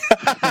put them.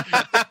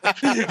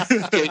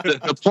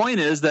 The point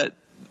is that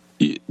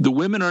the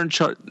women are in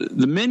charge.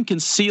 The men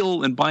can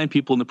seal and bind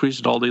people in the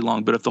priesthood all day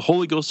long, but if the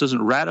Holy Ghost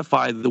doesn't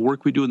ratify the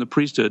work we do in the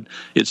priesthood,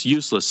 it's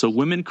useless. So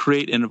women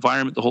create an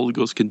environment the Holy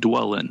Ghost can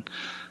dwell in.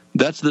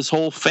 That's this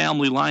whole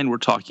family line we're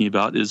talking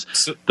about, is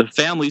the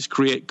families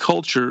create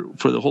culture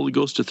for the Holy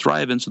Ghost to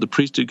thrive in so the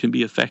priesthood can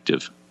be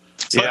effective.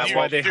 That's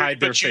why they hide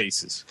their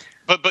faces.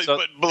 But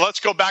let's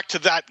go back to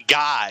that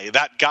guy,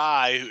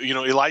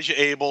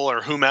 Elijah Abel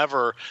or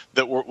whomever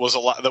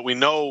that we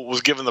know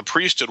was given the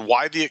priesthood.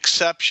 Why the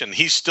exception?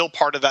 He's still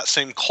part of that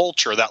same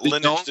culture, that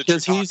lineage that you're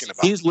talking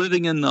about. He's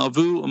living in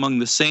Nauvoo among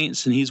the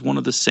saints, and he's one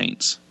of the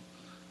saints.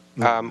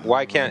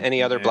 Why can't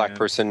any other black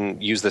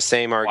person use the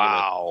same argument?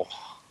 Wow.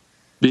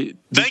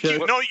 Thank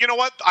you. No, you know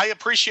what? I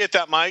appreciate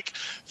that, Mike.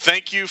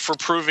 Thank you for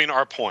proving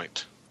our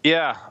point.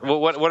 Yeah. Well,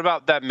 what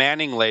about that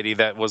Manning lady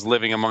that was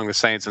living among the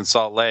saints in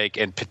Salt Lake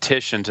and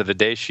petitioned to the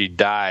day she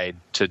died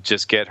to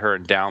just get her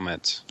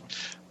endowments?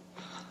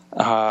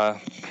 I'm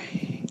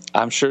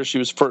sure she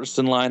was first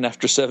in line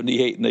after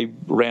 78, and they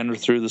ran her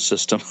through the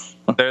system.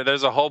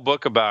 There's a whole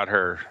book about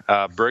her.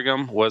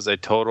 Brigham was a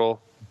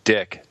total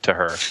dick to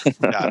her.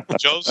 Yeah.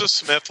 Joseph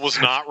Smith was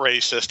not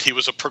racist. He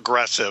was a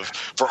progressive.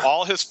 For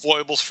all his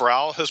foibles, for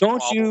all his Don't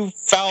problems, you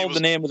foul the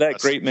name of that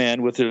great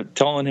man with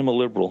calling him a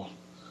liberal.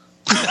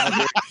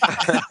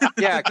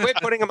 Yeah, quit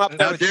putting him up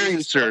there. How dare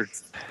you, sir?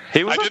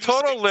 He was a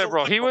total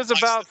liberal. He was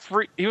about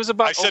free. He was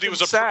about. I said he was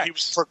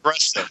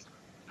progressive.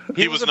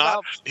 He was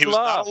not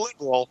a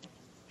liberal.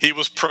 He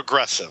was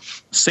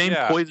progressive. Same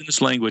poisonous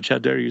language. How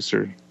dare you,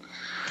 sir?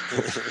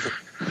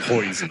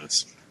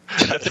 Poisonous.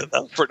 that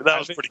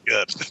was pretty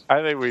good.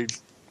 I think we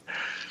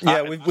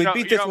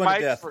beat this one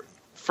to death.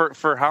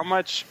 For how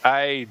much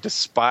I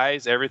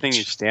despise everything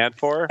you stand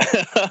for,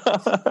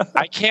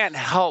 I can't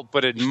help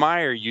but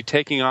admire you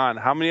taking on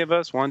how many of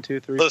us? 1, 2,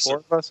 3, 4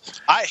 of us.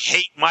 I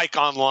hate Mike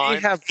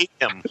online. I hate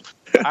him.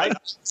 I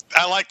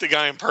like the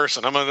guy in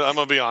person. I'm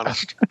gonna be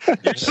honest.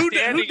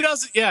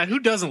 Who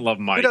doesn't love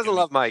Mike? Who doesn't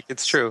love Mike?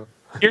 It's true.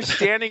 You're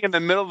standing in the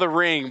middle of the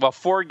ring while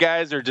 4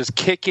 guys are just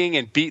kicking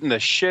and beating the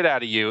shit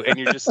out of you, and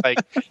you're just like,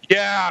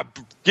 yeah,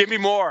 give me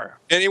more.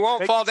 And he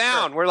won't fall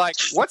down. We're like,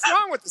 what's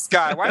wrong with this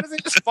guy? Why doesn't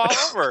he just fall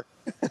over?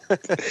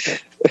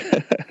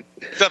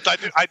 Except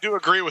I do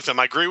agree with him.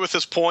 I agree with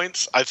his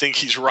points. I think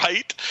he's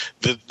right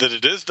that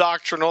it is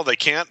doctrinal. They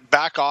can't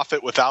back off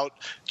it without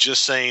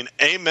just saying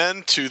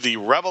amen to the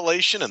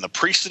revelation and the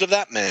priesthood of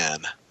that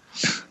man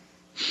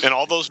and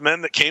all those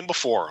men that came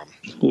before him.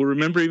 Well,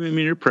 remember him in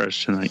your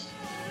prayers tonight.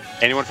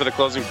 Anyone for the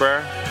closing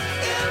prayer?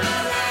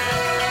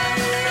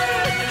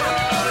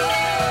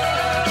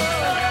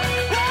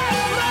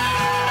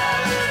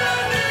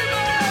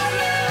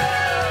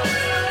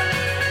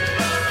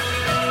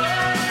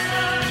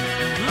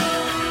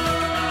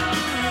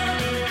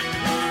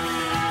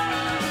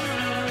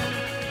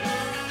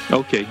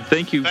 Okay,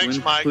 thank you.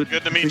 Thanks, Mike.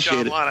 Good to meet you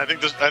online. I think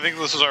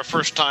this is our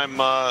first time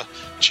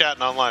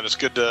chatting online. It's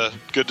good to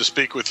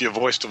speak with you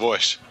voice to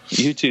voice.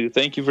 You too.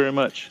 Thank you very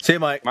much. See you,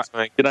 Mike.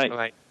 Mike. Good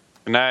night.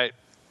 Good night.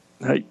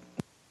 Night.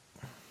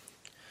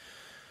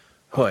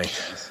 Hoy.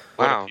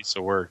 What Wow. a piece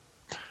of work.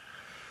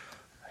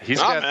 He's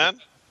man.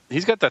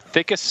 He's got the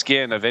thickest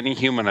skin of any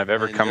human I've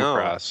ever come know.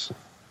 across.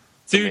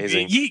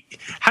 Dude,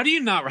 how do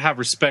you not have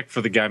respect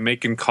for the guy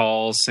making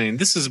calls saying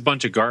this is a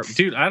bunch of garbage?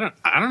 Dude, I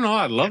don't know.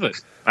 I love it.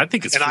 I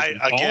think it's And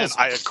balls.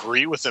 I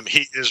agree with him.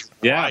 He is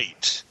Yeah.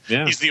 right.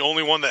 Yeah. He's the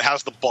only one that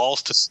has the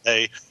balls to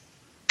say,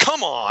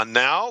 "Come on,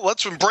 now,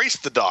 let's embrace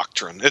the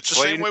doctrine." It's the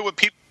same way with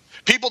people.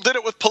 People did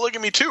it with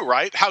polygamy too,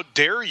 right? How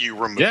dare you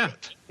remove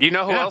it? You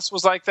know who else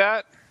was like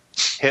that?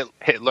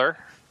 Hitler.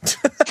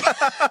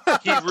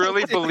 He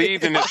really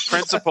believed in his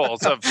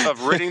principles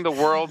of ridding the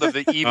world of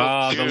the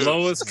evil Jews. The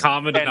lowest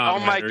common And, oh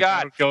my denominator.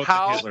 God, Don't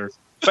go with Hitler.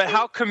 but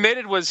how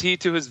committed was he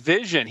to his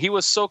vision? He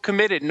was so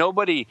committed,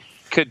 nobody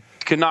could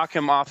knock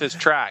him off his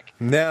track.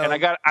 No, and I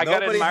got to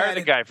nobody admire had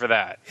the guy for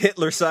that.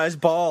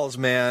 Hitler-sized balls,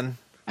 man.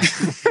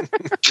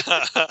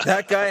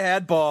 That guy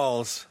had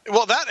balls.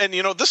 Well,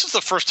 this is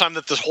the first time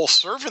that this whole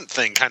servant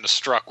thing kind of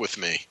struck with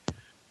me,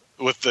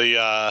 with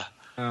the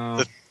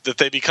that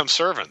they become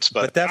servants.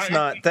 But that's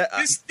not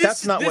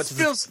what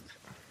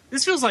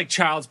This feels like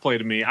child's play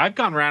to me. I've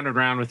gone round and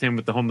round with him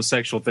with the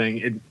homosexual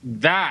thing.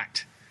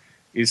 That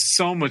is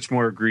so much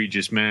more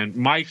egregious, man.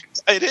 Mike,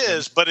 it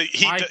is, but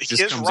he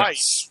just is comes right. out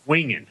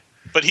swinging.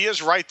 But he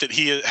is right that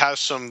he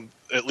has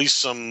at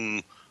least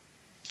some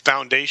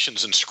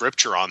foundations in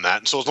Scripture on that.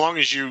 And so as long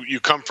as you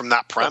come from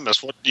that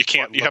premise, you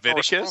have no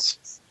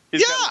Leviticus?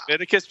 He's got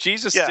Leviticus.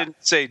 Jesus didn't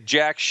say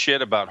jack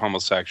shit about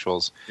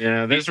homosexuals.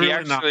 Yeah, there's he really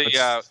actually,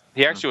 not.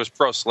 he actually was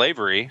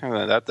pro-slavery.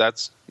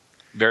 That's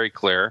very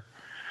clear.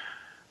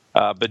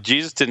 But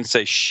Jesus didn't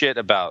say shit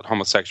about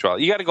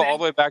homosexuality. You got to go all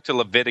the way back to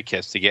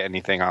Leviticus to get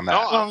anything on that.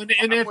 Well, and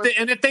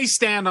if they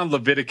stand on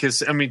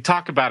Leviticus, I mean,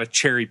 talk about a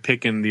cherry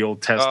picking the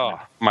Old Testament.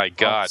 Oh my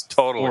God,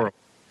 totally. Horrible.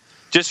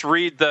 Just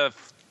read the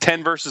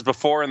 10 verses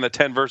before and the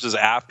 10 verses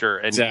after,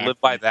 and live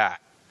by that.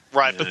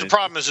 Right, but the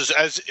problem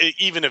is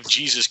even if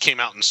Jesus came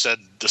out and said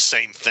the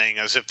same thing,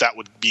 as if that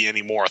would be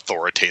any more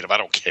authoritative, I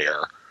don't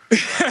care.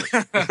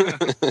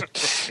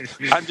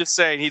 I'm just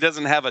saying he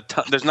doesn't have a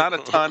ton. There's not a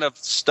ton of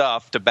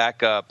stuff to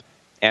back up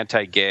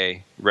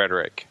anti-gay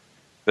rhetoric.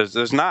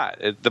 There's not.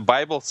 The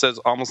Bible says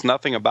almost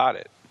nothing about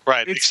it.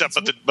 Right,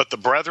 but the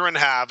brethren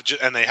have,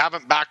 and they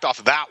haven't backed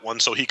off that one,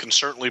 so he can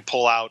certainly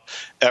pull out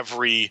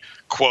every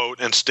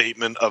quote and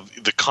statement of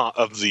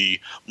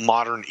the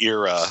modern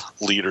era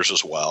leaders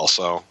as well.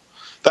 So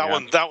that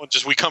one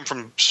just, we come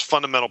from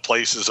fundamental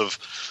places of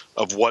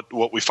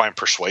what we find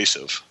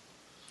persuasive.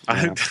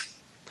 Yeah.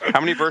 How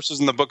many verses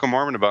in the Book of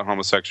Mormon about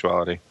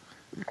homosexuality?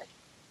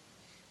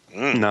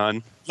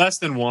 None. Less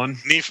than one.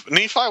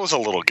 Nephi was a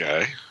little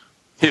gay.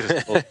 He was a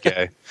little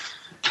gay.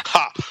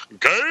 Ha!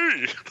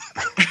 Gay!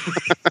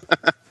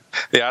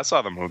 Yeah, I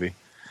saw the movie.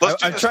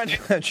 I'm trying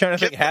to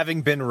think,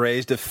 having been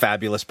raised to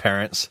fabulous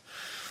parents.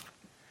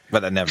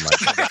 But never mind.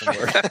 That doesn't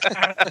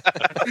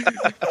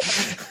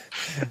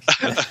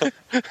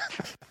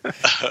work.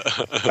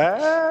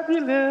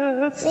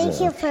 Fabulous. Thank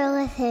you for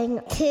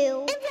listening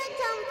to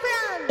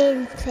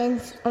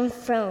Infants on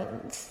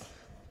Thrones.